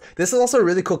Centrals. This is also a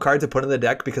really cool card to put in the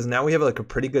deck because now we have like a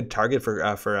pretty good target for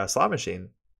a slot machine.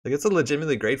 Like it's a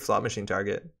legitimately great slot machine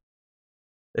target.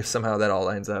 If somehow that all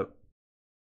lines up.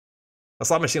 A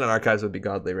slot machine on Archives would be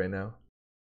godly right now.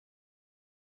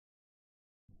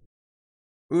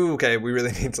 Ooh, okay, we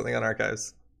really need something on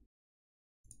Archives.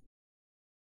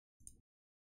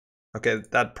 Okay,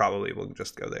 that probably will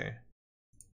just go there.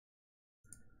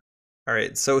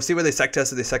 Alright, so see where they sec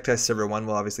test. If they sec test server 1,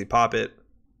 we'll obviously pop it.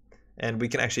 And we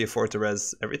can actually afford to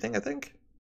res everything, I think.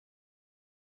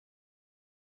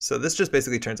 So this just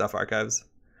basically turns off Archives.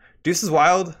 Deuce is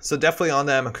wild, so definitely on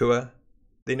the Amakua.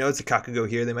 They know it's a Kakugo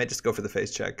here, they might just go for the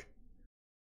face check.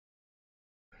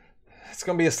 It's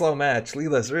gonna be a slow match.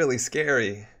 Leela's really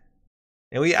scary.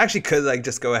 And we actually could like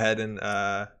just go ahead and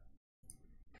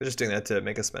we're just doing that to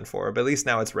make us spend 4, but at least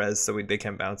now it's res, so they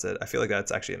can't bounce it. I feel like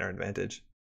that's actually in our advantage.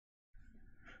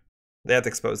 They have to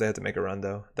expose, they have to make a run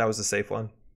though. That was a safe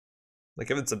one. Like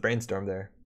if it's a brainstorm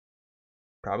there.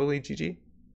 Probably GG.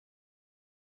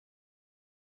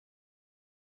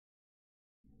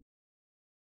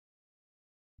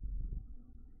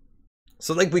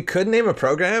 So like we could name a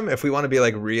program if we want to be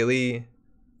like really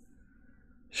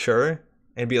sure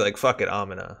and be like, fuck it,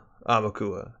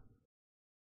 Amakua.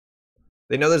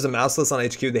 They know there's a mouseless on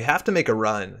HQ, they have to make a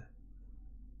run.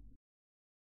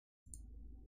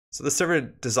 So the server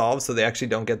dissolves so they actually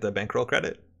don't get the bankroll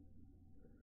credit.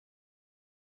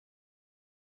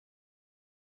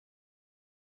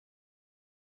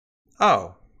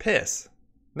 Oh, piss.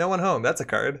 No one home, that's a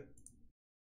card.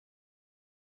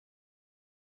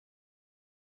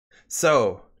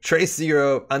 So, trace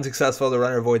 0, unsuccessful, the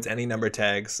runner avoids any number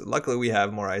tags. Luckily we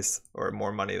have more ice, or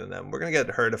more money than them. We're gonna get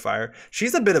her to fire.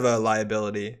 She's a bit of a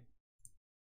liability.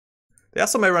 They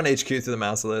also might run HQ through the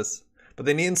mouseless, but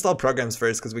they need to install programs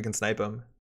first because we can snipe them.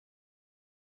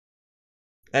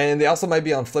 And they also might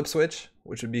be on flip switch,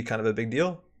 which would be kind of a big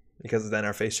deal, because then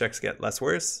our face checks get less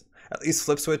worse. At least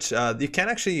flip switch, you can't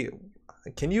actually,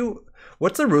 can you,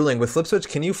 what's the ruling? With flip switch,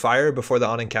 can you fire before the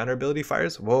on encounter ability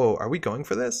fires? Whoa, are we going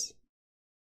for this?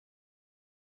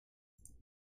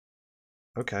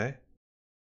 Okay.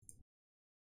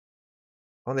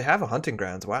 Oh, they have a hunting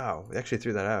grounds. Wow, they actually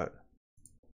threw that out.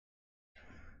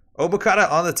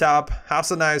 Obokata on the top.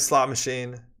 House of Knives slot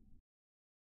machine.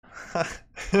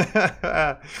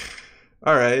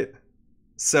 Alright.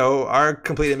 So our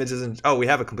complete image isn't... Oh, we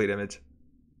have a complete image.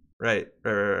 Right.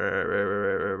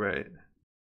 Right.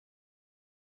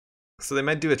 So they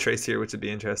might do a trace here, which would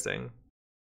be interesting.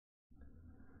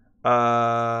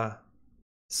 So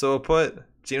we'll put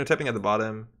genotyping at the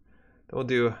bottom. Then we'll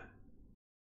do...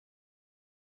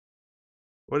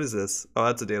 What is this? Oh,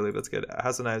 that's a daily. That's good.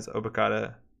 House of Knives,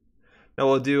 Obokata. No,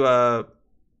 we'll do...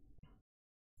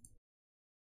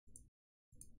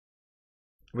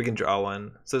 We can draw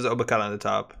one. So there's Obokata on the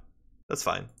top. That's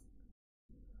fine.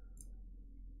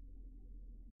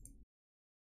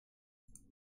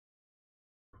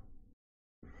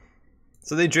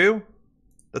 So they drew.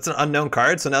 That's an unknown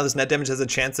card. So now this net damage has a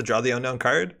chance to draw the unknown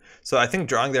card. So I think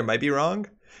drawing there might be wrong.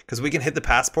 Because we can hit the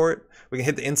passport. We can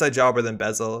hit the inside job or then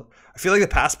bezel. I feel like the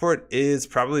passport is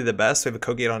probably the best. We have a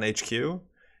Kogate on HQ.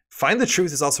 Find the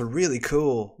Truth is also really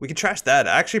cool. We can trash that.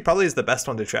 Actually, probably is the best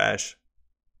one to trash.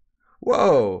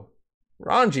 Whoa.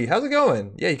 Ranji, how's it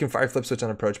going? Yeah, you can fire flip switch on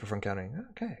approach before encountering.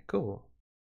 Okay, cool.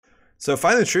 So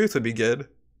Find the Truth would be good.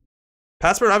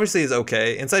 Passport obviously is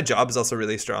okay. Inside job is also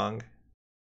really strong.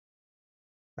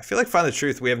 I feel like Find the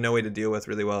Truth we have no way to deal with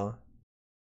really well.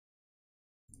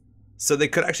 So they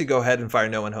could actually go ahead and fire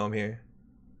no one home here.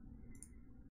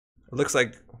 It looks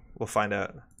like we'll find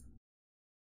out.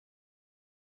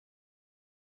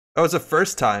 Oh, it's the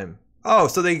first time. Oh,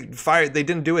 so they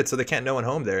didn't do it, so they can't no one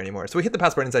home there anymore. So we hit the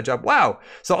passport inside job. Wow.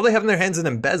 So all they have in their hands is an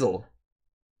embezzle.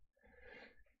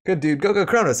 Good dude. Go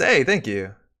Kronos. Hey, thank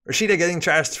you. Rashida getting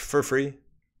trashed for free.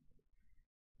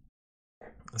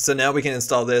 So now we can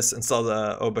install this, install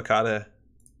the Obakata.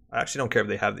 I actually don't care if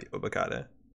they have the Obakata.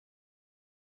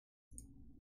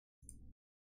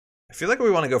 I feel like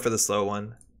we want to go for the slow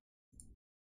one.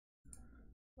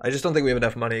 I just don't think we have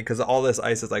enough money because all this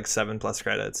ice is like 7+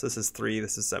 credits. This is 3,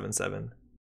 this is 7.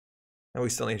 And we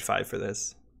still need 5 for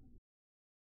this.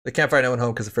 The campfire no one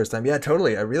home because the first time. Yeah,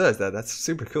 totally. I realized that. That's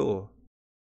super cool.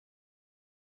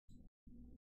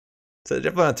 So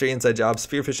jump on 3 inside jobs.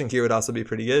 Spearfishing here would also be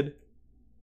pretty good.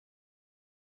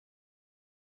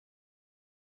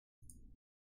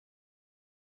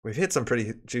 We've hit some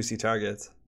pretty juicy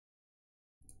targets.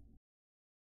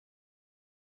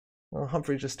 Oh,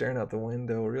 Humphrey just staring out the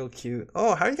window, real cute.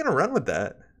 Oh, how are you gonna run with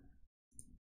that?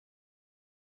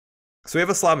 So we have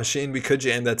a slot machine, we could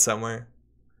jam that somewhere.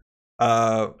 We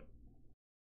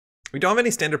don't have any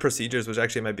standard procedures, which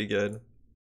actually might be good.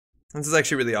 This is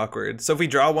actually really awkward. So if we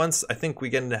draw once, I think we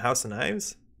get into House of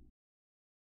Knives.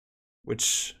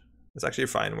 Which is actually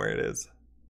fine where it is.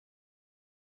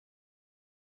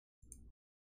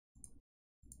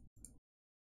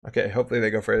 Okay, hopefully they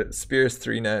go for it. Spears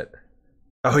 3 net.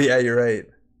 Oh yeah, you're right.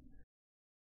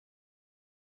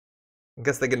 I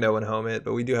guess they can no one home it,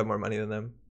 but we do have more money than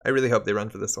them. I really hope they run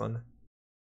for this one.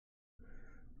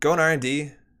 Go on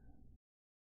R&D.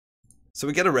 So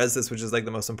we get to res this, which is like the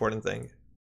most important thing.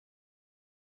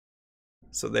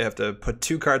 So they have to put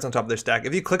 2 cards on top of their stack.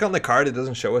 If you click on the card, it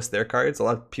doesn't show us their cards. A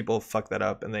lot of people fuck that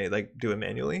up and they like do it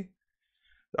manually.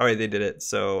 All right, they did it.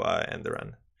 So end the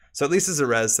run. So at least it's a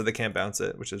res, so they can't bounce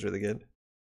it, which is really good.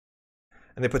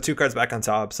 And they put 2 cards back on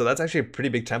top. So that's actually a pretty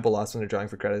big tempo loss when they're drawing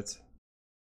for credits.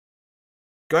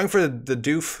 Going for the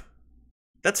doof,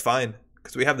 that's fine,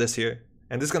 because we have this here.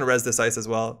 And this is going to res this ice as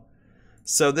well.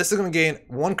 So this is going to gain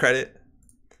 1 credit.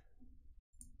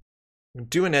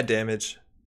 Do a net damage.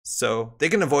 So they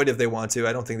can avoid if they want to.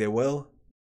 I don't think they will.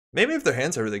 Maybe if their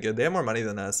hands are really good. They have more money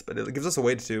than us, but it gives us a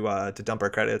way to dump our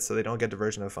credits so they don't get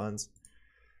diversion of funds.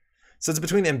 So it's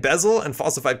between embezzle and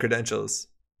falsified credentials.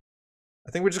 I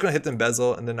think we're just going to hit the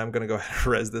embezzle, and then I'm going to go ahead and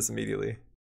res this immediately.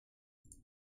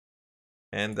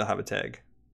 And they'll have a tag,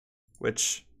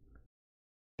 which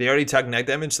they already took net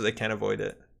damage, so they can't avoid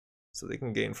it. So they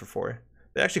can gain for 4.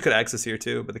 They actually could access here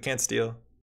too, but they can't steal.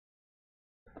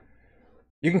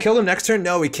 You can kill them next turn?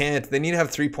 No, we can't. They need to have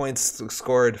 3 points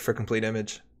scored for complete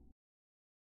image.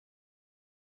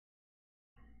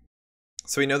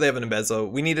 So we know they have an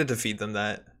embezzle. We need to defeat them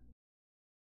that.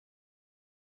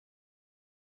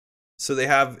 So they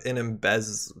have an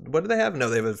embezzle. What do they have? No,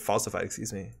 they have a falsified,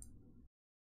 excuse me.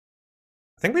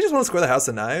 I think we just want to score the House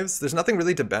of Knives. There's nothing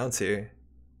really to bounce here.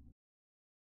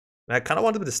 And I kind of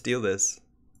want them to steal this.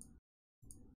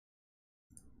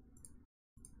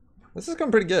 This is going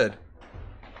pretty good.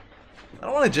 I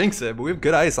don't want to jinx it, but we have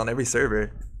good ice on every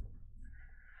server.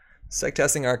 Sec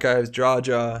testing archives, draw.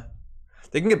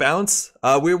 They can get bounce.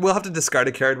 We'll have to discard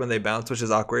a card when they bounce, which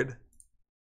is awkward.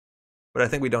 But I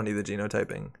think we don't need the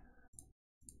genotyping.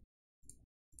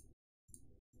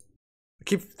 I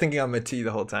keep thinking I'm a T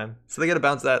the whole time. So they get to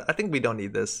bounce that. I think we don't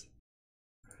need this.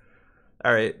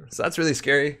 Alright, so that's really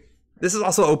scary. This is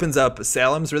also opens up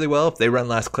Salem's really well. If they run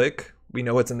last click, we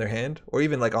know what's in their hand. Or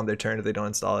even like on their turn if they don't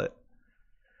install it.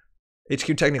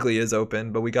 HQ technically is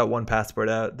open, but we got 1 passport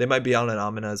out. They might be on an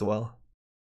Amina as well.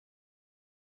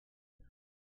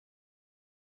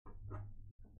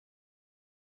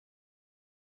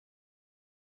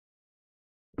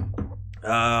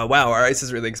 Wow, our ice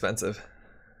is really expensive.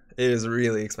 It is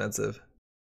really expensive.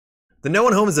 The no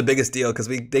one home is the biggest deal because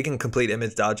they can complete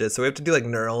image dodge it. So we have to do like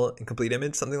neural and complete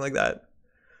image, something like that.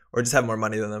 Or just have more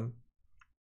money than them.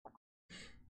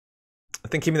 I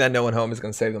think keeping that no one home is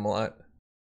going to save them a lot.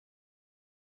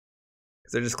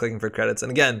 Because they're just clicking for credits.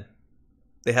 And again,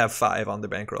 they have 5 on their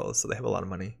bankrolls, so they have a lot of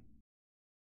money.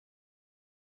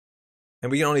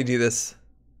 And we can only do this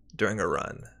during a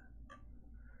run.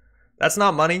 That's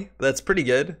not money, but that's pretty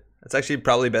good. It's actually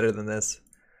probably better than this.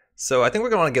 So I think we're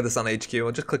going to want to get this on HQ.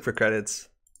 We'll just click for credits.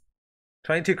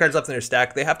 22 cards left in their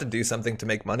stack. They have to do something to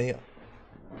make money.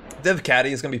 Dev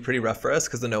Caddy is going to be pretty rough for us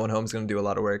because the no one home is going to do a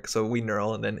lot of work. So we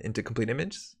neural and then into complete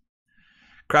image.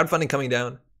 Crowdfunding coming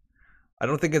down. I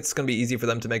don't think it's going to be easy for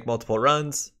them to make multiple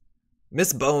runs.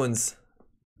 Miss Bones.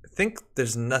 I think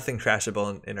there's nothing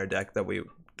crashable in our deck that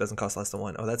doesn't cost less than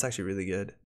 1. Oh, that's actually really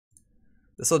good.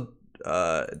 This will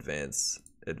advance.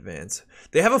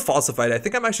 They have a falsified. I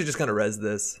think I'm actually just going to res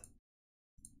this.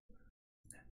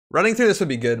 Running through this would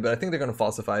be good, but I think they're going to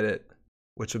falsify it.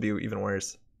 which would be even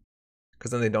worse.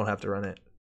 Because then they don't have to run it.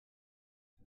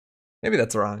 Maybe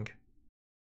that's wrong.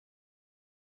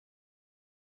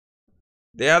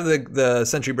 They have the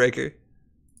Sentry Breaker.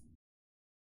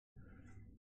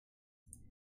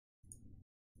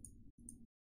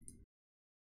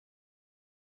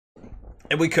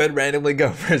 And we could randomly go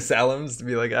for Salam's to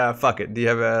be like, ah, fuck it. Do you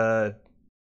have a,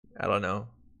 I don't know,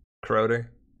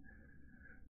 Crowder,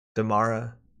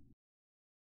 Damara,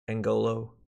 Angolo?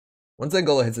 Once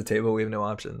Angolo hits the table, we have no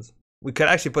options. We could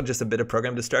actually put just a bit of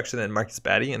program destruction and Marcus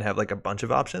Batty and have like a bunch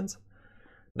of options.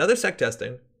 Another sec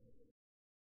testing.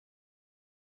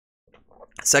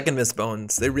 Second Miss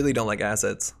Bones. They really don't like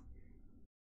assets.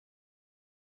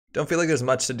 Don't feel like there's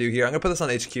much to do here. I'm gonna put this on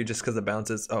HQ just because the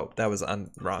bounces. Oh, that was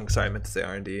wrong. Sorry, I meant to say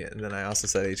R&D, and then I also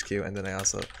said HQ, and then I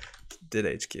also did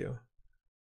HQ.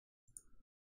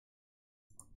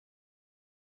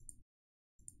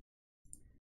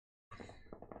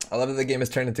 I love that the game has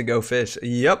turned into Go Fish.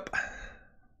 Yep.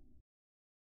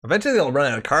 Eventually they'll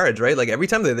run out of cards, right? Like every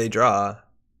time that they draw,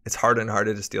 it's harder and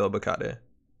harder to steal a Bacate.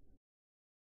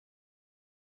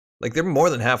 Like they're more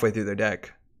than halfway through their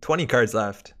deck. 20 cards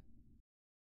left.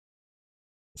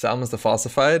 Salmon's the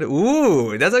falsified.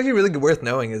 Ooh, that's actually really worth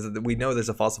knowing, is that we know there's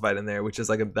a falsified in there, which is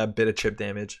like that bit of chip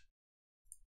damage.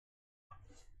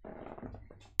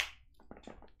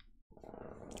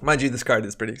 Mind you, this card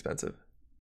is pretty expensive.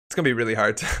 It's gonna be really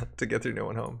hard to get through No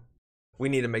One Home. We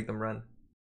need to make them run.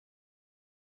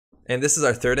 And this is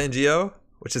our third NGO,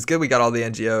 which is good. We got all the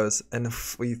NGOs, and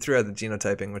we threw out the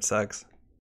genotyping, which sucks.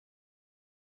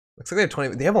 Looks like they have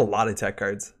 20. They have a lot of tech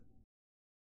cards.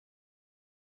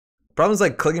 Problem is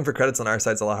like clicking for credits on our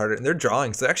side is a lot harder, and they're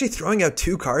drawing, so they're actually throwing out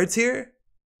 2 cards here.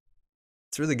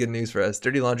 It's really good news for us.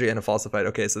 Dirty Laundry and a falsified.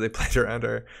 Okay, so they played around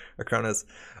our Kronos.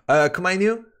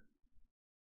 Kumainu.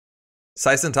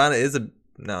 Sai Santana is a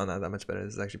no, not that much better.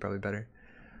 This is actually probably better.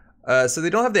 So they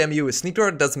don't have the MU. Sneak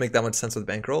Door doesn't make that much sense with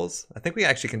bankrolls. I think we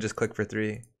actually can just click for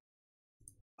 3.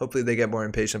 Hopefully they get more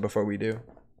impatient before we do.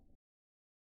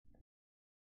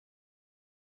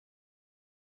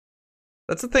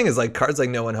 That's the thing, is like cards like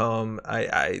No One Home,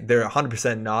 they're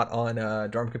 100% not on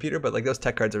Dorm Computer, but like those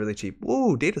tech cards are really cheap.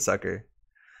 Woo, Data Sucker.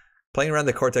 Playing around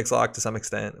the Cortex Lock to some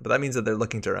extent, but that means that they're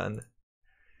looking to run.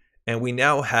 And we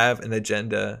now have an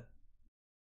agenda.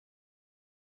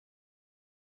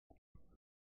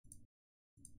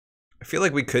 I feel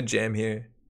like we could jam here.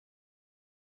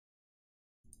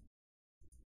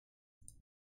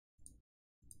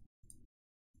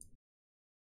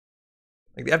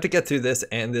 Like they have to get through this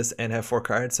and have 4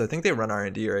 cards, so I think they run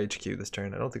R&D or HQ this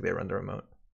turn. I don't think they run the remote.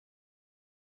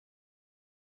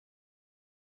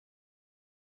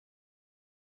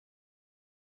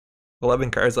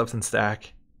 $11 cards left in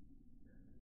stack.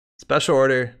 Special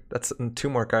order. That's 2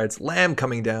 more cards. Lamb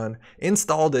coming down.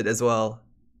 Installed it as well.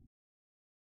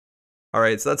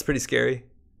 Alright, so that's pretty scary.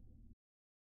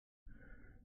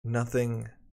 Nothing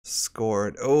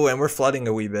scored. Oh, and we're flooding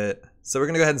a wee bit. So we're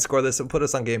going to go ahead and score this and put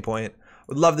us on game point.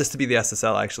 Would love this to be the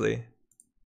SSL, actually.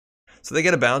 So they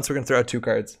get a bounce. We're going to throw out 2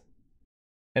 cards.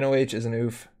 NOH is an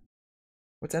oof.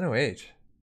 What's NOH?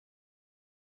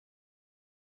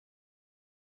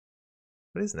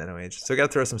 What is an NOH? So we got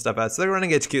to throw some stuff out. So they're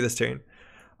running HQ this turn.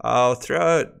 I'll throw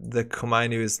out the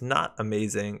Komainu is not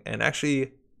amazing. And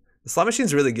actually, the Slot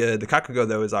Machine's really good. The Kakugo,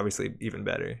 though, is obviously even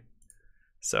better.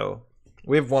 So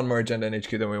we have 1 more agenda in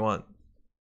HQ than we want.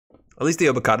 At least the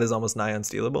Obakata is almost nigh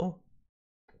unstealable.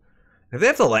 If they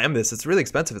have to lamb this, it's really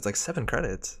expensive. It's like 7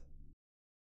 credits.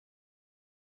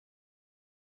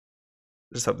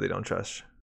 Just hope they don't trust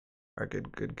our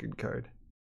good card.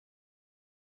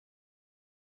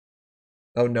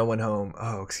 Oh, No One Home.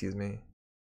 Oh, excuse me.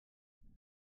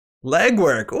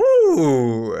 Legwork.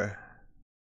 Ooh.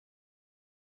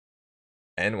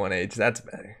 N1H. That's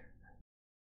better.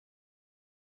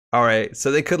 All right. So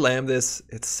they could lamb this.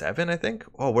 It's 7, I think.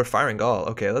 Oh, we're firing Gall.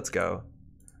 Okay, let's go.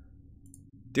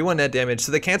 Do 1 net damage.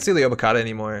 So they can't steal the Obakata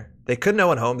anymore. They could No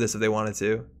One Home this if they wanted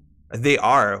to. They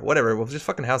are. Whatever. We'll just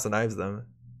fucking House of Knives them.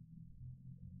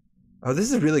 Oh,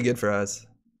 this is really good for us.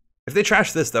 If they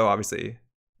trash this, though, obviously,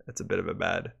 that's a bit of a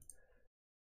bad.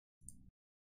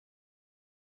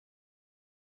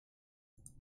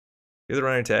 Here's the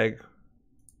runner tag.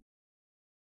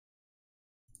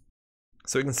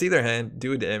 So we can see their hand,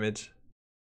 do a damage.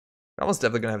 They're almost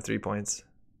definitely going to have 3 points.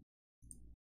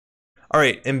 All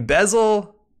right,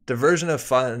 embezzle, diversion of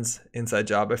funds, inside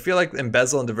job. I feel like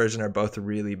embezzle and diversion are both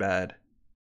really bad.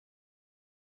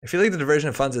 I feel like the diversion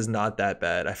of funds is not that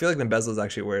bad. I feel like the embezzle is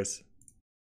actually worse.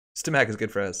 Stim hack is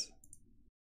good for us.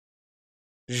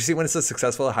 Did you see when it says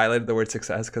successful, I highlighted the word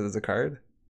success because it's a card?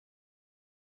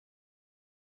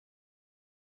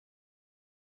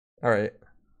 All right.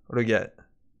 What do we get?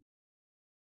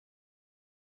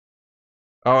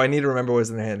 Oh, I need to remember what's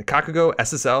in their hand. Kakugo,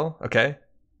 SSL. Okay.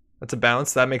 That's a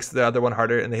bounce. That makes the other one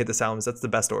harder, and they hit the Salams. That's the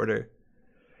best order.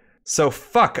 So,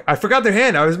 fuck. I forgot their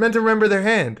hand. I was meant to remember their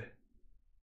hand.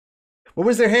 What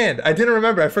was their hand? I didn't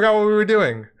remember. I forgot what we were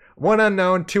doing. One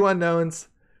unknown, two unknowns,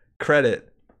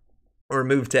 credit, or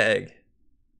move to egg.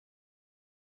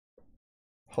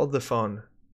 Hold the phone.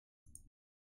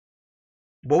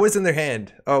 What was in their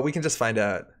hand? Oh, we can just find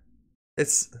out.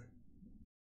 It's...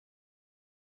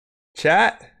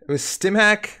 Chat? It was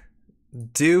Stimhack,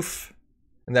 Doof,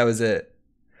 and that was it.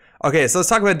 Okay, so let's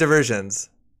talk about diversions.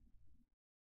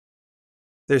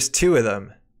 There's two of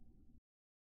them.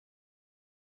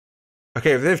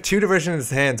 Okay, if they have two diversions in his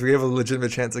hands, we have a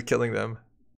legitimate chance of killing them.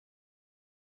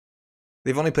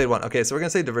 They've only played one. Okay, so we're gonna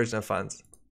say diversion of funds.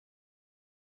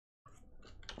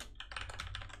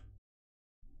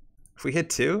 If we hit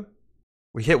two,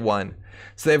 we hit one.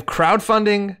 So they have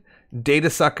crowdfunding, data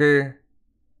sucker,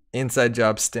 inside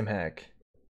job, Stimhack.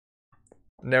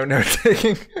 No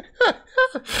taking.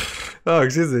 Oh,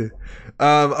 excuse me.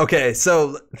 Okay,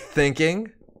 so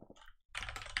thinking.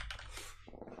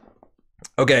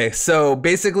 Okay, so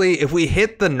basically, if we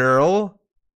hit the knurl,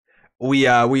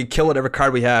 we kill whatever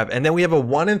card we have, and then we have a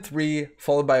 1 and 3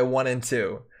 followed by a 1 and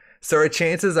 2. So our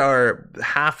chances are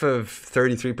half of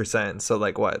 33%. So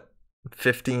like what,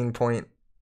 16 point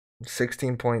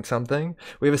something?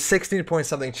 We have a 16 point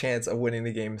something chance of winning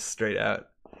the game straight out,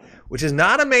 which is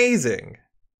not amazing.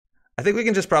 I think we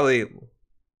can just probably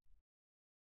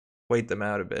wait them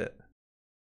out a bit.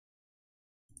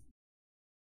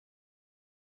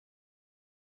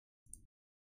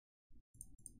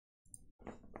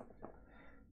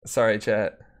 Sorry,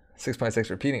 chat. 6.6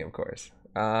 repeating, of course.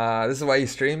 This is why you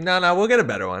stream? No, we'll get a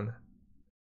better one.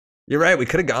 You're right, we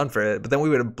could have gone for it, but then we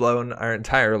would have blown our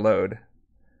entire load,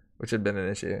 which had been an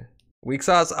issue. Weak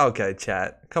sauce? Okay,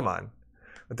 chat. Come on.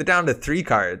 But they're down to 3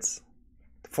 cards.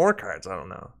 4 cards, I don't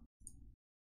know.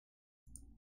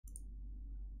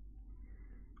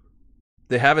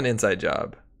 They have an inside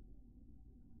job.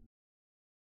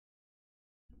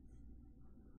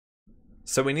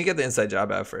 So we need to get the inside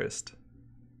job out first.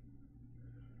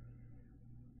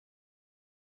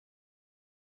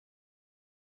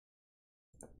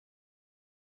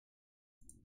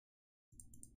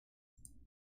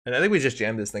 And I think we just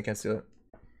jammed this and they can't steal it.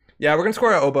 Yeah, we're going to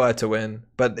score our Oboe to win.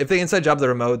 But if they inside job the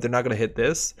remote, they're not going to hit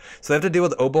this. So they have to deal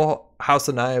with Oboe, House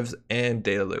of Knives, and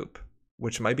Data Loop,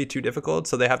 which might be too difficult.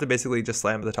 So they have to basically just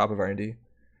slam at the top of R&D.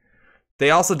 They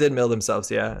also did mill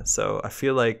themselves, yeah. So I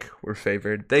feel like we're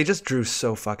favored. They just drew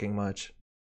so fucking much.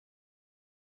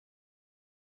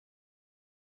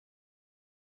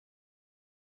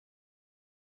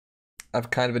 I have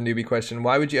kind of a newbie question.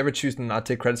 Why would you ever choose to not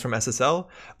take credits from SSL?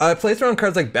 It plays around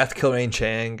cards like Beth, Kilrain,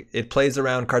 Chang. It plays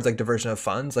around cards like Diversion of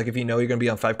Funds. Like if you know you're going to be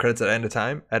on 5 credits at end of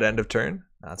time, at end of turn.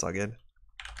 That's all good.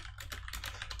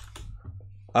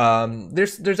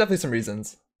 There's definitely some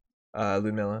reasons,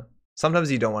 Ludmilla.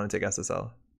 Sometimes you don't want to take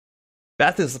SSL.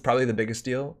 Beth is probably the biggest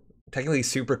deal. Technically,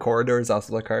 Super Corridor is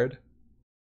also a card.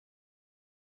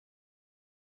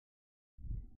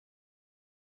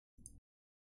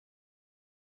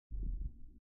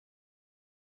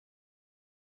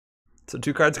 So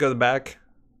 2 cards go to the back.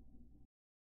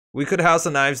 We could House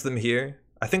of Knives them here.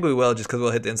 I think we will just because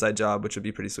we'll hit the inside job, which would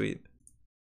be pretty sweet.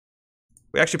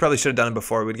 We actually probably should have done it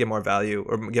before. We'd get more value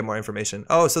or get more information.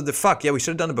 Oh, so the fuck. Yeah, we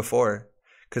should have done it before.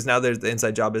 Because now there's the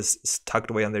inside job is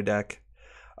tucked away on their deck.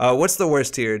 What's the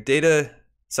worst here? Data,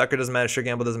 Sucker doesn't matter, Sure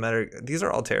Gamble doesn't matter. These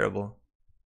are all terrible.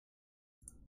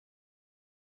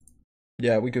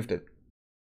 Yeah, we goofed it.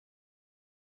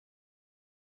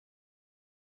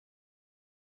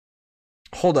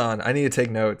 Hold on, I need to take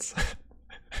notes.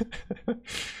 It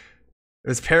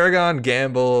was Paragon,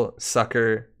 Gamble,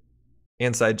 Sucker,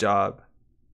 inside job.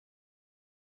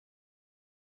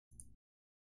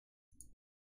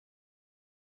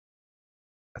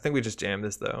 I think we just jam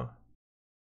this though.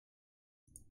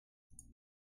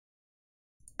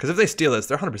 Because if they steal this,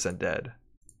 they're 100% dead.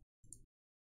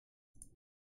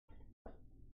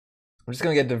 I'm just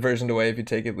going to get diversioned away. If you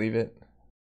take it, leave it.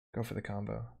 Go for the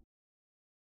combo.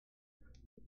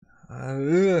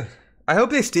 I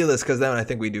hope they steal this because then I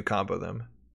think we do combo them.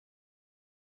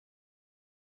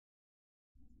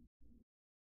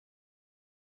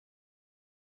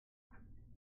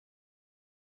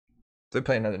 They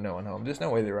play another no one home. There's no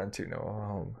way they run 2 no one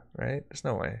home, right? There's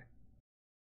no way.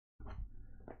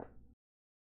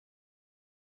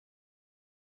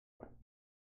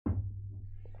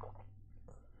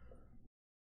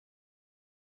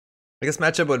 I guess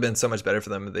matchup would have been so much better for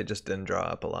them if they just didn't draw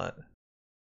up a lot.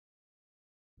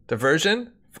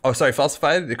 Diversion? Oh, sorry,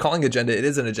 falsified. They're calling agenda. It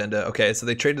is an agenda. Okay, so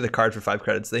they traded the card for 5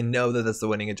 credits. They know that that's the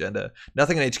winning agenda.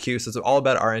 Nothing in HQ, so it's all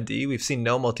about R&D. We've seen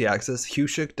no multi-axis.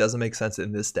 Hushuk doesn't make sense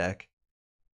in this deck.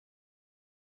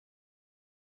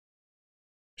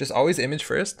 Just always image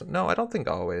first? No, I don't think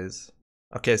always.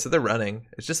 Okay, so they're running.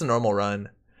 It's just a normal run.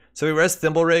 So we res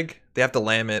Thimble Rig. They have to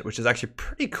lamb it, which is actually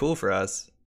pretty cool for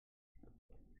us.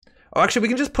 Oh, actually, we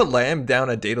can just put lamb down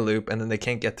a data loop, and then they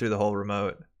can't get through the whole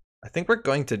remote. I think we're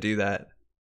going to do that.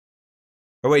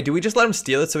 Or wait, do we just let them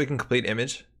steal it so we can complete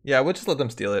image? Yeah, we'll just let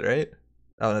them steal it, right?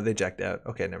 Oh, no, they jacked out.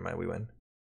 Okay, never mind, we win.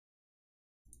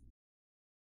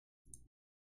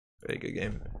 Very good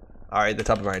game. Alright, the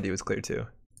top of R&D was clear too.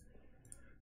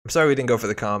 I'm sorry we didn't go for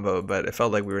the combo, but it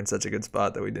felt like we were in such a good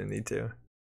spot that we didn't need to.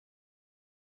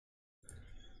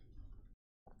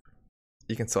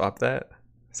 You can swap that?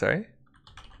 Sorry?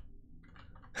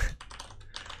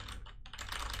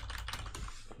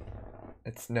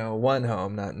 It's no 1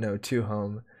 home, not no 2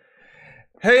 home.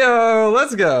 Heyo,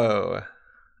 let's go.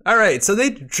 All right, so they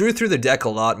drew through the deck a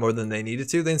lot more than they needed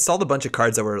to. They installed a bunch of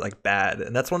cards that were like bad,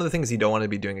 and that's one of the things you don't want to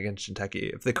be doing against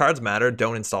Shinteiki. If the cards matter,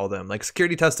 don't install them. Like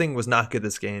security testing was not good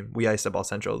this game. We iced up all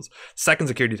centrals. Second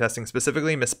security testing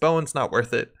specifically, Miss Bowen's not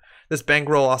worth it. This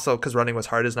bankroll also, because running was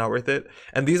hard, is not worth it.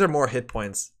 And these are more hit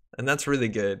points, and that's really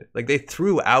good. Like they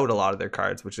threw out a lot of their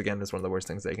cards, which again is one of the worst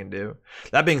things they can do.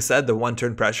 That being said, the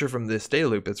 1-turn pressure from this data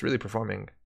loop is really performing.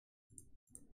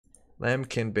 Lamb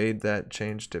can bait that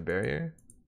change to barrier.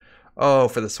 Oh,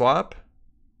 for the swap?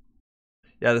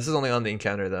 Yeah, this is only on the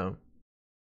encounter though.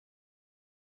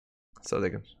 So they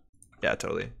can, yeah,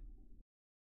 totally.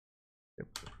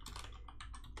 Yep.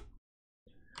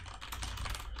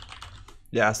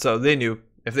 Yeah, so they knew.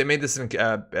 If they made this in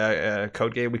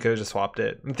code game, we could have just swapped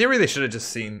it. In theory, they should have just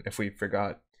seen if we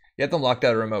forgot. You had them locked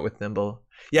out a remote with Nimble.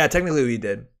 Yeah, technically we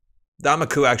did. The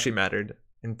Amaku actually mattered,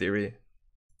 in theory.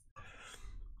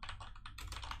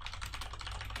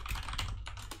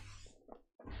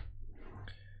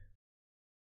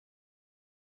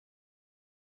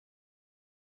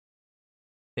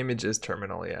 Image is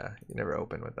terminal, yeah. You never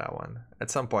open with that one.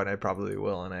 At some point, I probably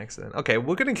will on accident. Okay,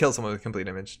 we're gonna kill someone with complete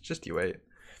image. Just you wait.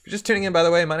 If you're just tuning in, by the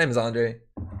way, my name is Andre.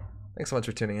 Thanks so much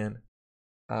for tuning in.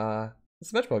 This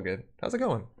is much more good. How's it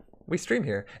going? We stream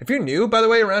here. If you're new, by the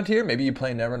way, around here, maybe you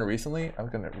played Netrunner recently. I'm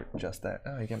gonna adjust that.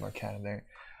 Oh, you get more cat in there.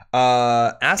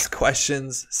 Ask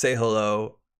questions, say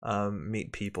hello,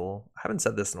 meet people. I haven't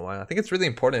said this in a while. I think it's really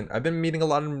important. I've been meeting a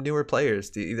lot of newer players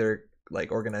to either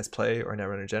like organize play or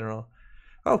Netrunner in general.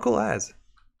 Oh, cool as.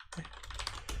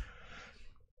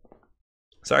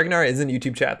 So Argonara is in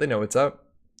YouTube chat. They know what's up.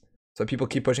 So people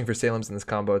keep pushing for Salem's in this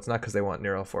combo. It's not because they want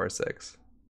Neural 4 or 6.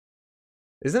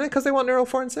 Isn't it because they want Neural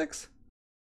 4 and 6?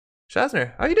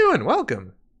 Shazner, how you doing?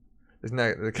 Welcome. Isn't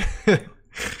that...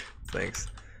 Thanks.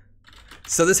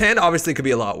 So this hand obviously could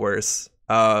be a lot worse.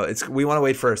 We want to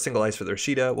wait for a single ice for the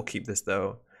Rashida. We'll keep this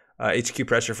though. HQ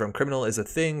pressure from Criminal is a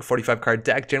thing. 45 card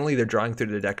deck. Generally they're drawing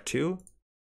through the deck too.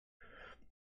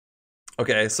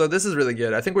 Okay, so this is really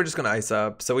good. I think we're just going to ice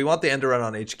up. So we want the end to run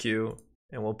on HQ,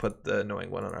 and we'll put the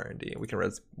annoying one on R&D. We can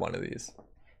res one of these.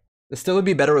 This still would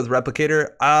be better with Replicator.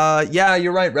 Yeah,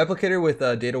 you're right. Replicator with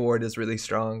Data Ward is really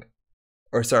strong.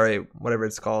 Or sorry, whatever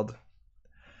it's called.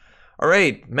 All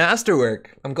right,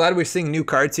 Masterwork. I'm glad we're seeing new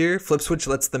cards here. Flip Switch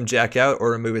lets them jack out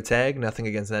or remove a tag. Nothing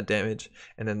against net damage.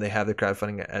 And then they have the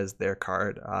crowdfunding as their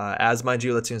card. As, mind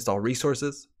you, lets you install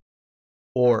resources.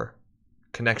 Or...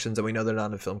 connections, and we know they're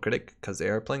not a film critic because they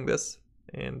are playing this,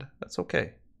 and that's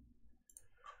okay.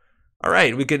 All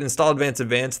right, we could install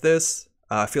advance this.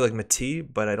 I feel like Mati,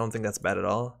 but I don't think that's bad at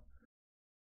all.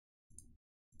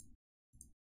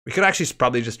 We could actually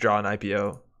probably just draw an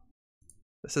IPO.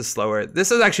 This is slower.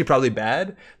 This is actually probably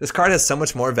bad. This card has so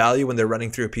much more value when they're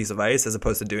running through a piece of ice as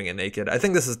opposed to doing it naked. I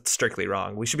think this is strictly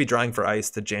wrong. We should be drawing for ice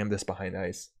to jam this behind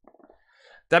ice.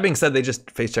 That being said, they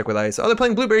just face check with ice. Oh, they're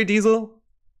playing Blueberry Diesel.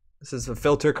 This is a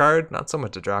filter card, not so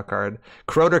much a draw card.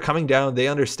 Corroder coming down, they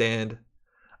understand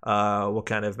what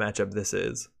kind of matchup this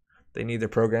is. They need their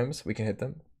programs, we can hit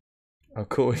them. Oh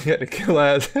cool, we got a kill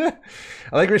as. I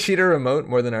like Rashida remote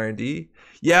more than R&D.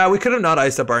 Yeah, we could have not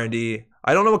iced up R&D.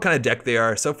 I don't know what kind of deck they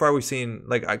are. So far we've seen,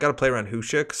 like I gotta play around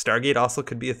Hushuk. Stargate also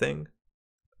could be a thing.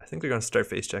 I think they're gonna start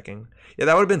face checking. Yeah,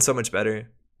 that would have been so much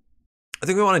better. I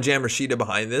think we want to jam Rashida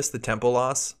behind this, the tempo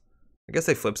loss. I guess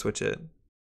they flip switch it.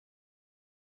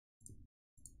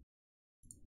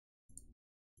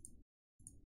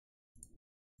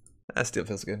 That still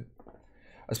feels good.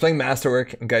 I was playing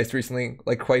Masterwork and Geist recently,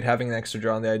 like quite having an extra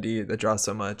draw on the ID that draws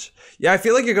so much. Yeah, I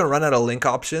feel like you're going to run out of link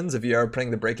options if you are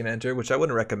playing the break and enter, which I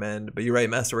wouldn't recommend, but you're right,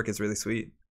 Masterwork is really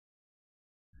sweet.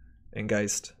 And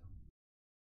Geist.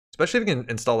 especially if you can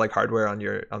install like hardware on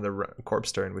the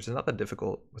corpse turn, which is not that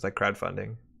difficult with like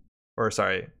crowdfunding, or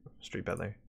sorry, Street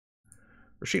Peddler.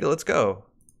 Rashida, let's go.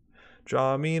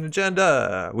 Draw me an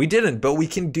agenda. We didn't, but we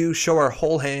can show our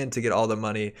whole hand to get all the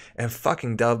money. And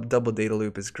fucking double data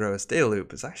loop is gross. Data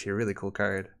loop is actually a really cool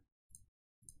card.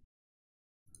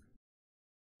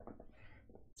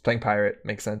 It's playing pirate,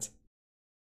 makes sense.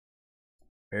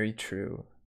 Very true.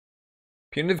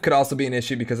 Punitive could also be an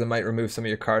issue because it might remove some of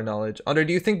your card knowledge. Andre,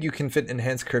 do you think you can fit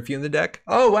Enhanced Curfew in the deck?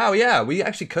 Oh wow, yeah, we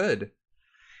actually could.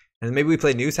 And maybe we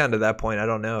play Newshound at that point. I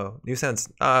don't know. Newshound's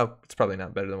it's probably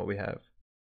not better than what we have.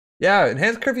 Yeah,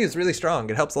 Enhanced Curfew is really strong.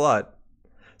 It helps a lot.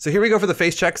 So here we go for the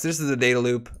face checks. This is the data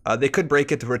loop. They could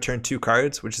break it to return 2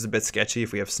 cards, which is a bit sketchy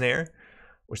if we have Snare,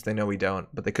 which they know we don't.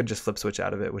 But they could just flip switch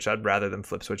out of it, which I'd rather them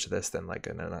flip switch this than like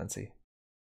an Anansi.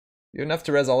 You have enough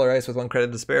to res all our ice with 1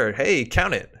 credit to spare. Hey,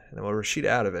 count it. And then we'll Rashida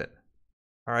out of it.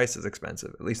 Our ice is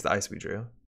expensive. At least the ice we drew.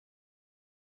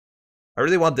 I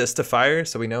really want this to fire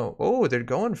so we know. Oh, they're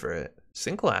going for it.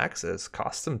 Single access.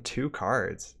 Cost them 2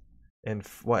 cards. And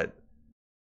what?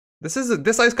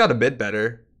 This ice got a bit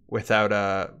better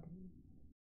without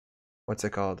what's it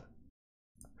called?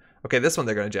 Okay, this one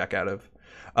they're gonna jack out of.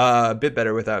 A bit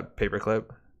better without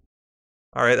paperclip.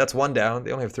 Alright, that's 1 down.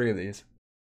 They only have 3 of these.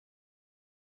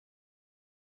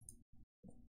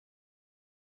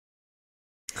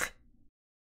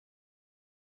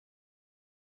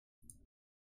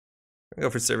 Go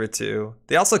for server 2.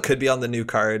 They also could be on the new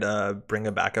card, bring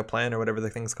a backup plan or whatever the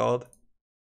thing's called.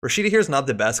 Rashida here is not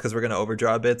the best because we're going to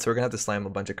overdraw a bit, so we're going to have to slam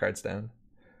a bunch of cards down.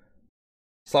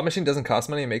 Slot machine doesn't cost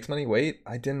money, it makes money. Wait,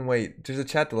 I didn't wait. There's a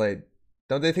chat delay.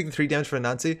 Don't they take the 3 damage for a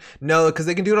Nazi? No, because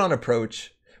they can do it on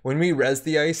approach. When we res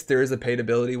the ice, there is a paid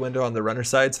ability window on the runner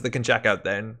side, so they can jack out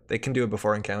then. They can do it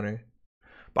before encounter.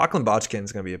 Bachlan Botchkin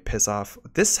is going to be a piss off.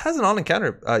 This has an on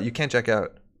encounter. You can't jack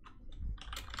out.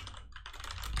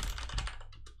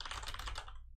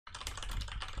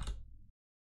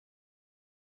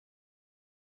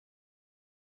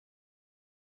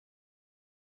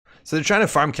 So they're trying to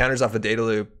farm counters off a data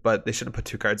loop, but they should have put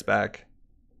 2 cards back.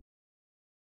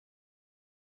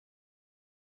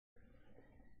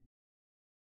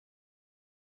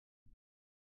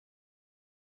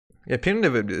 Yeah,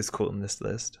 Punitive is cool in this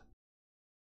list.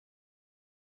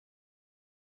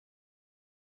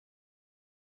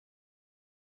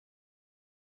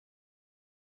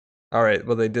 All right,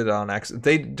 well they did it on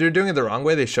accident. They're doing it the wrong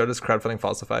way. They showed us crowdfunding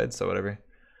falsified, so whatever.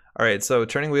 All right, so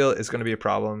turning wheel is going to be a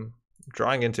problem.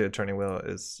 Drawing into a turning wheel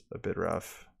is a bit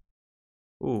rough.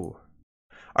 Ooh.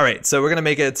 All right, so we're going to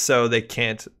make it so they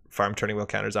can't farm turning wheel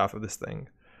counters off of this thing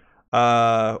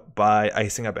by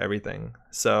icing up everything.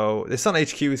 So this on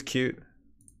HQ is cute.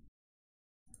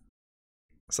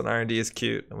 This on R&D is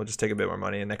cute, and we'll just take a bit more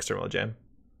money and next turn we'll jam.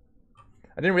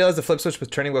 I didn't realize the flip switch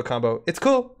with turning wheel combo. It's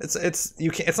cool.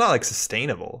 It's not like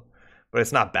sustainable, but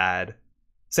it's not bad.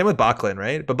 Same with Bachlan,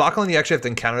 right? But Bachlan, you actually have to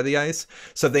encounter the ice.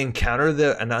 So if they encounter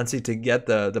the Anansi to get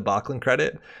the Bachlan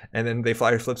credit, and then they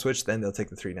fly or flip switch, then they'll take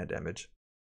the 3 net damage.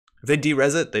 If they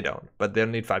de-res it, they don't. But they'll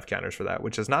need 5 counters for that,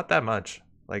 which is not that much.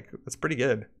 Like, that's pretty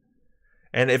good.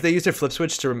 And if they use their flip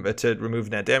switch to remove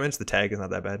net damage, the tag is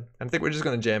not that bad. I think we're just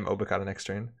going to jam Obokata next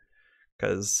turn,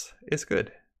 because it's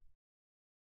good.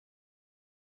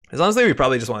 As honestly, we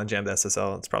probably just want to jam the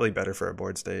SSL. It's probably better for our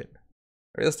board state.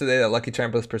 I realized today that Lucky Charm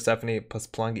plus Persephone plus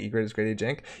Pelongi Egret is great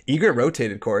jank. Egret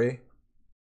rotated, Corey.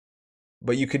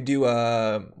 But you could do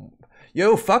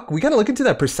yo, fuck, we gotta look into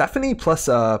that Persephone plus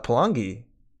Pelongi.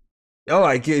 Oh,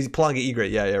 I guess Pelongi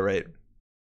Egret, yeah, right.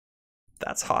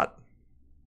 That's hot.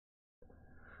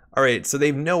 Alright, so they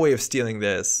have no way of stealing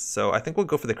this, so I think we'll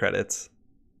go for the credits.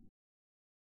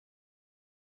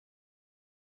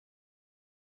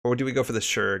 Or do we go for the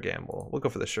sure gamble? We'll go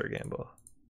for the sure gamble.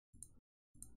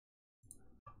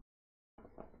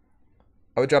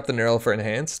 I would drop the Neural for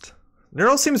enhanced.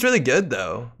 Neural seems really good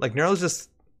though. Like Neural's just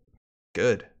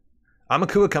good.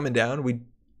 Amakua coming down. We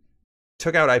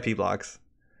took out IP blocks.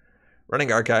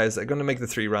 Running archives. I'm going to make the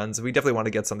 3 runs. We definitely want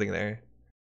to get something there.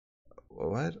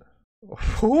 What?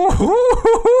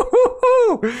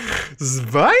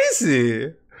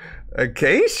 Spicy.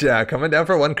 Acacia coming down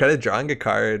for 1 credit, drawing a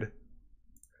card.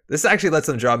 This actually lets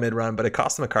them draw mid-run, but it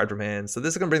costs them a card from hand. So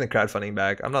this is going to bring the crowdfunding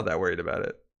back. I'm not that worried about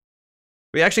it.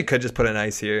 We actually could just put an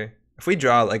ice here. If we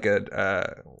draw like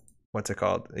a, what's it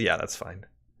called? Yeah, that's fine.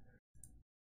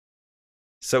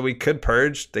 So we could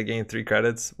purge. They gain 3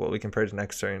 credits. Well, we can purge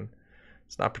next turn.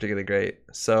 It's not particularly great.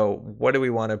 So what do we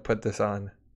want to put this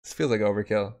on? This feels like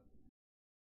overkill.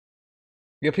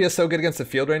 EOP is so good against the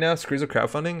field right now. Screws with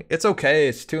crowdfunding. It's okay.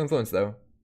 It's 2 influence though.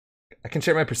 I can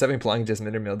share my Persephone Pelongi just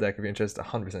mid or mill deck if you're interested.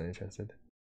 100% interested.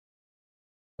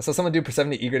 I saw someone do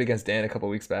Persephone Egret against Dan a couple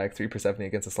weeks back. 3 Persephone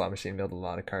against a slot machine, milled a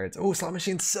lot of cards. Oh, slot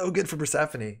machine's so good for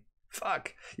Persephone.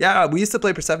 Fuck. Yeah, we used to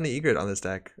play Persephone Egret on this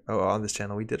deck. Oh, on this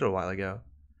channel. We did it a while ago.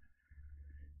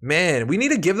 Man, we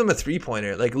need to give them a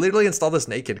 3-pointer. Like, literally install this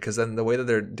naked, because then the way that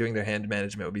they're doing their hand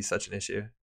management would be such an issue.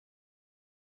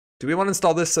 Do we want to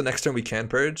install this so next turn we can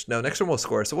purge? No, next turn we'll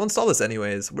score. So we'll install this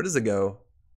anyways. Where does it go?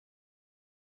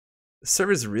 The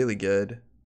server's really good.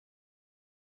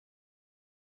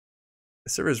 The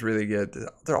server's really good.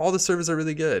 All the servers are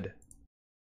really good.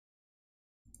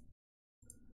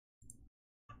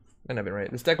 Might have been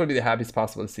right. This deck would be the happiest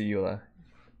possible to see Eula.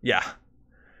 Yeah.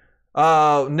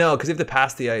 Oh, no, because you have to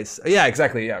pass the ice. Yeah,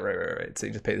 exactly. Yeah, right. So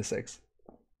you just pay the 6.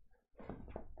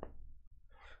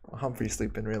 Well, Humphrey's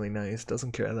sleeping really nice.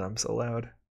 Doesn't care that I'm so loud.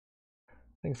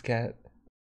 Thanks, cat.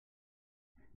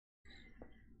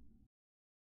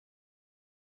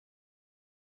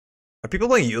 Are people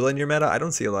playing Eula in your meta? I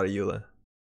don't see a lot of Eula.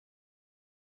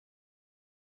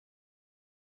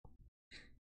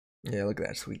 Yeah, look at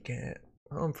that sweet cat.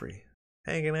 Humphrey,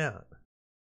 hanging out.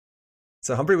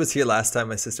 So Humphrey was here last time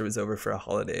my sister was over for a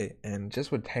holiday and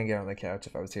just would hang out on the couch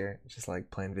if I was here. Just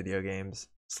like playing video games,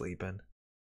 sleeping.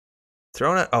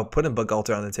 Throwing it, oh, putting Bug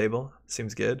Altar on the table.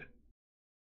 Seems good.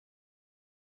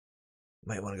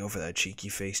 Might want to go for that cheeky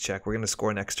face check. We're going to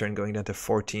score next turn going down to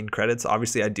 14 credits.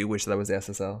 Obviously, I do wish that was the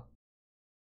SSL.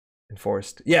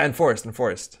 Enforced. Yeah,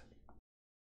 enforced.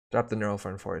 Drop the neural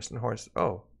for enforced.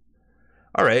 Oh.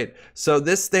 All right. So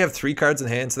this, they have 3 cards in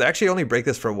hand. So they actually only break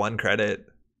this for 1 credit.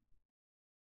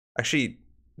 Actually,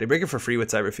 they break it for free with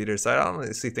Cyber Feeder. So I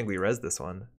honestly think we res this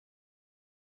one.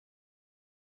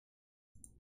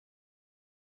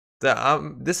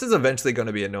 This is eventually going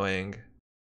to be annoying.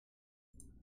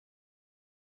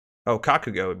 Oh,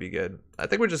 Kakugo would be good. I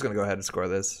think we're just going to go ahead and score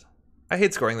this. I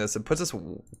hate scoring this. It puts us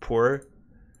poor.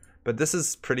 But this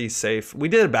is pretty safe. We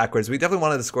did it backwards. We definitely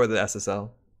wanted to score the SSL.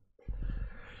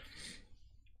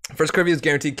 First curfew is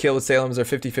guaranteed kill with Salem's or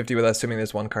 50-50 with assuming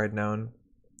there's 1 card known.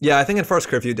 Yeah, I think Enforced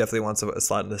Curfew definitely wants a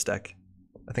slot in this deck.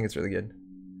 I think it's really good.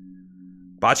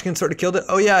 Botchkin sort of killed it.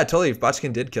 Oh yeah, totally.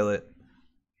 Botchkin did kill it.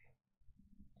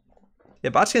 Yeah,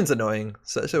 Botchkin's annoying,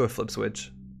 especially with Flip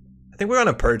Switch. I think we're on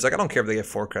a purge. Like, I don't care if they get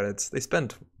 4 credits. They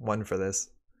spent 1 for this.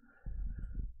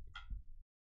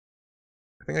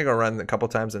 I think I go run a couple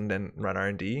times and then run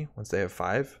R&D once they have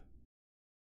 5.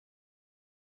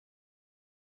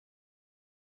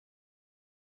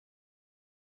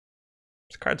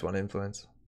 This card's 1 influence.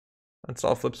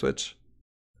 Install Flip Switch.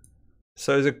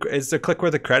 So is the click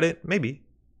worth a credit? Maybe.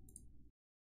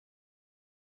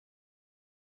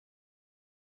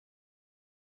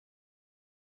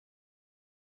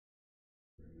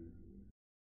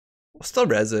 We'll still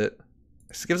res it.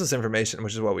 This gives us information,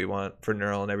 which is what we want for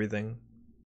neural and everything.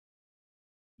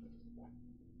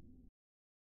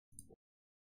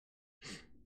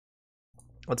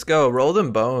 Let's go. Roll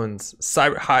them bones.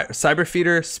 Cyber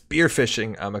Feeder,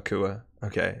 Spearfishing Amakua.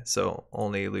 Okay, so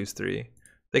only lose 3.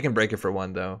 They can break it for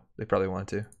 1 though. They probably want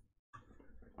to.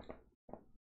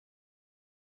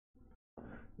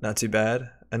 Not too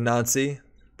bad. Anansi,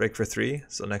 break for 3.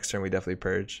 So next turn we definitely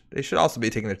purge. They should also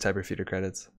be taking their Cyber Feeder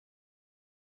credits.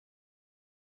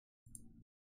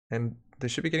 And they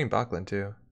should be getting Bachlan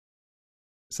too.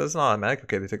 So it's not automatic.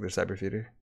 Okay, they took their Cyber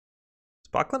Feeder. Is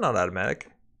Bachlan not automatic?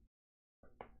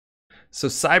 So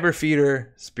Cyber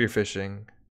Feeder, Spearfishing.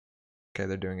 Okay,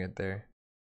 they're doing it there.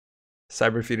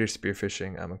 Cyber Feeder,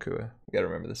 Spearfishing, Amakua. You gotta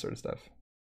remember this sort of stuff.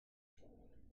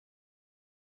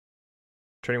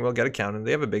 Turning wheel, get a count, and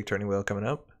they have a big turning wheel coming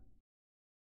up.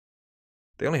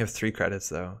 They only have 3 credits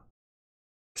though.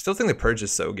 I still think the purge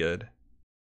is so good.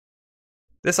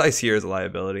 This ice here is a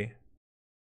liability.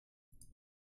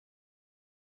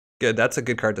 Good, that's a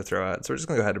good card to throw out. So we're just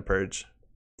gonna go ahead and purge.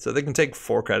 So they can take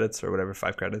 4 credits or whatever,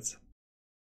 5 credits.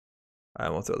 I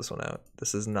won't throw this one out.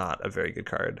 This is not a very good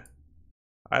card.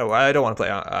 I don't want to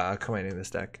play commanding this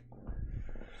deck.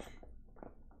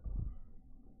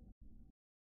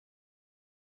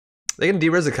 They can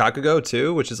de-res a Kakugo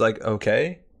too, which is like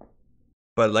okay.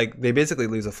 But like they basically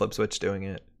lose a flip switch doing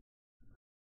it.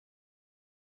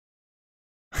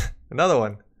 Another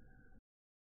one.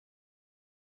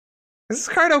 Is this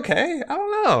card okay? I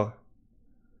don't know.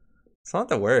 It's not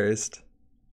the worst.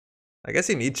 I guess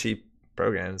you need cheap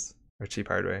programs or cheap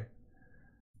hardware.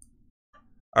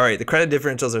 All right, the credit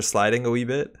differentials are sliding a wee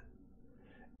bit.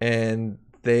 And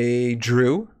they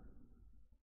drew.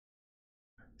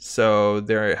 So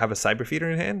they have a Cyber Feeder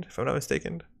in hand, if I'm not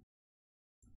mistaken.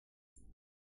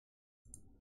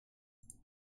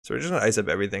 So we're just gonna ice up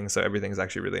everything, so everything's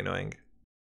actually really annoying.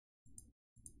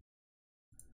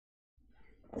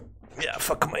 Yeah,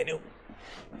 fuck my new.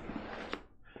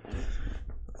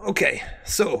 Okay,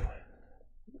 so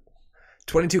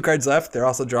 22 cards left. They're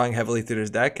also drawing heavily through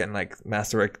his deck, and like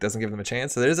Masterwork doesn't give them a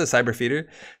chance. So there's a Cyber Feeder.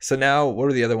 So now, what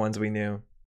are the other ones we knew?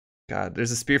 God,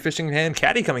 there's a Spearfishing hand.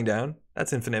 Caddy coming down.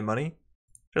 That's infinite money.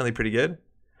 Certainly pretty good.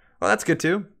 Well, that's good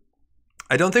too.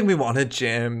 I don't think we want to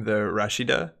jam the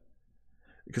Rashida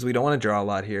because we don't want to draw a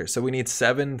lot here. So we need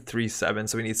 7, 3, 7.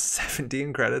 So we need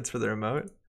 17 credits for the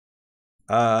remote,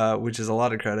 which is a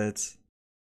lot of credits.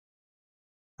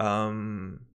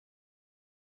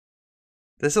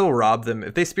 This will rob them.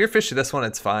 If they spearfish this one,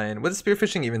 it's fine. What does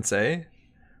spearfishing even say?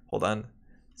 Hold on.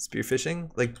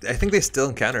 Spearfishing? Like, I think they still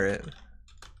encounter it.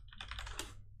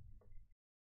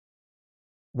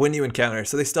 When you encounter.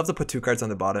 So they still have to put 2 cards on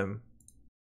the bottom.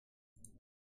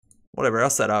 Whatever,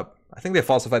 I'll set up. I think they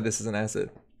falsified this as an asset.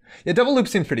 Yeah, double loop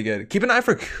seems pretty good. Keep an eye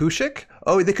for Hushik.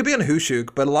 Oh, they could be on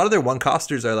Hushuk, but a lot of their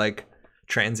one-costers are like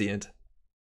transient.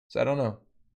 So I don't know.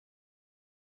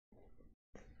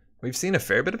 We've seen a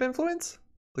fair bit of influence.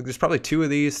 Like there's probably 2 of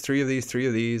these, 3 of these, 3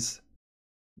 of these.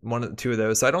 2 of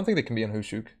those. So I don't think they can be on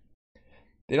Hushuk.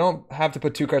 They don't have to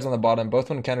put 2 cards on the bottom. Both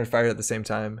when countered fired at the same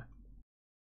time.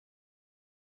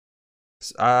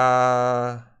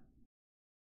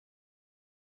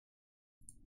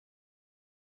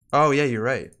 Oh yeah, you're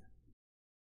right.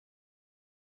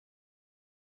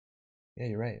 Yeah,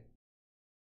 you're right.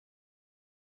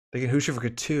 They can Hushuk for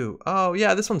 2. Oh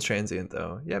yeah, this one's transient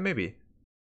though. Yeah, maybe.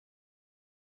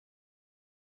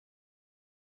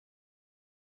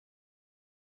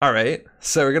 All right,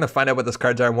 so we're gonna find out what those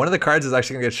cards are. One of the cards is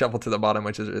actually gonna get shuffled to the bottom,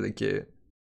 which is really cute.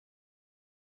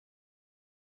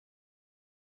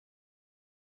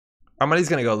 Our money's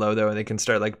gonna go low though, and they can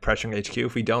start like pressuring HQ.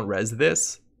 If we don't res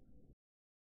this,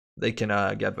 they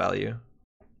can get value.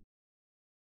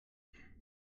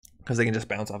 Because they can just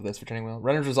bounce off this for turning wheel.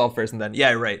 Runners resolve first and then,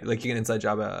 yeah, right. Like you can inside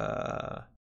job. I'm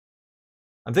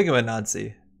thinking about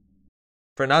Nancy.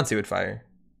 For Nancy would fire.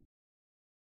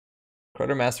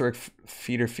 Croter Masterwork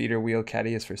feeder wheel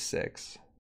caddy is for 6.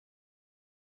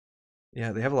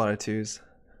 Yeah, they have a lot of 2s.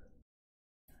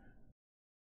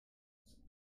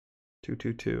 2,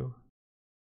 2, 2.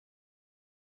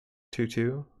 2,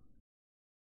 2.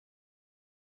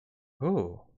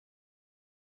 Ooh.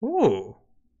 Ooh.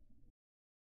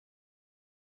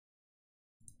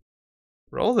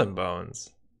 Roll them bones.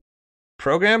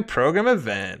 Program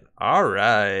event. All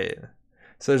right.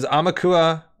 So there's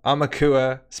Amakua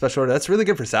special order. That's really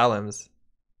good for Salims.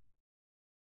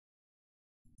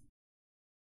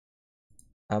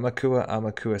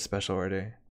 Amakua special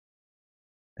order.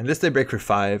 And this they break for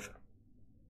 5.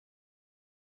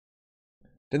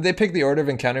 Didn't they pick the order of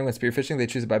encountering when spearfishing? They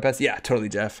choose a bypass? Yeah, totally,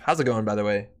 Jeff. How's it going, by the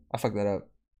way? I fucked that up.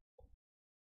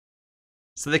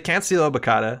 So they can't steal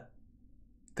Obakata.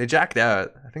 They jacked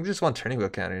out. I think they just want turning wheel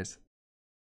counters.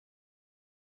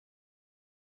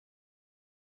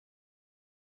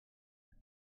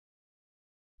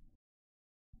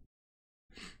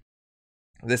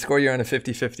 They score you on a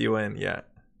 50-50 win. Yeah.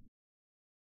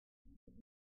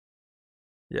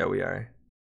 Yeah, we are.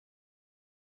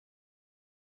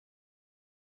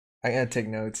 I gotta take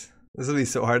notes. This will be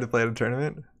so hard to play at a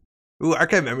tournament. Ooh,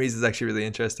 Archive Memories is actually really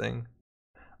interesting.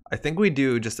 I think we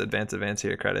do just advance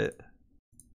here credit.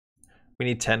 We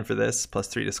need 10 for this, plus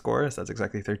 3 to score, so that's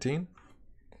exactly 13.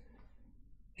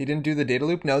 He didn't do the data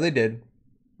loop? No, they did.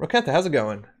 Roketa, how's it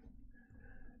going?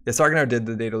 Yeah, Sarganar did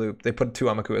the data loop. They put 2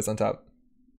 Amakuas on top.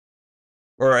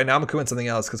 Or an Amaku and something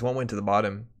else, because one went to the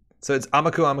bottom. So it's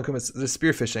Amaku, the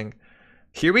spearfishing.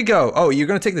 Here we go. Oh, you're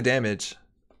gonna take the damage.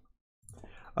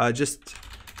 Just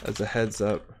as a heads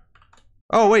up.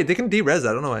 Oh wait, they can de-res that.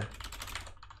 I don't know why.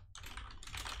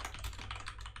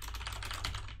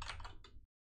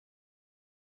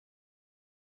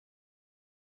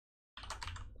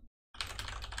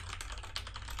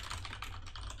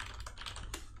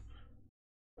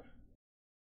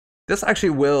 This actually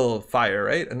will fire,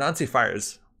 right? Anansi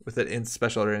fires with it in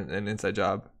special order and inside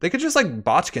job. They could just like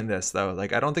botchkin this though.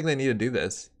 Like I don't think they need to do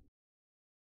this.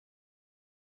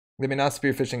 They may not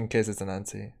spearfishing in case it's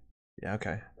Anansi. Yeah,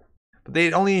 okay. But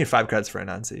they only need 5 cards for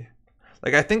Anansi.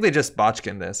 Like I think they just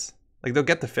botchkin this. Like they'll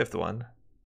get the 5th one.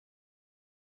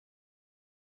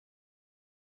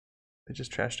 They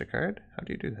just trashed a card? How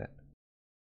do you do that?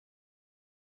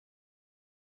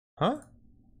 Huh?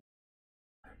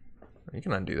 You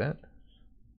can undo that.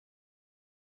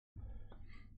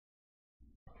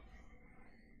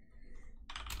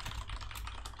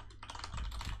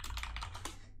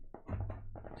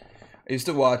 I used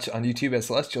to watch on YouTube as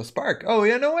Celestial Spark. Oh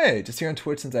yeah, no way. Just here on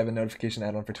Twitch since I have a notification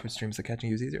add-on for Twitch streams so catching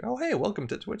you is easier. Oh hey, welcome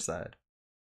to Twitch side.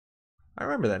 I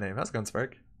remember that name. How's it going,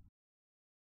 Spark?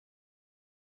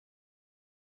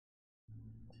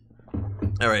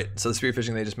 Alright, so the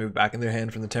spearfishing, they just moved back in their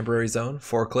hand from the temporary zone.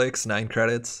 4 clicks, 9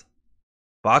 credits.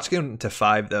 Botchkin to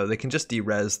 5 though. They can just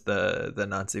de-res the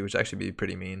Nazi, which actually be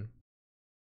pretty mean.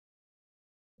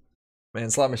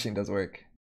 Man, slot machine does work.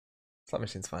 Slot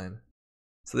machine's fine.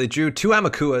 So they drew 2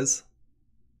 Amakuas.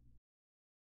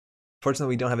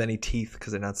 Fortunately, we don't have any teeth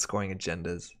because they're not scoring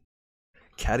agendas.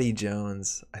 Caddy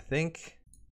Jones, I think.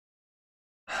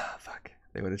 Fuck,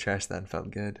 they would have trashed that and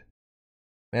felt good.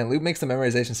 Man, loop makes the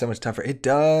memorization so much tougher. It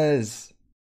does.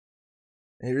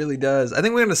 It really does. I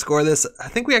think we're gonna score this. I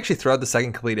think we actually throw out the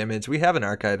second complete image. We have an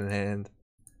archive in hand.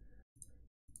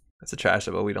 That's a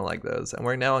trashable. We don't like those. And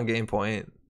we're now on game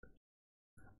point.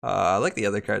 I like the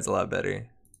other cards a lot better.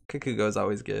 Kikugo is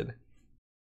always good.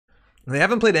 And they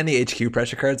haven't played any HQ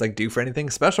pressure cards like do for anything.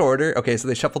 Special order. Okay, so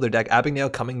they shuffled their deck.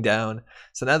 Abagnale coming down.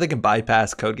 So now they can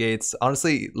bypass code gates.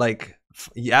 Honestly, like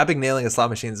Abagnailing a slot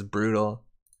machine is brutal.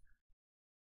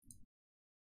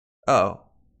 Oh.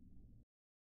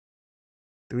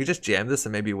 Do we just jam this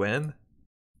and maybe win?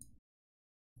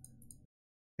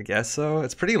 I guess so.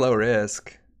 It's pretty low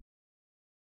risk.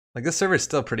 Like this server is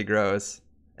still pretty gross.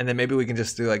 And then maybe we can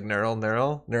just do like Neural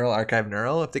Archive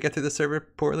Neural if they get through the server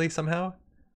poorly somehow.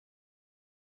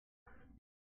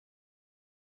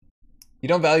 You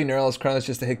don't value Neural as Chronos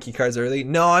just to hit key cards early?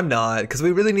 No, I'm not, because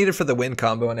we really need it for the win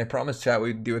combo, and I promised chat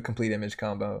we'd do a complete image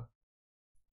combo.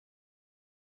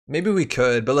 Maybe we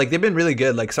could, but like they've been really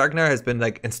good. Like Sarknar has been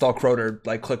like install Croter,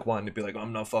 like click 1 to be like,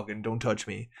 I'm not fucking, don't touch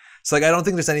me. So like I don't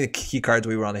think there's any key cards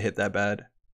we want to hit that bad.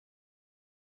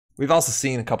 We've also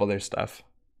seen a couple of their stuff.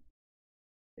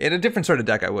 In a different sort of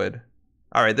deck, I would.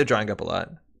 All right, they're drawing up a lot,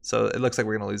 so it looks like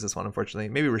we're gonna lose this one, unfortunately.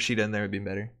 Maybe Rashida in there would be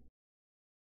better.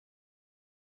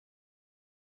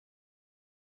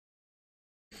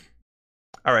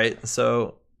 All right,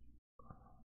 so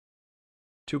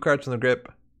 2 cards from the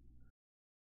grip.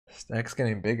 Stack's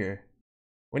getting bigger.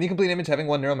 When you complete image, having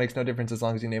 1 neural makes no difference as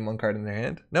long as you name 1 card in their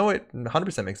hand. No, it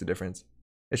 100% makes a difference.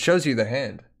 It shows you their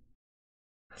hand.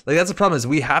 Like that's the problem, is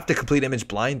we have to complete image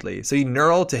blindly. So you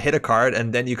neural to hit a card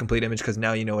and then you complete image because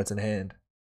now you know what's in hand.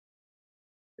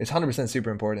 It's 100%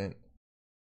 super important.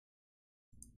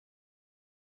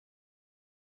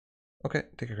 Okay,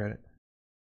 take your credit.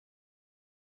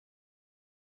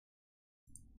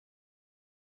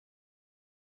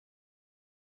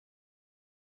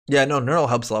 Yeah, no, neural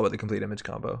helps a lot with the complete image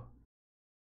combo.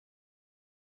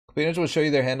 Complete image will show you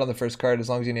their hand on the first card as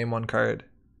long as you name 1 card.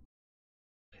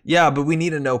 Yeah, but we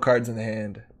need to know cards in the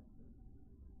hand.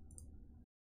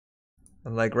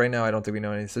 And like right now, I don't think we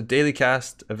know any. So daily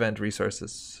cast event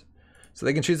resources. So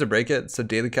they can choose to break it. So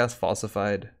daily cast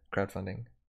falsified crowdfunding.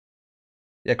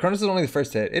 Yeah, Cronus is only the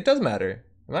first hit. It does matter.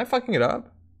 Am I fucking it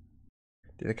up?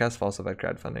 Daily cast falsified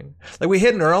crowdfunding. Like we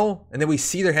hit neural and then we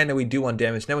see their hand and we do 1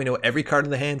 damage. Now we know every card in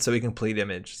the hand so we can complete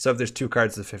image. So if there's 2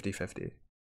 cards, it's 50-50.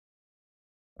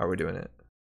 Are we doing it?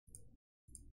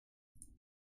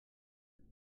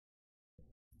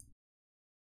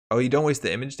 Oh, you don't waste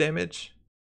the image damage?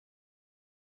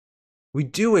 We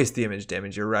do waste the image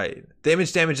damage, you're right. The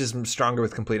image damage is stronger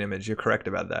with complete image. You're correct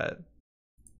about that.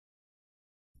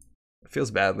 It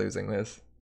feels bad losing this.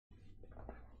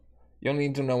 You only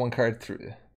need to know 1 card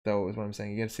through, though, is what I'm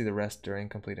saying. You get to see the rest during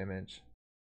complete image.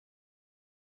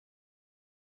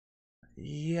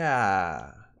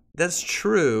 Yeah, that's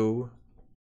true.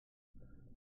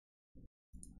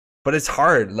 But it's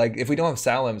hard. Like, if we don't have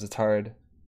Salems, it's hard.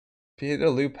 If you hit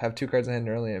a loop, have 2 cards in hand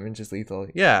early, image is lethal.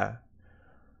 Yeah.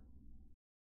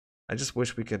 I just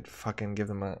wish we could fucking give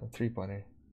them a 3-pointer.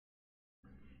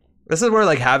 This is where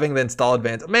like having the install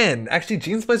advance. Man, actually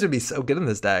Gene Splice would be so good in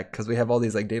this deck because we have all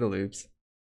these like data loops.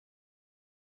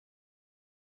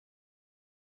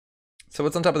 So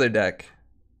what's on top of their deck?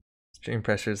 Stream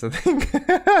pressures, I think.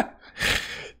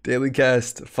 Daily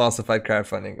cast, falsified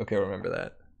crowdfunding. Okay, remember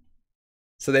that.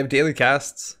 So they have daily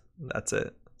casts. That's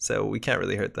it. So we can't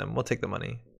really hurt them. We'll take the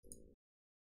money.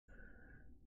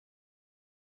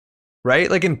 Right?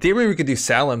 Like in theory, we could do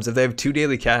Salems. If they have 2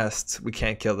 daily casts, we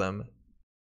can't kill them.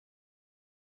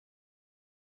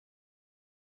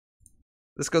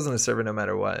 This goes on the server no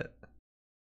matter what.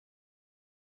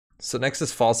 So next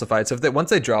is falsified. So if they once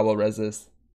they draw, we'll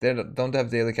resist. They don't have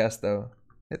daily cast though.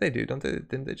 Yeah, they do, don't they?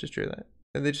 Didn't they just drew that?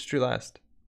 Didn't they just drew last?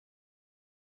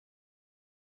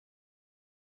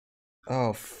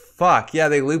 Oh fuck! Yeah,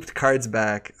 they looped cards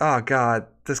back. Oh god,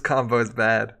 this combo is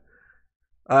bad.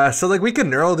 So like we could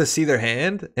neural to see their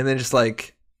hand and then just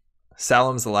like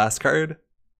Salem's the last card.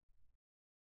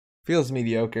 Feels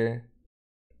mediocre.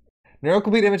 Neural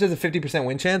complete image has a 50%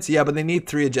 win chance. Yeah, but they need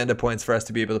 3 agenda points for us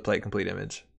to be able to play complete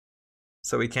image.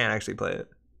 So we can't actually play it.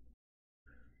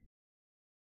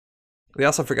 They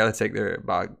also forgot to take their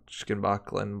Bachkin,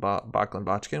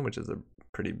 which is a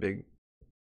pretty big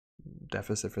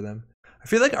deficit for them. I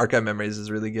feel like Archive Memories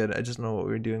is really good. I just know what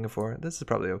we were doing it for. This is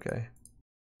probably okay.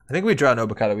 I think we draw an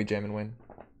Obokata, we jam and win.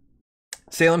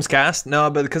 Salem's cast? No,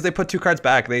 but because they put 2 cards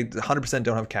back, they 100%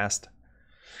 don't have cast.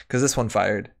 Because this one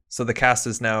fired. So the cast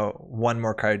is now 1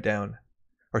 more card down.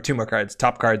 Or 2 more cards.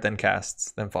 Top card, then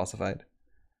casts, then falsified.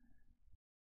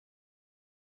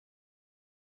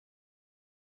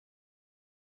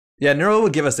 Yeah, Neural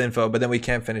would give us info, but then we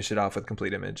can't finish it off with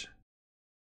complete image.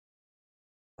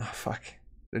 Oh, fuck.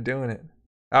 They're doing it.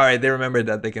 Alright, they remembered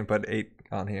that they can put 8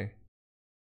 on here.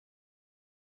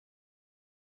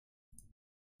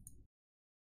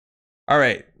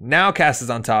 Alright, now cast is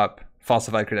on top.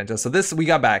 Falsified credentials. So this, we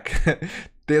got back.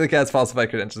 Daily cast, falsified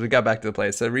credentials. We got back to the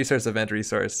place. So resource, event,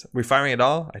 resource. We firing it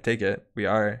all? I take it. We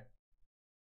are.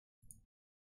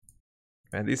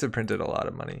 Man, these have printed a lot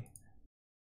of money.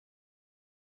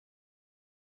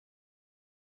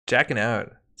 Jacking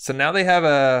out. So now they have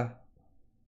a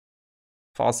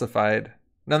falsified.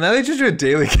 No, now they just do a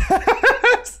daily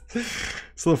cast.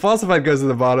 So the falsified goes to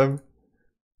the bottom.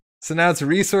 So now it's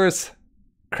resource,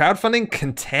 crowdfunding,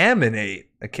 contaminate,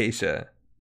 Acacia.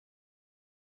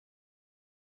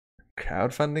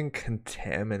 Crowdfunding,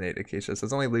 contaminate, Acacia. So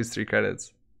it's only lose 3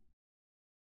 credits.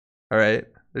 All right.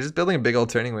 They're just building a big old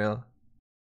turning wheel.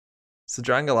 So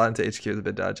drawing a lot into HQ is a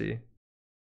bit dodgy.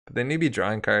 But they need to be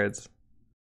drawing cards.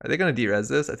 Are they going to de-res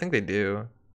this? I think they do.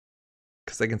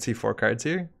 Because they can see 4 cards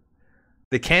here.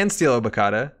 They can steal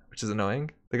Obokata, which is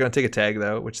annoying. They're going to take a tag,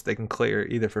 though, which they can clear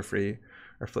either for free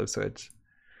or flip switch.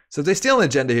 So if they steal an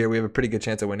agenda here, we have a pretty good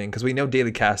chance of winning because we know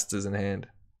daily casts is in hand.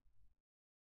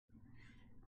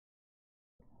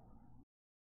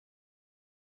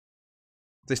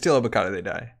 If they steal Obokata, they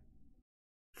die.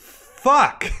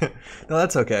 Fuck! No,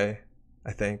 that's okay,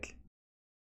 I think.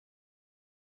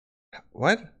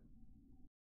 What?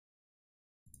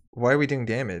 Why are we doing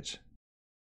damage?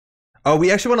 Oh,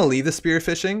 we actually want to leave the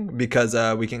spearfishing because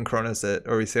we can Chronos it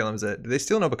or we Salem's it. Did they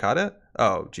steal an Obokata?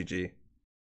 Oh, GG.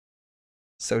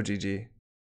 So GG.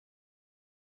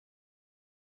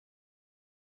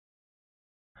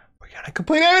 We gotta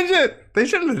complete damage it! They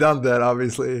shouldn't have done that,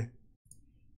 obviously.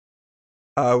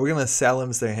 We're gonna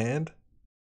Salem's their hand.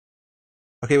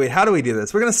 Okay, wait, how do we do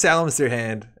this? We're gonna Salem's their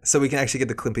hand so we can actually get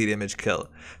the complete image kill.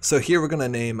 So here we're gonna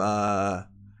name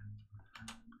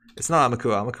it's not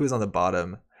Amaku. Amaku's on the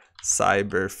bottom.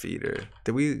 Cyber Feeder.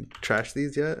 Did we trash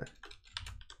these yet?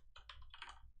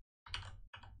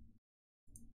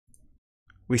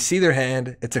 We see their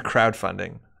hand. It's a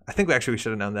crowdfunding. I think we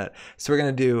should have known that. So we're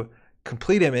going to do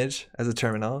complete image as a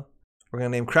terminal. We're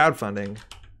going to name crowdfunding.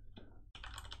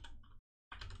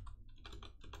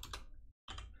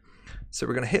 So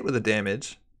we're going to hit with the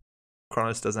damage.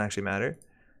 Chronos doesn't actually matter.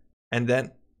 And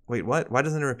then, wait, what? Why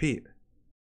doesn't it repeat?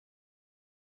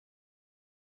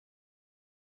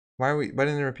 Why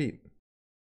didn't it repeat?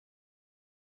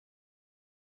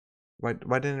 Why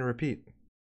didn't it repeat?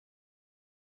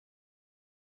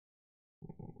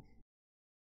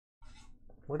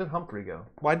 Where did Humphrey go?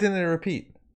 Why didn't it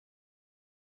repeat?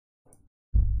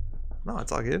 No,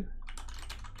 it's all good.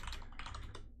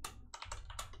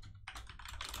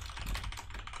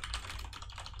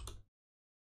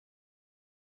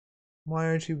 Why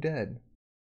aren't you dead?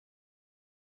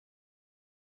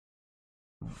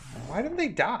 Why didn't they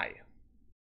die?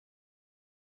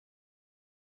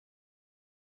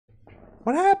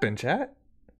 What happened, chat?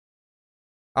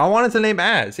 I wanted to name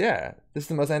as, yeah. This is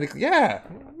the most anti- yeah.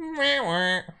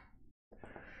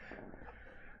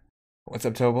 What's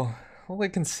up, Tobel? Well, they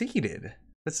conceded.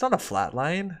 It's not a flat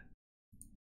line.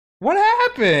 What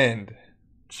happened?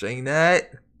 Saying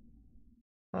that.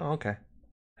 Oh, okay.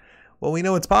 Well, we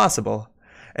know it's possible.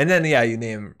 And then, yeah, you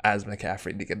name as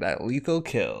McCaffrey to get that lethal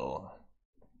kill.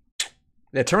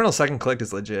 Yeah, Terminal second click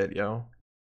is legit, yo.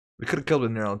 We could have killed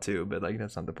with Neural too, but like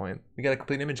that's not the point. We got a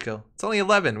complete image kill. It's only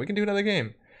 11. We can do another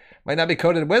game. Might not be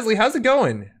coded. Wesley, how's it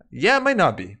going? Yeah, it might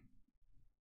not be.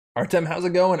 Artem, how's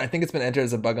it going? I think it's been entered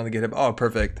as a bug on the GitHub. Oh,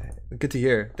 perfect. Good to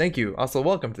hear. Thank you. Also,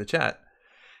 welcome to the chat.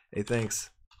 Hey, thanks.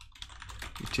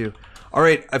 You too. All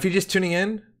right, if you're just tuning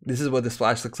in, this is what the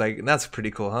splash looks like, and that's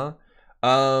pretty cool, huh?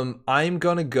 I'm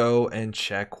gonna go and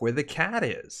check where the cat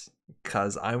is,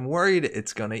 cause I'm worried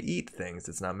it's gonna eat things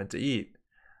it's not meant to eat.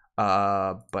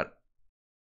 But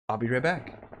I'll be right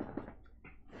back.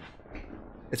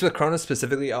 It's with Cronus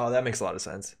specifically. Oh, that makes a lot of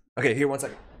sense. Okay, here, 1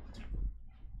 second.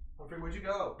 Humphrey, where'd you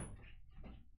go?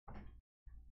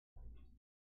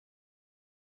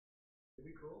 Did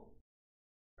we cool?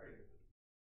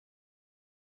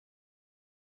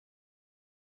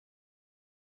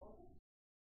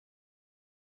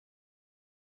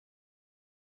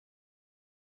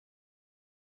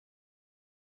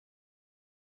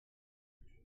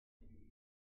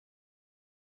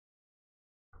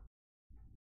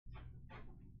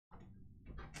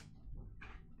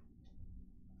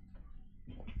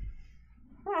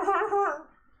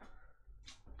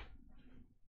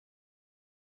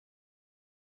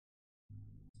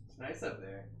 Nice up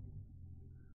there.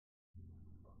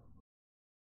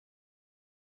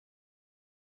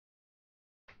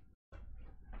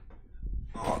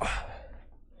 Oh.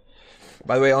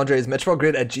 By the way, Andre, is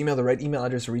metroballgrid at Gmail the right email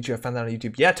address to reach you? I found that on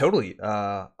YouTube. Yeah, totally.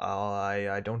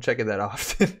 I don't check it that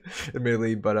often,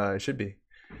 admittedly, but it should be.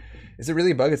 Is it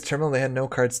really a bug? It's terminal. They had no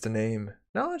cards to name.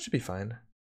 No, it should be fine.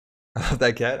 I love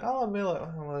that cat. Oh,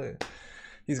 Miller.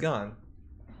 He's gone.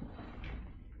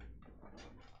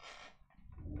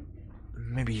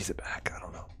 Maybe he's back. I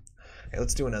don't know. Hey,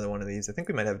 let's do another one of these. I think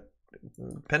we might have,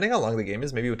 depending how long the game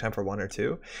is, maybe we have time for one or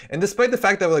two. And despite the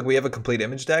fact that like we have a complete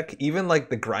image deck, even like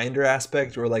the grinder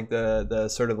aspect or like the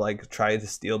sort of like try to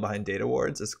steal behind data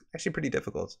wards is actually pretty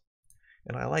difficult,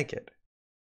 and I like it.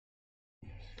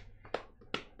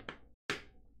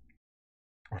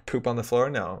 Or poop on the floor?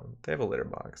 No, they have a litter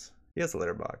box. He has a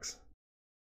litter box.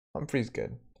 Humphrey's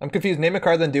good. I'm confused. Name a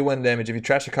card, then do 1 damage. If you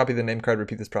trash a copy of the named card,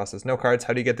 repeat this process. No cards.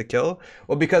 How do you get the kill?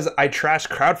 Well, because I trash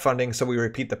crowdfunding, so we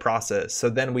repeat the process. So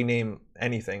then we name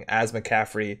anything as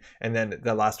McCaffrey, and then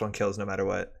the last one kills no matter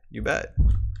what. You bet.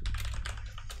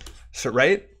 So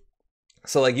right?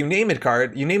 So like you name a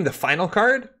card, you name the final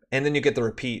card, and then you get the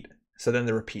repeat. So then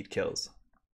the repeat kills.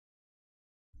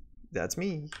 That's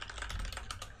me.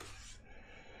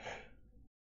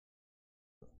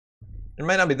 It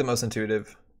might not be the most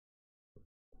intuitive.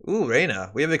 Ooh,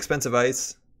 Reyna. We have expensive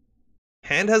ice.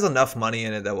 Hand has enough money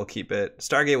in it that we'll keep it.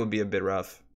 Stargate would be a bit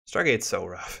rough. Stargate's so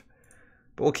rough.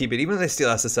 But we'll keep it. Even if they steal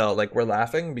SSL, like, we're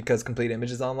laughing because Complete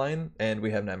Image is online and we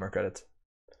have 9 more credits.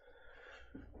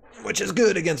 Which is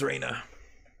good against Reyna.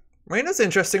 Reyna's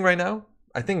interesting right now.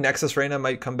 I think Nexus Reyna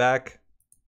might come back.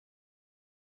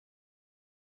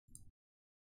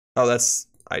 Oh, that's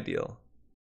ideal.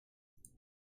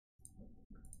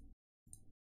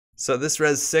 So this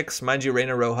res 6, mind you,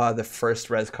 Reyna Roja, the first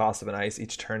res cost of an ice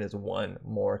each turn is 1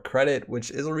 more credit,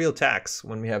 which is a real tax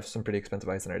when we have some pretty expensive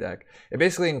ice in our deck. It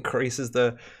basically increases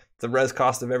the res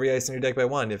cost of every ice in your deck by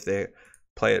 1 if they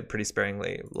play it pretty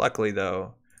sparingly. Luckily,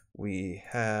 though, we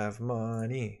have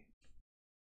money.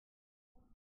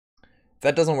 If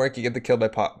that doesn't work, you get the kill by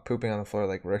pooping on the floor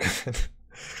like Rick.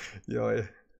 Yo,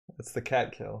 that's the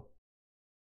cat kill.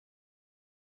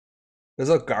 There's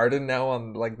a garden now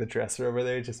on like the dresser over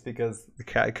there just because the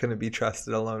cat couldn't be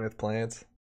trusted alone with plants.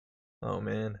 Oh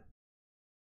man.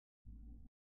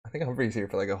 I think Humphrey's here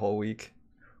for like a whole week.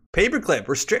 Paperclip,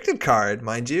 restricted card,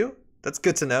 mind you. That's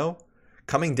good to know.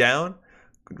 Coming down,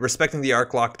 respecting the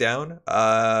arc lockdown.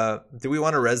 Do we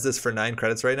want to res this for 9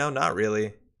 credits right now? Not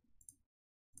really.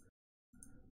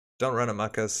 Don't run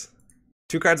amok us.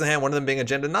 2 cards in hand, one of them being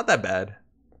agenda. Not that bad.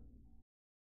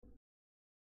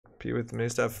 P with new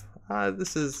stuff.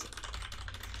 This is,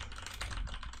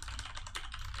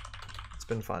 it's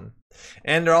been fun.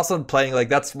 And they're also playing, like,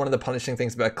 that's one of the punishing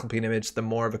things about Complete Image. The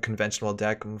more of a conventional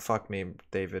deck, fuck me,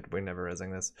 David, we're never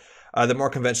resing this. The more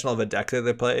conventional of a deck that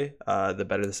they play, the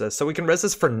better this is. So we can res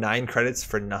this for 9 credits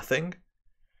for nothing.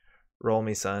 Roll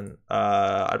me, son.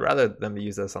 I'd rather them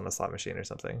use this on a slot machine or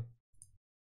something.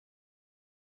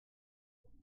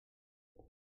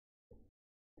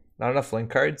 Not enough link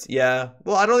cards? Yeah.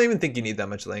 Well, I don't even think you need that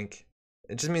much link.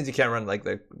 It just means you can't run like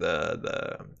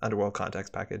the Underworld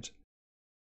Context package.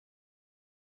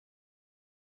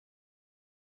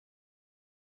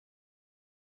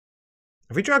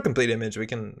 If we draw a Complete Image, we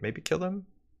can maybe kill them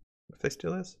if they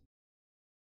steal this.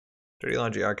 Dirty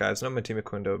Laundry Archives, no Matima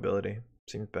Kundo ability.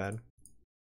 Seems bad.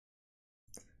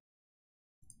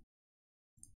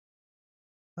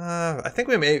 I think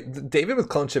we may. David with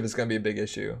clone chip is going to be a big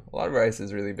issue. A lot of our ice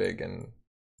is really big, and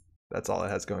that's all it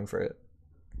has going for it.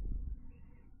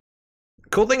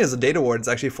 Cool thing is the data ward is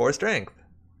actually 4 strength.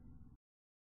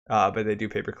 But they do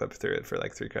paperclip through it for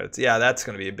like 3 credits. Yeah, that's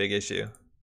going to be a big issue.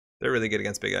 They're really good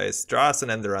against big ice. Draw us and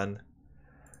end the run.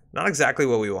 Not exactly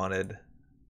what we wanted.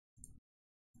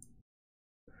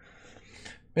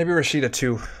 Maybe Rashida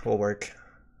 2 will work.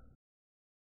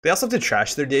 They also have to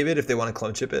trash their David if they want to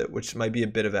clone chip it, which might be a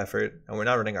bit of effort. And we're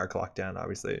not running our clock down,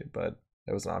 obviously, but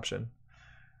that was an option.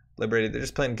 Liberated, they're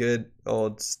just playing good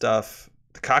old stuff.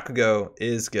 The Kakugo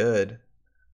is good.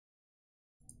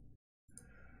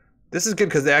 This is good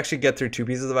because they actually get through 2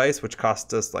 pieces of ice, which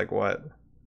cost us like what?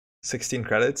 16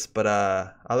 credits, but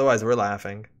otherwise we're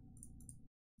laughing.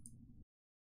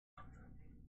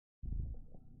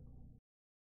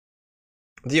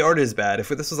 The order is bad. If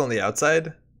this was on the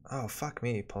outside, oh, fuck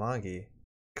me, Palangi.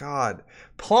 God.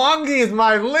 Palangi is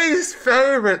my least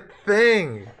favorite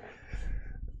thing.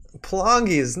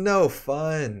 Palangi is no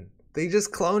fun. They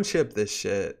just clone chip this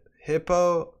shit.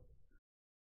 Hippo,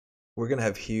 we're gonna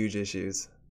have huge issues.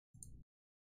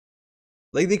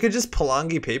 Like, they could just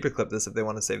Palangi paperclip this if they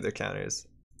want to save their counters.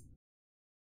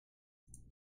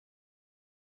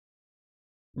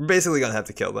 We're basically gonna have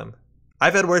to kill them.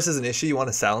 I've had worse as an issue. You want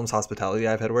to Salem's Hospitality?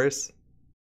 I've had worse.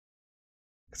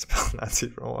 Spell Nazi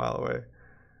from a while away.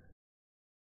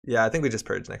 Yeah, I think we just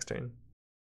purge next turn.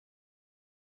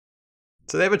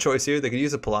 So they have a choice here. They could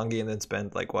use a Palangi and then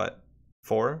spend like what?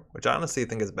 4? Which I honestly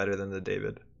think is better than the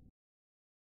David.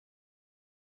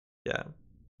 Yeah.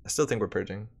 I still think we're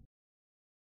purging.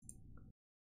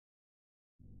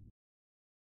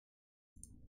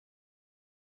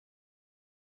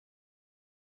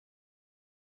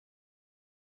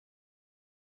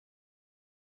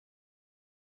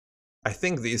 I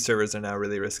think these servers are now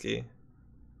really risky.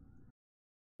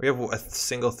 We have a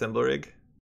single Thimble Rig.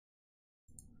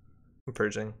 I'm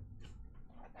purging.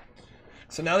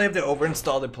 So now they have to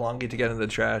overinstall the Palangi to get into the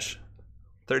trash.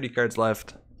 30 cards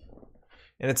left.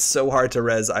 And it's so hard to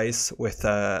res ice with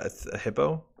a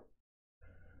Hippo.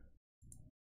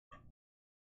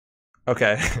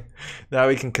 Okay, now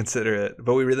we can consider it,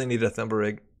 but we really need a Thimble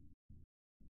Rig.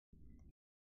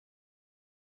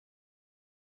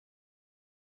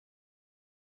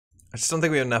 I just don't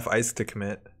think we have enough ice to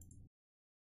commit.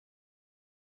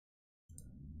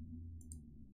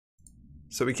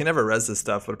 So we can never res this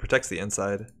stuff, but it protects the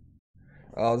inside.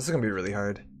 Oh, this is gonna be really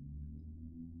hard.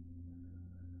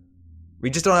 We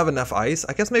just don't have enough ice.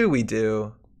 I guess maybe we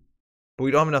do, but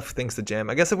we don't have enough things to jam.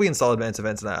 I guess if we install advanced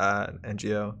events in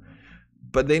NGO,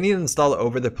 but they need to install it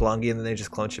over the Palangi and then they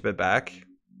just clone ship it back.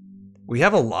 We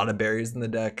have a lot of barriers in the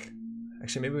deck.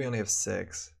 Actually, maybe we only have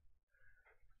 6.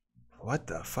 What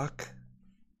the fuck?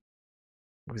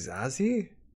 Muzazi?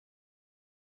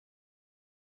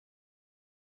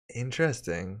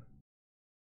 Interesting.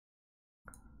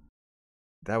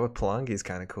 That with Palangi is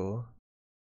kind of cool.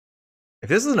 If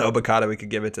this is an Obokata, we could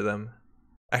give it to them.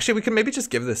 Actually, we could maybe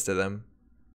just give this to them.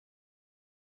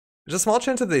 There's a small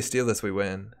chance that they steal this, we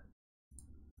win.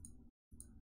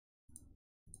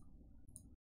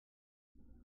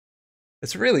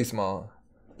 It's really small.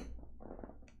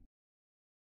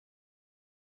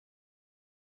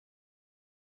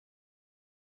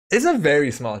 It's a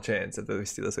very small chance that they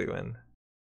steal this, we win.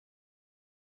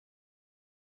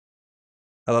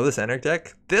 I love this Eneric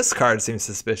deck. This card seems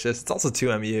suspicious. It's also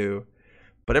 2 MU,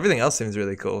 but everything else seems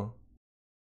really cool.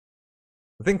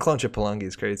 I think Clone Chip Palangi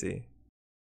is crazy.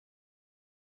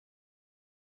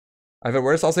 I've had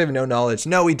worse. Also have no knowledge.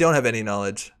 No, we don't have any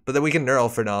knowledge, but then we can Neural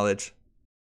for knowledge.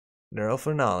 Neural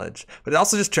for knowledge. But it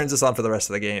also just turns us on for the rest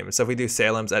of the game. So if we do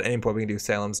Salem's, at any point we can do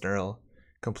Salem's Neural.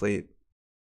 Complete.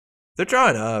 They're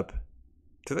drawing up.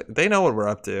 They know what we're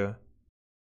up to.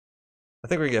 I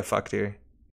think we're gonna get fucked here.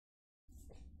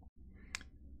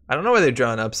 I don't know why they're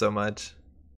drawing up so much.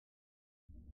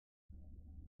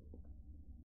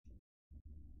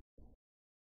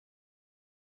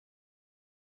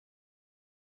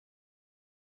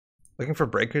 Looking for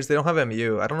breakers? They don't have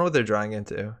MU. I don't know what they're drawing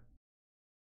into.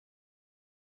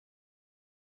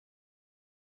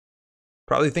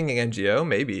 Probably thinking NGO,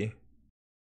 maybe.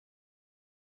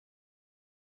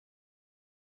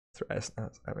 Thresh, I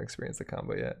haven't experienced the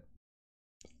combo yet.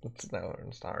 It's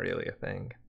not really a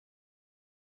thing.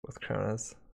 With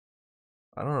Kronos.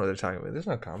 I don't know what they're talking about. There's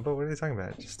no combo. What are they talking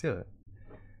about? Just steal it.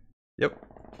 Yep.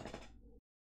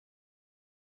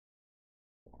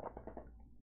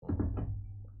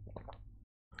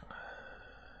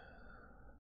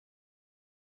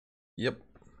 Yep.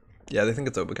 Yeah, they think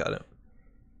it's Obokata.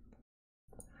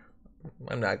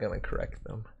 I'm not gonna correct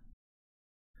them.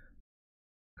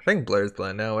 I think Blur's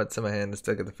blind now. What's in my hand to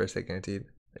still get the first hit guaranteed.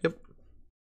 Yep.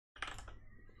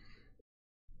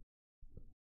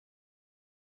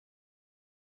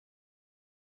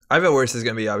 I bet worse is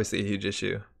gonna be obviously a huge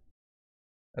issue.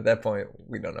 At that point,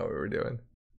 we don't know what we're doing.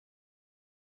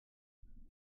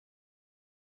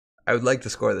 I would like to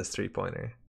score this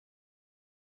 3-pointer.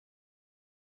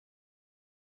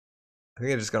 I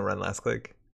think I'm just gonna run last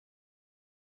click.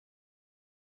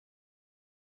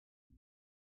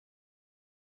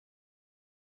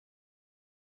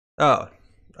 Oh,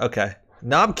 okay.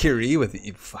 Nob Kiri with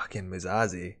the fucking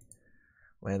Muzazi.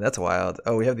 Man, that's wild.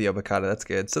 Oh, we have the Obokata. That's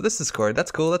good. So this is scored.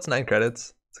 That's cool. That's 9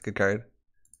 credits. It's a good card.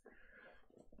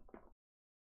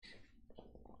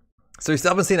 So we still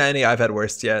haven't seen any I've had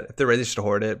worst yet. If they're ready, to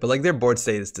hoard it. But like their board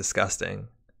state is disgusting.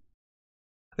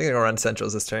 I think I'm gonna run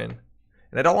Centrals this turn.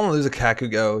 And I don't want to lose a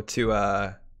Kakugo to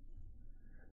a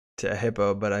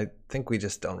Hippo, but I think we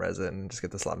just don't res it and just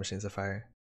get the slot machines to fire.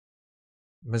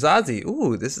 Muzazi.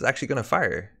 Ooh, this is actually gonna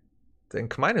fire. Then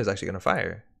Kamaino is actually gonna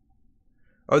fire.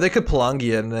 Oh, they could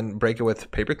Palangi it and then break it with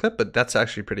Paperclip, but that's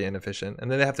actually pretty inefficient. And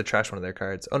then they have to trash one of their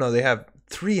cards. Oh no, they have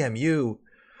 3 MU.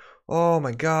 Oh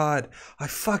my god. I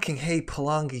fucking hate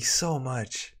Palangi so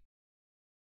much.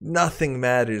 Nothing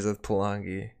matters with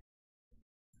Palangi.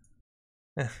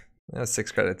 That's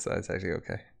 6 credits, so that's actually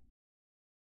okay.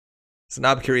 So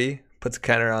Nabkiri puts a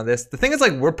counter on this. The thing is,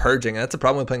 like, we're purging. That's a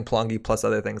problem with playing Pelongi plus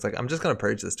other things. Like, I'm just going to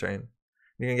purge this turn.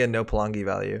 You're going to get no Pelongi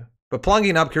value. But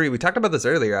Pelongi Nabkiri, we talked about this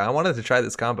earlier. I wanted to try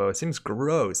this combo. It seems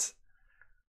gross.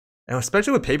 And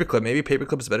especially with Paperclip. Maybe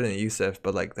Paperclip's better than Yusuf,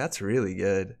 but, like, that's really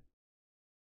good.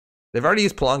 They've already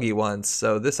used Pelongi once,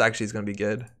 so this actually is going to be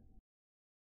good.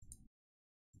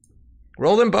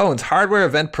 Rolling Bones, hardware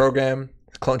event program.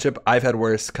 Clone chip, I've had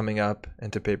worse coming up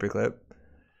into Paperclip.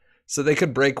 So they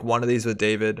could break one of these with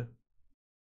David.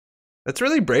 That's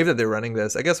really brave that they're running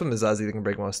this. I guess with Mizazi they can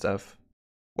break most stuff.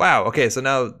 Wow, okay, so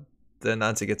now the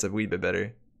Nancy gets a wee bit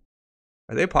better.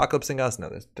 Are they apocalypsing us? No,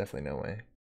 there's definitely no way.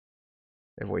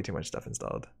 They have way too much stuff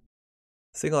installed.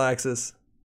 Single axis.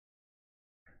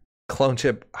 Clone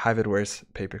chip, I've had worse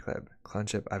Paperclip. Clone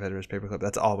chip, I've had worse Paperclip.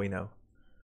 That's all we know.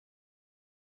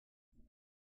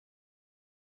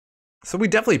 So we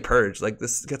definitely purge. Like,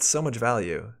 this gets so much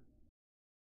value.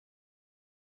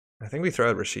 I think we throw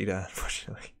out Rashida,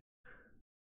 unfortunately.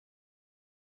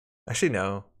 Actually,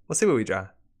 no. Let's see what we draw.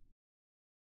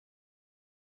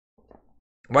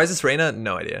 Why is this Reyna?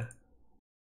 No idea.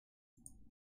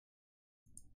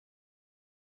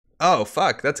 Oh,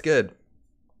 fuck. That's good.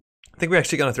 I think we're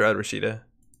actually going to throw out Rashida.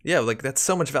 Yeah, like, that's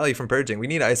so much value from purging. We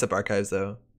need Ice Up Archives,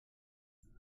 though.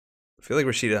 I feel like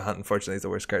Rashida Hunt, unfortunately, is the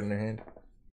worst card in their hand.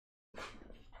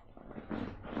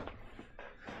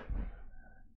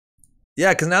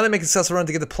 Yeah, because now they make a successful run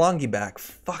to get the Pelongi back.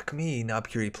 Fuck me,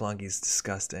 Nabkiri Pelongi is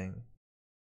disgusting.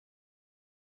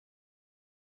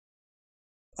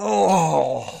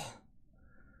 Oh!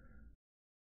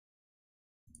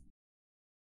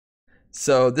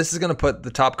 So this is going to put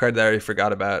the top card that I already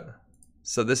forgot about.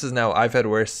 So this is now I've had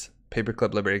worse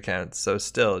Paperclip Liberated counts. So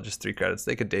still just 3 credits.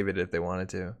 They could David it if they wanted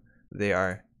to. They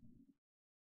are.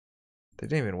 They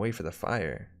didn't even wait for the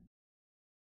fire.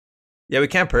 Yeah, we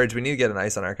can't purge. We need to get an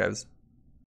ice on archives.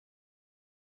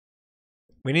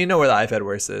 We need to know where the I've had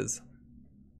worse is.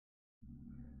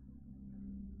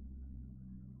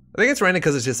 I think it's random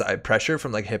because it's just pressure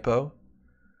from like Hippo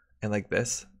and like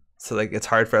this. So like it's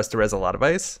hard for us to res a lot of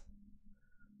ice.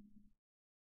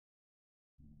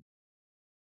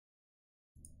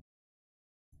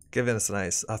 Giving us an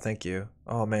ice. Oh, thank you.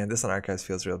 Oh man, this on archives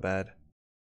feels real bad.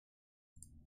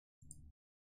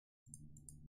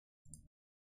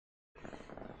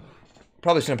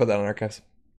 Probably shouldn't put that on archives.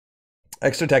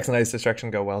 Extra text and ice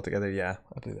destruction go well together. Yeah,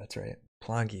 I believe that's right.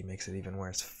 Pelongi makes it even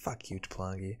worse. Fuck you,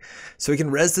 Pelongi. So we can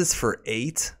res this for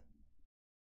 8.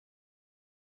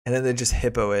 And then they just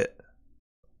Hippo it.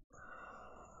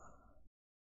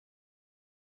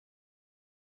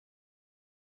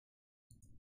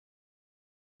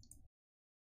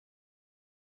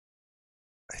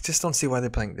 I just don't see why they're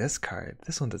playing this card.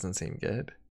 This one doesn't seem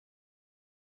good.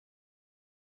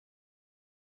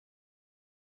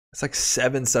 It's like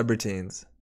 7 subroutines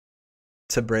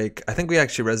to break. I think we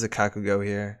actually res a Kakugo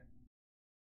here.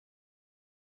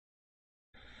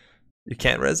 You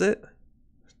can't res it?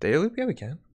 Data loop? Yeah, we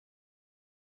can.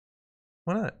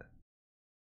 Why not?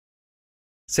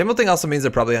 Same old thing also means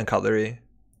they're probably on cutlery.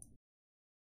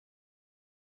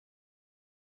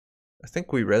 I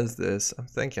think we res this. I'm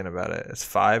thinking about it. It's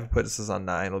 5, puts us on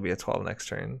 9. It'll be a 12 next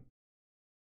turn.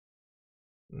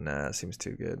 Nah, it seems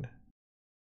too good.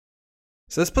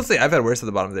 So this puts the I've had worse at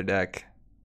the bottom of their deck.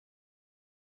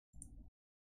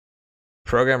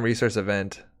 Program resource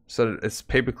event. So it's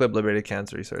Paperclip Liberated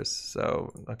Counts resource.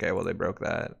 So, okay, well, they broke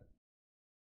that.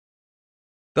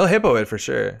 They'll Hippo it for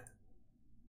sure.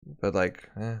 But, like,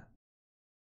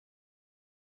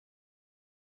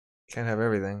 Can't have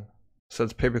everything. So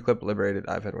it's Paperclip Liberated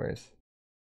I've had worse.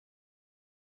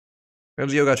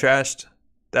 MGO got trashed.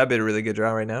 That'd be a really good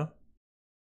draw right now.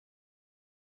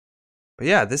 But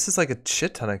yeah, this is like a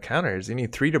shit ton of counters. You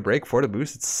need 3 to break, 4 to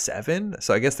boost. It's 7.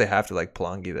 So I guess they have to like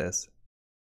Pelongi this.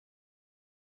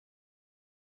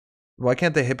 Why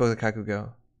can't they Hippo the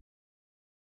Kakugo?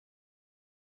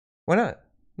 Why not?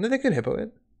 No, they could Hippo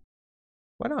it.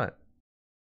 Why not?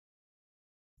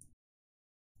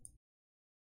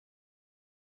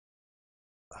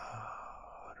 Oh,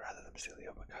 I'd rather them steal the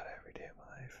Obakata every day of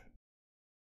my life.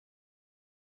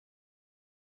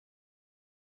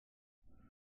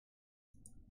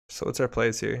 So what's our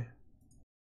plays here?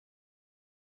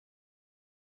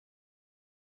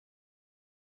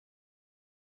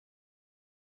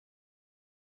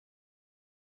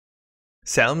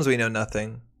 Salms, we know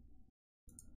nothing.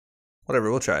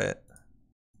 Whatever, we'll try it.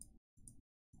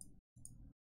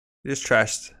 We just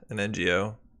trashed an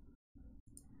NGO.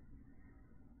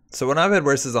 So when I've had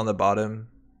worse is on the bottom.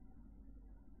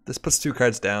 This puts 2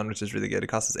 cards down, which is really good. It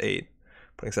costs us 8.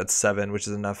 Putting us at 7, which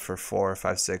is enough for 4,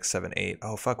 5, 6, 7, 8.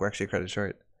 Oh fuck, we're actually a credit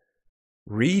short.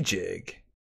 Rejig.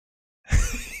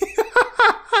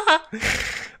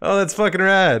 Oh, that's fucking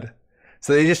rad.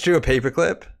 So they just drew a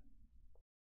paperclip.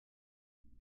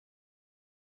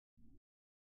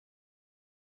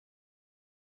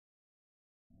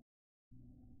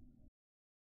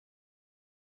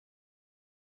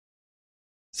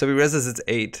 So we res this, it's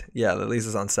 8. Yeah, that leaves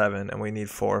us on 7, and we need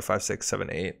 4, 5, 6, 7,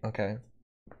 8. Okay.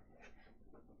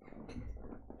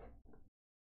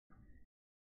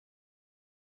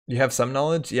 You have some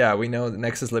knowledge? Yeah, we know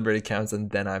Nexus Liberated counts and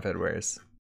then iPad wears.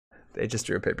 They just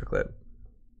drew a paperclip.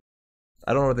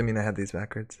 I don't know what they mean I had these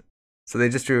backwards. So they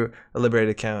just drew a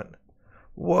liberated count.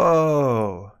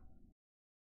 Whoa.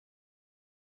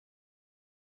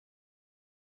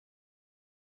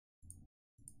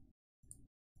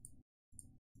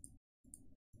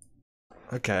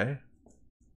 Okay.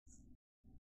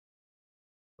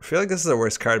 I feel like this is the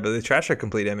worst card, but they trash our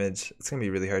complete image. It's gonna be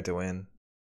really hard to win.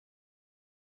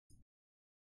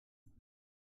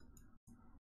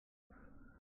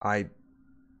 I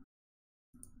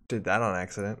did that on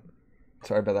accident.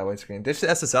 Sorry about that white screen. Ditch the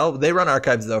SSL. They run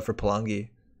archives though for Palangi.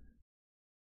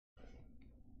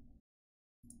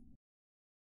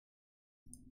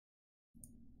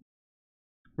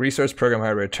 Resource program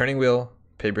hardware, turning wheel,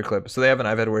 paperclip. So they have an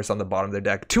iPad worse on the bottom of their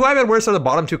deck. 2 iPad worse on the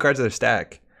bottom 2 cards of their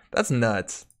stack. That's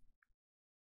nuts.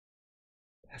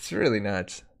 That's really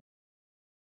nuts.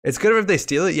 It's good if they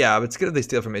steal it, yeah, but it's good if they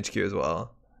steal from HQ as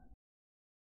well.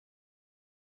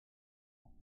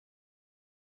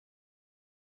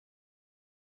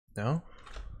 No?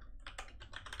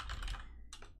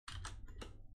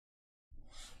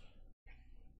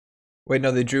 Wait, no,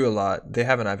 they drew a lot. They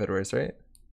have an iPad worse, right?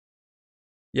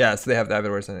 Yeah, so they have the iPad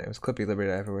worse in it. It was Clippy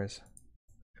Liberated iPad worse.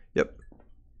 Yep.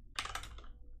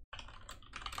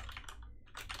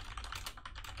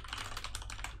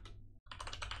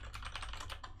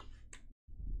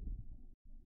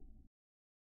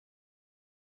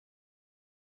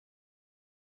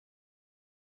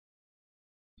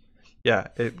 Yeah,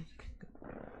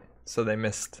 so they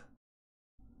missed.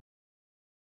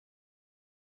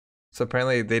 So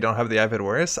apparently they don't have the iPad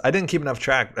worse. I didn't keep enough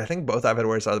track. I think both iPad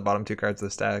worse are the bottom 2 cards of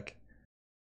the stack.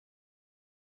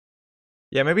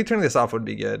 Yeah, maybe turning this off would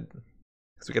be good.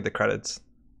 Because we get the credits.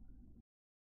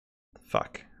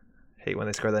 Fuck. Hate when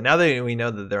they score that. Now that we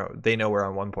know that they know we're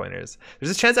on 1-pointers.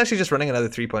 There's a chance actually just running another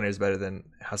 3-pointers better than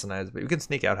House of Knives, but we can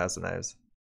sneak out House of Knives.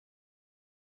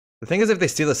 The thing is, if they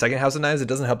steal the second House of Knives, it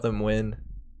doesn't help them win.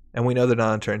 And we know they're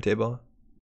not on turntable.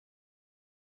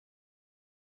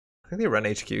 I think they run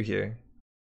HQ here.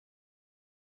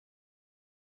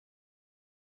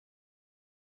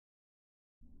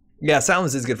 Yeah,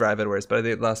 Silence is good for iPad worse, but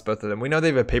they lost both of them. We know they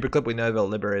have a paperclip, we know they have a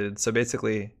liberated, so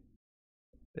basically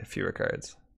they have fewer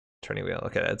cards. Turning wheel,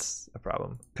 okay, that's a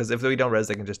problem. Because if we don't res,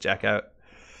 they can just jack out.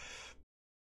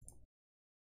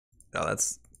 Oh,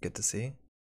 that's good to see.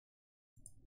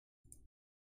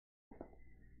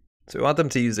 So we want them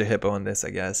to use their hippo on this,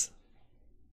 I guess.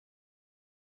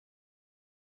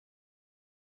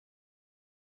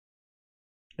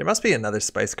 There must be another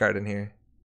spice card in here.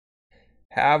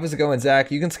 How's it going, Zach?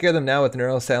 You can scare them now with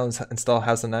Neural Sounds install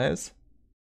House of Knives.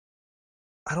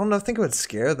 I don't know. I think it would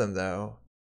scare them though.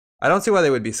 I don't see why they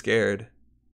would be scared.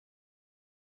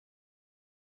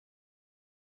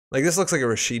 Like this looks like a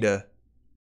Rashida.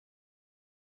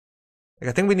 Like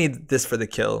I think we need this for the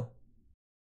kill.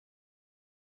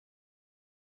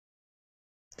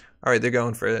 All right, they're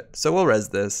going for it. So we'll res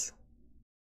this.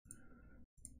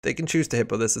 They can choose to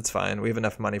hippo this. It's fine. We have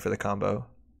enough money for the combo.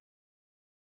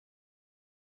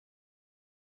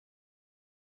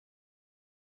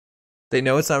 They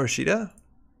know it's not Rashida?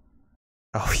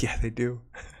 Oh yeah, they do.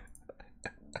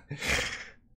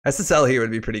 SSL here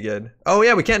would be pretty good. Oh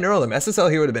yeah, we can't neural them. SSL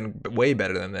here would have been way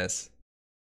better than this.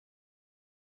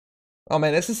 Oh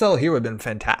man, SSL here would have been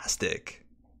fantastic.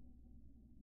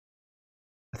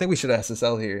 I think we should have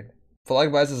SSL here.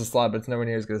 Flag buys us a slot, but it's nowhere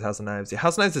near as good as House of Knives. Yeah,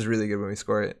 House of Knives is really good when we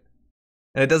score it.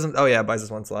 And it doesn't, oh yeah, it buys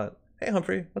us 1 slot. Hey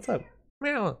Humphrey, what's up?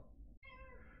 Meow.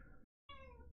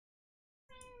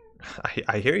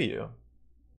 I hear you.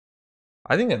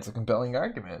 I think that's a compelling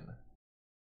argument.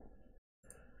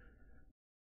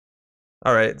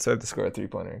 Alright, so I have to score a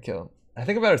 3-pointer and kill. I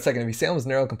think about it a second. If you Salem's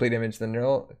neural complete image, the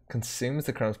neural consumes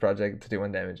the Chronos project to do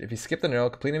 1 damage. If you skip the neural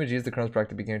complete image, use the Chronos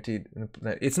project to be guaranteed.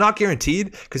 It's not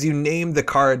guaranteed because you named the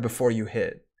card before you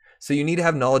hit. So you need to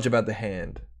have knowledge about the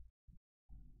hand.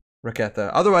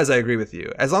 Raketha. Otherwise, I agree with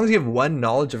you. As long as you have 1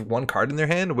 knowledge of 1 card in their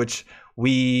hand, which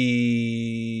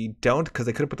we don't because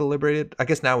they could have put the liberated. I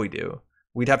guess now we do.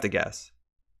 We'd have to guess.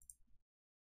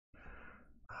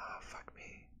 Oh, fuck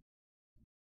me.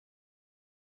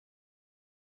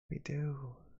 We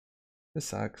do. This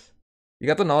sucks. You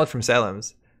got the knowledge from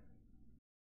Salem's.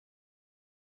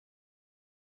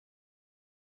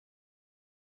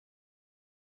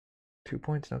 Two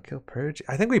points, no kill, purge.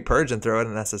 I think we purge and throw it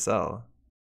in SSL.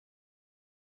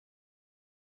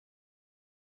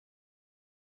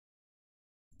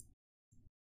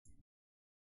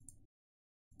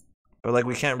 But like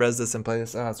we can't res this and play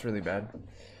this. Oh, it's really bad.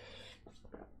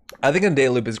 I think Day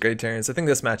Loop is great turns. I think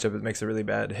this matchup it makes it really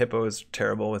bad. Hippo is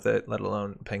terrible with it, let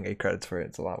alone paying 8 credits for it.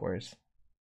 It's a lot worse.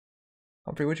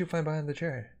 Humphrey, what'd you find behind the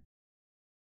chair?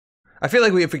 I feel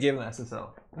like we have forgiven SSL.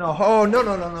 No, oh no,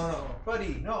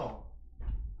 buddy, no.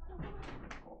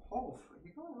 Oh,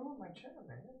 you're gonna ruin my chair,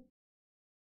 man.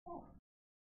 Oh.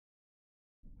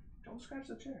 Don't scratch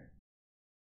the chair.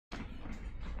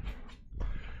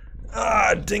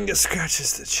 Ah, Dingus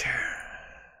scratches the chair.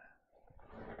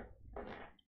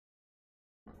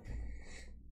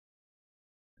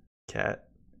 Cat.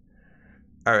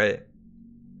 Alright.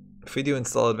 If we do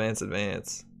install advance, and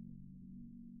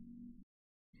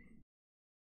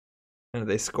if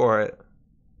they score it,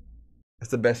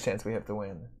 it's the best chance we have to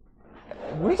win.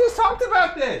 We just talked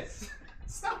about this!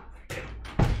 Stop!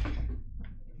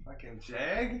 Fucking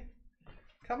Jag?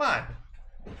 Come on.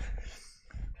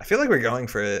 I feel like we're going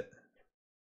for it.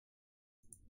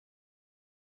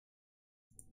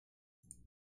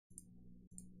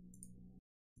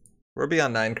 We're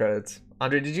beyond 9 credits.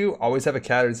 Andre, did you always have a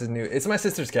cat or is this new? It's my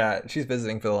sister's cat. She's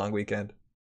visiting for the long weekend.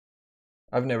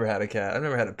 I've never had a cat. I've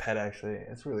never had a pet, actually.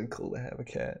 It's really cool to have a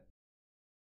cat.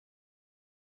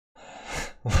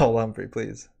 Lol, Humphrey,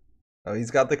 please. Oh,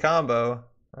 he's got the combo.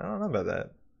 I don't know about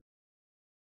that.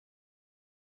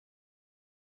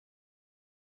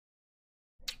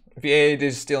 If you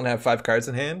just steal and have 5 cards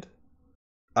in hand?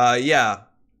 Yeah.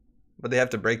 But they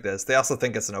have to break this. They also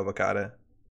think it's an Obokata.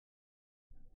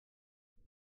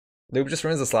 Loop just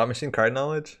ruins the slot machine card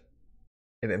knowledge?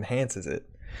 It enhances it.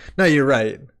 No, you're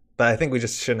right. But I think we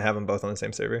just shouldn't have them both on the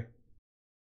same server.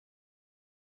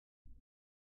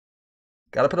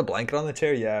 Gotta put a blanket on the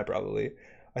chair? Yeah, probably.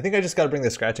 I think I just gotta bring the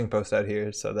scratching post out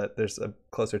here so that there's a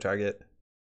closer target.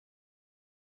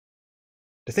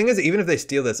 The thing is, even if they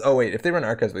steal this... Oh, wait. If they run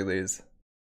archives, we lose.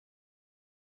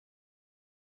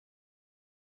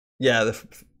 Yeah, the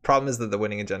problem is that the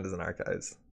winning agenda is in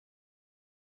archives.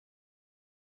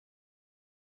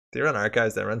 They run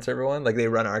archives, then run server 1. Like, they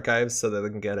run archives so that they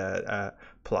can get a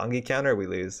Palongi counter, we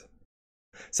lose.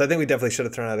 So I think we definitely should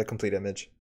have thrown out a complete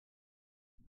image.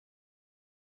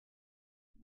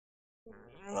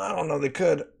 I don't know, they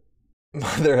could.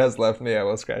 Mother has left me. I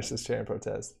will scratch this chair in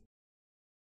protest.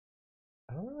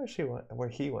 I don't know where she went. Where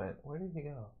he went. Where did he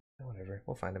go? Oh, whatever.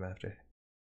 We'll find him after.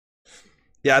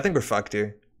 Yeah, I think we're fucked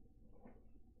here.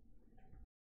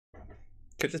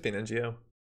 Could just be an NGO.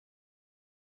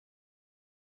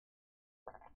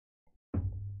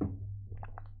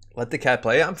 Let the cat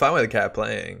play? I'm fine with the cat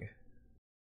playing.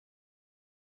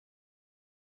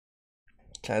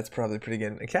 Cat's probably pretty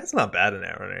good. The cat's not bad in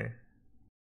Netrunner.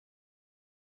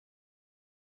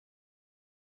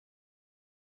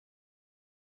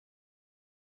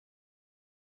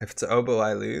 If it's an oboe,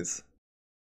 I lose.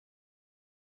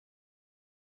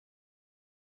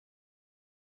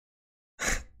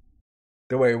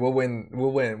 Don't worry, we'll win.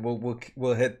 We'll win.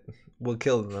 We'll hit. We'll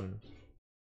kill them.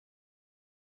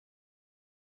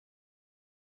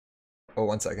 Oh,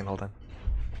 1 second. Hold on.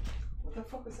 What the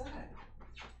fuck was that?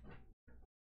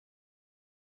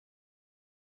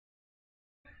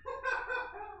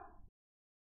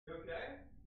 You okay?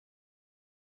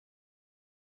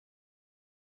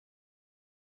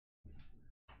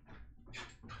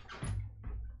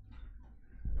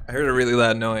 I heard a really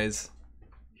loud noise.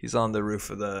 He's on the roof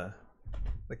of the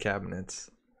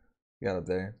cabinets. We got up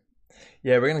there.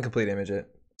 Yeah, we're gonna complete image it.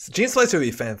 So Gene Splicer would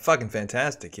be fucking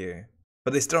fantastic here.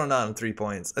 But they still are not on 3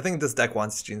 points. I think this deck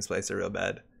wants Gene Splicer real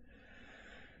bad.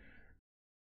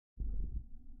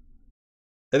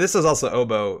 If this was also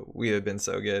oboe, we'd have been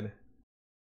so good.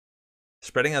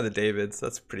 Spreading out the Davids,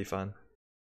 that's pretty fun.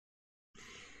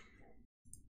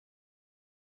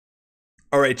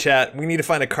 Alright, chat, we need to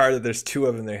find a card that there's 2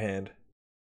 of in their hand.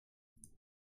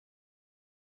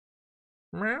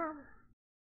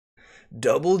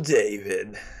 Double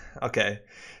David. Okay,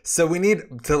 so we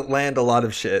need to land a lot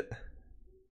of shit.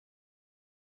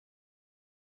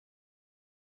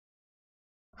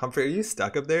 Humphrey, are you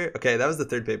stuck up there? Okay, that was the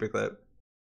 3rd paperclip.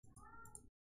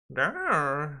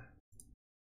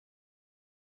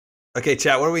 Okay,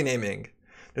 chat, what are we naming?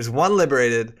 There's 1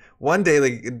 Liberated, 1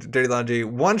 Daily Dirty Laundry,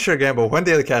 1 Sure Gamble, 1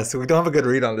 Daily Cast, so we don't have a good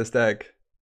read on this deck.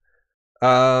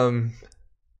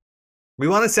 We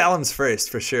wanted Salem's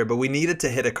first, for sure, but we needed to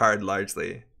hit a card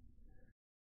largely.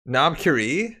 Knob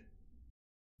Curie?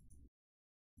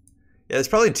 Yeah, there's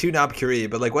probably 2 Knob Curie,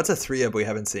 but like what's a 3-up we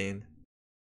haven't seen?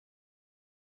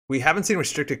 We haven't seen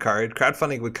restricted card.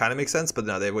 Crowdfunding would kind of make sense, but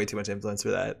no, they have way too much influence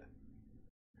for that.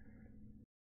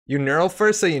 You neural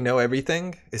first so you know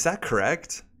everything? Is that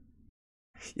correct?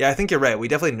 Yeah, I think you're right. We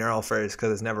definitely neural first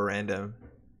because it's never random.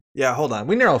 Yeah, hold on.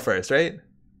 We neural first, right?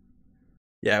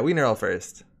 Yeah, we neural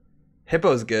first.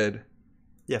 Hippo's good.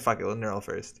 Yeah, fuck it. We'll neural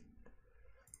first.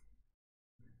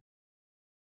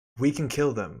 We can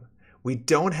kill them. We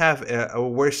don't have a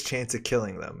worse chance of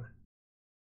killing them.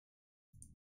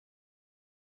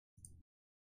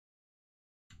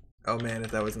 Oh man,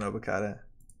 if that was an Obokata.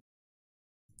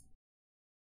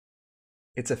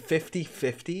 It's a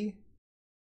 50-50?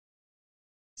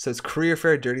 So it's career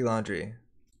fair, dirty laundry.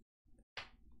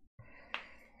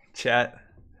 Chat.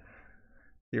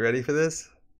 You ready for this?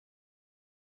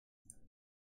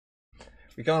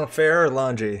 We going fair or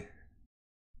laundry?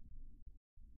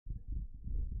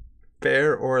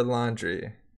 Fair or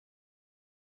laundry?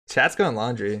 Chat's going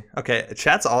laundry. Okay,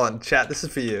 chat's all in. Chat, this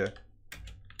is for you.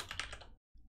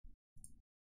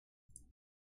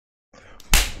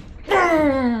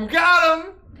 Boom! Got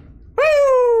him!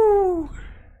 Woo!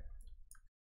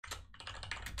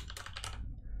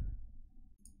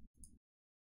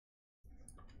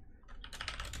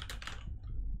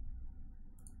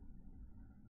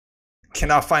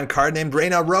 Cannot find card named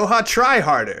Reina Roja. Try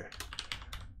harder.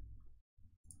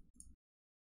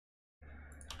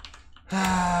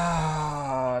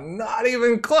 Not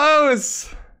even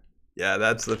close. Yeah,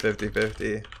 that's the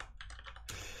 50-50.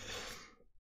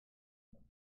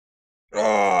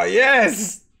 Oh,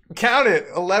 yes. Count it.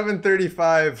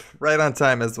 11:35. Right on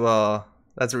time as well.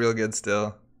 That's real good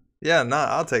still. Yeah, nah,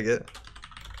 I'll take it.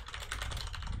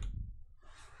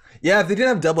 Yeah, if they didn't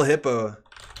have double hippo.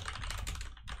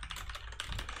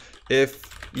 If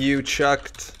you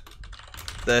chucked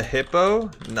the hippo,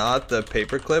 not the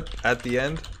paperclip at the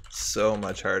end, so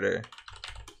much harder.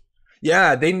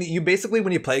 Yeah, you basically,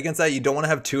 when you play against that, you don't want to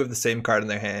have 2 of the same card in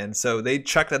their hand. So they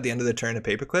chucked at the end of the turn a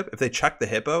paperclip. If they chucked the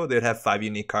hippo, they would have 5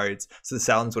 unique cards. So the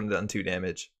Salons would have done 2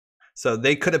 damage. So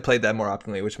they could have played that more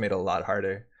optimally, which made it a lot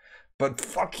harder. But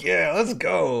fuck yeah, let's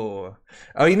go.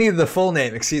 Oh, you needed the full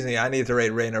name. Excuse me, I need to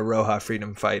write Reina Roja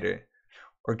Freedom Fighter.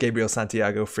 Or Gabriel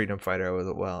Santiago Freedom Fighter as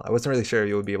well. I wasn't really sure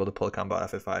you would be able to pull a combo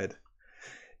off if I'd.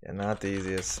 Yeah, not the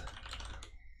easiest.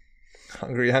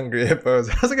 Hungry hippos.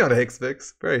 How's it going to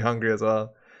Hicksfix? Very hungry as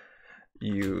well.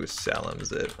 You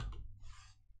Salams it.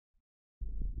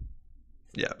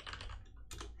 Yeah.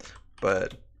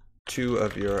 But 2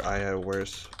 of your I had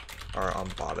worse are on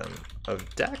bottom of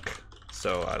deck,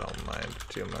 so I don't mind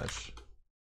too much.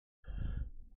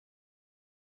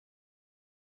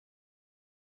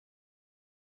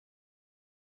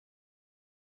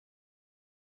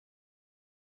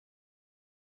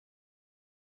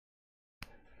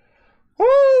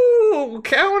 Woo!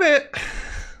 Count it!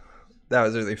 That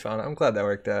was really fun. I'm glad that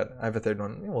worked out. I have a 3rd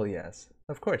one. Well, yes.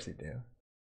 Of course you do.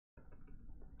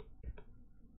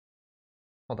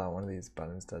 Hold on, one of these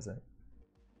buttons does it.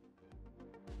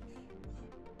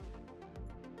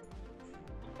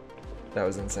 That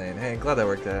was insane. Hey, glad that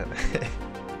worked out.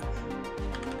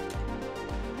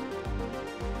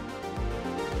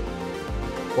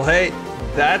 Well, hey,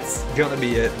 that's gonna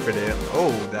be it for today.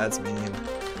 Oh, that's mean.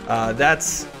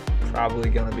 That's probably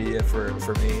gonna be it for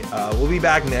me. We'll be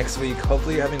back next week.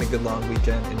 Hopefully you're having a good long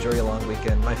weekend. Enjoy your long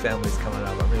weekend. My family's coming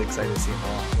up. I'm really excited to see them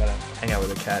all. I gotta hang out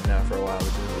with a cat now for a while, which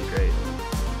is really great.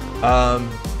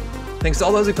 Thanks to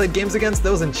all those who played games against,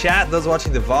 those in chat, those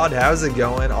watching the VOD. How's it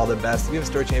going? All the best. We have a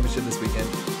Store Championship this weekend.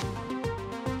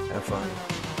 Have fun.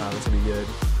 This will be good.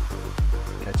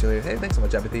 Catch you later. Hey, thanks so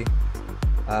much, Apathy.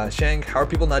 Shank, how are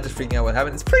people not just freaking out what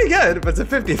happened? It's pretty good, but it's a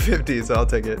 50-50, so I'll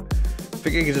take it.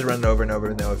 Figure you can just run it over and over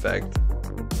with no effect.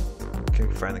 Can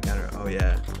you find the counter? Oh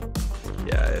yeah.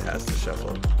 Yeah, it has to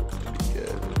shuffle. Be good.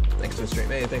 Thanks for the stream.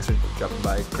 Hey, thanks for dropping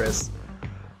by, Chris.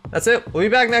 That's it. We'll be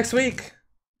back next week.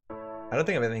 I don't think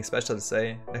I have anything special to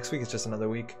say. Next week is just another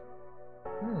week.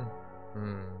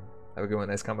 Have a good one.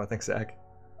 Nice combo. Thanks, Zach.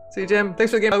 See you, Jim.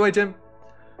 Thanks for the game, by the way, Jim.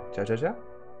 Ciao, ciao, ciao.